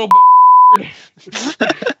born, you little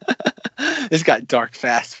This got dark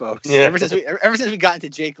fast, folks. Yeah. Ever since we got into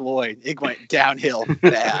Jake Lloyd, it went downhill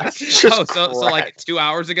fast. so like 2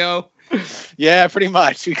 hours ago? Yeah, pretty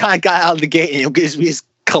much. We kind of got out of the gate and we just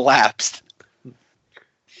collapsed.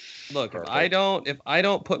 Look, if I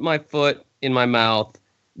don't put my foot in my mouth,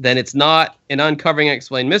 then it's not an Uncovering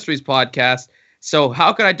Unexplained Mysteries podcast. So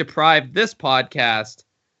how could I deprive this podcast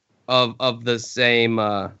of the same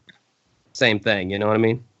thing? You know what I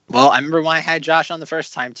mean? Well, I remember when I had Josh on the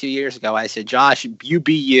first time 2 years ago, I said, Josh, you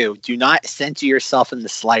be you. Do not censor yourself in the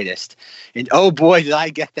slightest. And oh boy, did I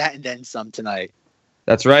get that and then some tonight.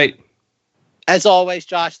 That's right. As always,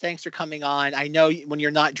 Josh, thanks for coming on. I know when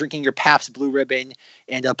you're not drinking your Pabst Blue Ribbon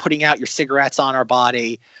and putting out your cigarettes on our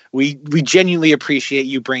body, we genuinely appreciate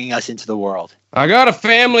you bringing us into the world. I got a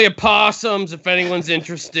family of possums if anyone's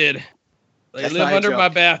interested. They live under my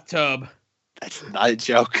bathtub. That's not a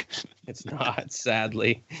joke. It's not,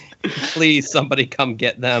 sadly. Please, somebody come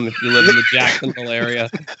get them if you live in the Jacksonville area.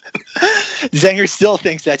 Zenger still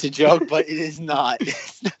thinks that's a joke, but it is not.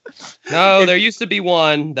 No, there used to be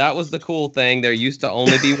one. That was the cool thing. There used to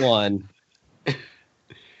only be one.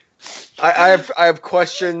 I have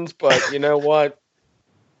questions, but you know what?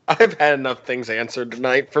 I've had enough things answered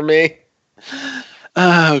tonight for me.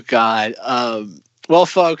 Oh, God. Well,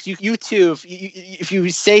 folks, you too. If you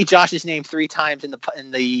say Josh's name 3 times in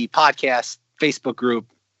the podcast Facebook group,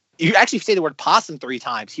 you actually say the word possum 3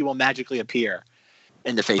 times, he will magically appear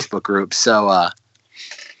in the Facebook group. So,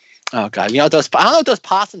 oh God, I don't know what those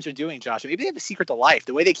possums are doing, Josh. Maybe they have a secret to life.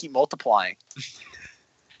 The way they keep multiplying.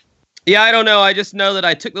 Yeah, I don't know. I just know that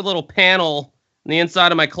I took the little panel on the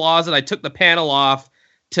inside of my closet. I took the panel off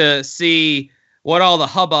to see what all the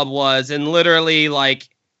hubbub was, and literally, like,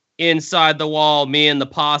 inside the wall, me and the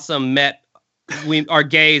possum met. Our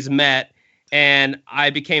gaze met, and I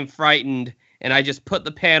became frightened, and I just put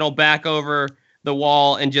the panel back over the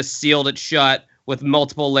wall and just sealed it shut with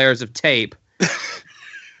multiple layers of tape.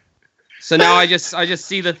 So now I just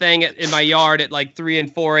see the thing in my yard at like 3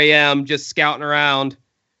 and 4 a.m. just scouting around.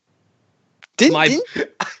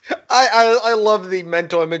 I love the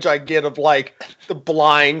mental image I get of like the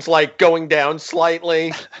blinds like going down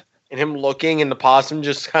slightly and him looking and the possum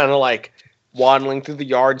just kind of like waddling through the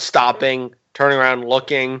yard, stopping, turning around,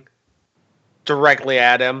 looking directly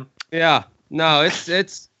at him. Yeah, no,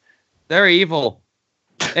 it's they're evil,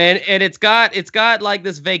 and it's got like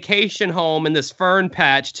this vacation home and this fern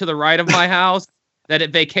patch to the right of my house that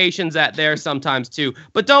it vacations at there sometimes too.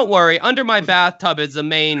 But don't worry, under my bathtub is the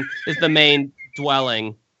main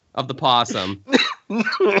dwelling of the possum.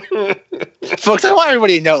 Folks, I want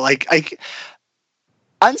everybody to know, like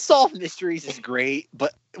Unsolved Mysteries is great,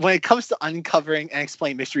 but when it comes to uncovering and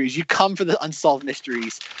explaining mysteries, you come for the unsolved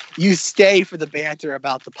mysteries. You stay for the banter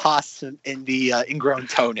about the possum and the ingrown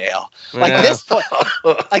toenail. Like this point,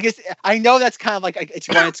 I guess I know that's kind of like it's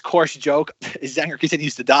run its course joke. Zenger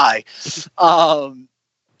continues to die. I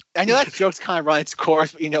know that joke's kind of run its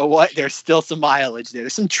course, but you know what? There's still some mileage there.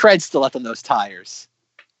 There's some tread still left on those tires.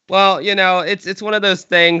 Well, you know, it's one of those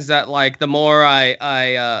things that like the more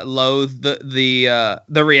I loathe the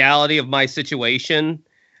reality of my situation,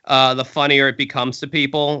 the funnier it becomes to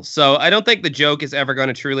people. So I don't think the joke is ever going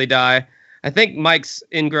to truly die. I think Mike's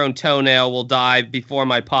ingrown toenail will die before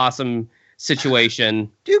my possum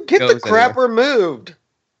situation. Dude, get the crap removed.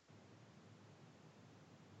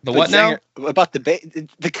 The what Zenger, now? About the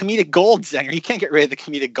comedic gold, Zenger. You can't get rid of the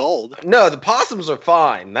comedic gold. No, the possums are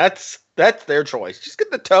fine. That's their choice. Just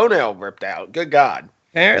get the toenail ripped out. Good God.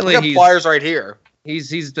 Apparently, he's got pliers right here.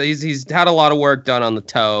 He's had a lot of work done on the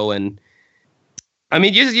toe, and I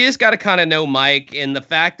mean, you just got to kind of know Mike, and the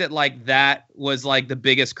fact that like that was like the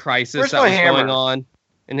biggest crisis that was going on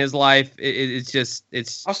in his life.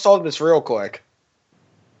 I'll solve this real quick.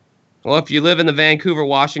 Well, if you live in the Vancouver,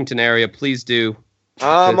 Washington area, please do.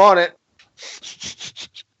 I'm on it.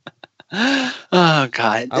 Oh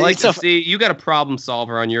God! I like to see you got a problem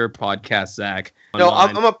solver on your podcast, Zach. No,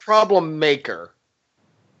 I'm a problem maker.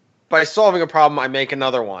 By solving a problem, I make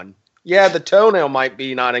another one. Yeah, the toenail might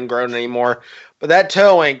be not ingrown anymore, but that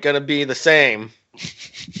toe ain't gonna be the same.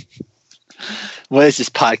 What has this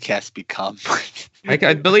podcast become?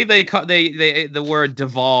 I believe the word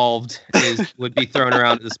devolved would be thrown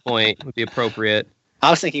around at this point. Would be appropriate. I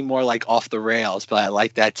was thinking more like off the rails, but I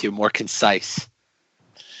like that too. More concise.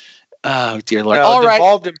 Oh, dear Lord. No, all right.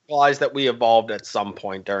 Devolved implies that we evolved at some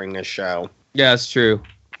point during this show. Yeah, it's true.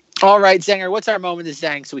 All right, Zenger, what's our moment of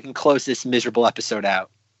Zang so we can close this miserable episode out?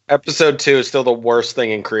 Episode 2 is still the worst thing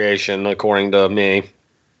in creation, according to me.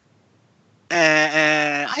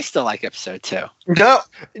 I still like episode 2. No,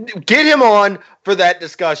 get him on for that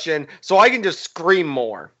discussion so I can just scream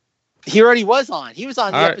more. He already was on. He was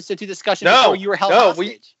on the episode 2 discussion before you were held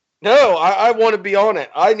hostage. I want to be on it.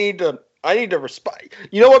 I need to respond.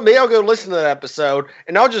 You know what? Maybe I'll go listen to that episode,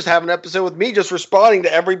 and I'll just have an episode with me just responding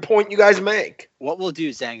to every point you guys make. What we'll do,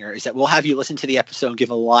 Zenger, is that we'll have you listen to the episode and give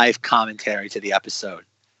a live commentary to the episode.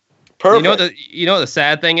 Perfect. You know what the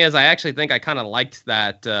sad thing is? I actually think I kind of liked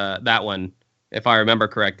that one, if I remember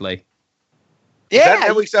correctly. Yeah. Is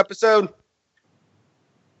that week's episode?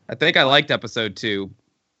 I think I liked episode 2.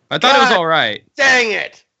 I thought it was all right. Dang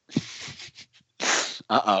it.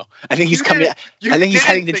 Uh-oh. I think he's coming. I think he's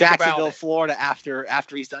heading to Jacksonville, Florida after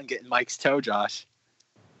he's done getting Mike's toe, Josh.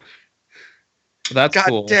 That's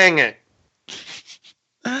cool. God dang it.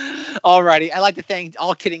 Alrighty. I'd like to thank,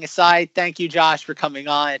 all kidding aside, thank you, Josh, for coming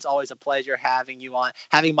on. It's always a pleasure having you on,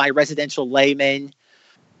 having my residential layman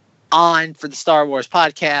on for the Star Wars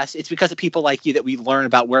podcast. It's because of people like you that we learn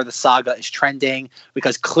about where the saga is trending,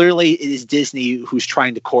 because clearly it is Disney who's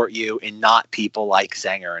trying to court you and not people like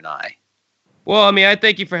Zenger and I. Well, I mean, I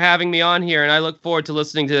thank you for having me on here, and I look forward to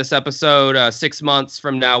listening to this episode 6 months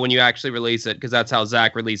from now when you actually release it, because that's how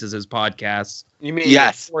Zach releases his podcasts. You mean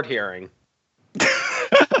yes. Court hearing?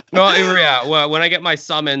 No, yeah. Well, when I get my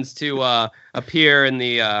summons to appear in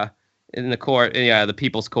the court, the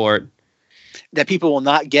people's court, that people will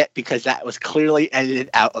not get because that was clearly edited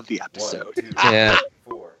out of the episode. 1, 2, 3, Yeah.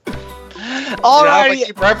 4. Alrighty. I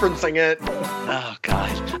keep referencing it. Oh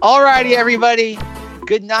God. Alrighty, everybody.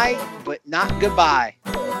 Good night, but not goodbye.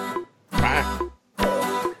 Bye.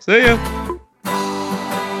 see ya.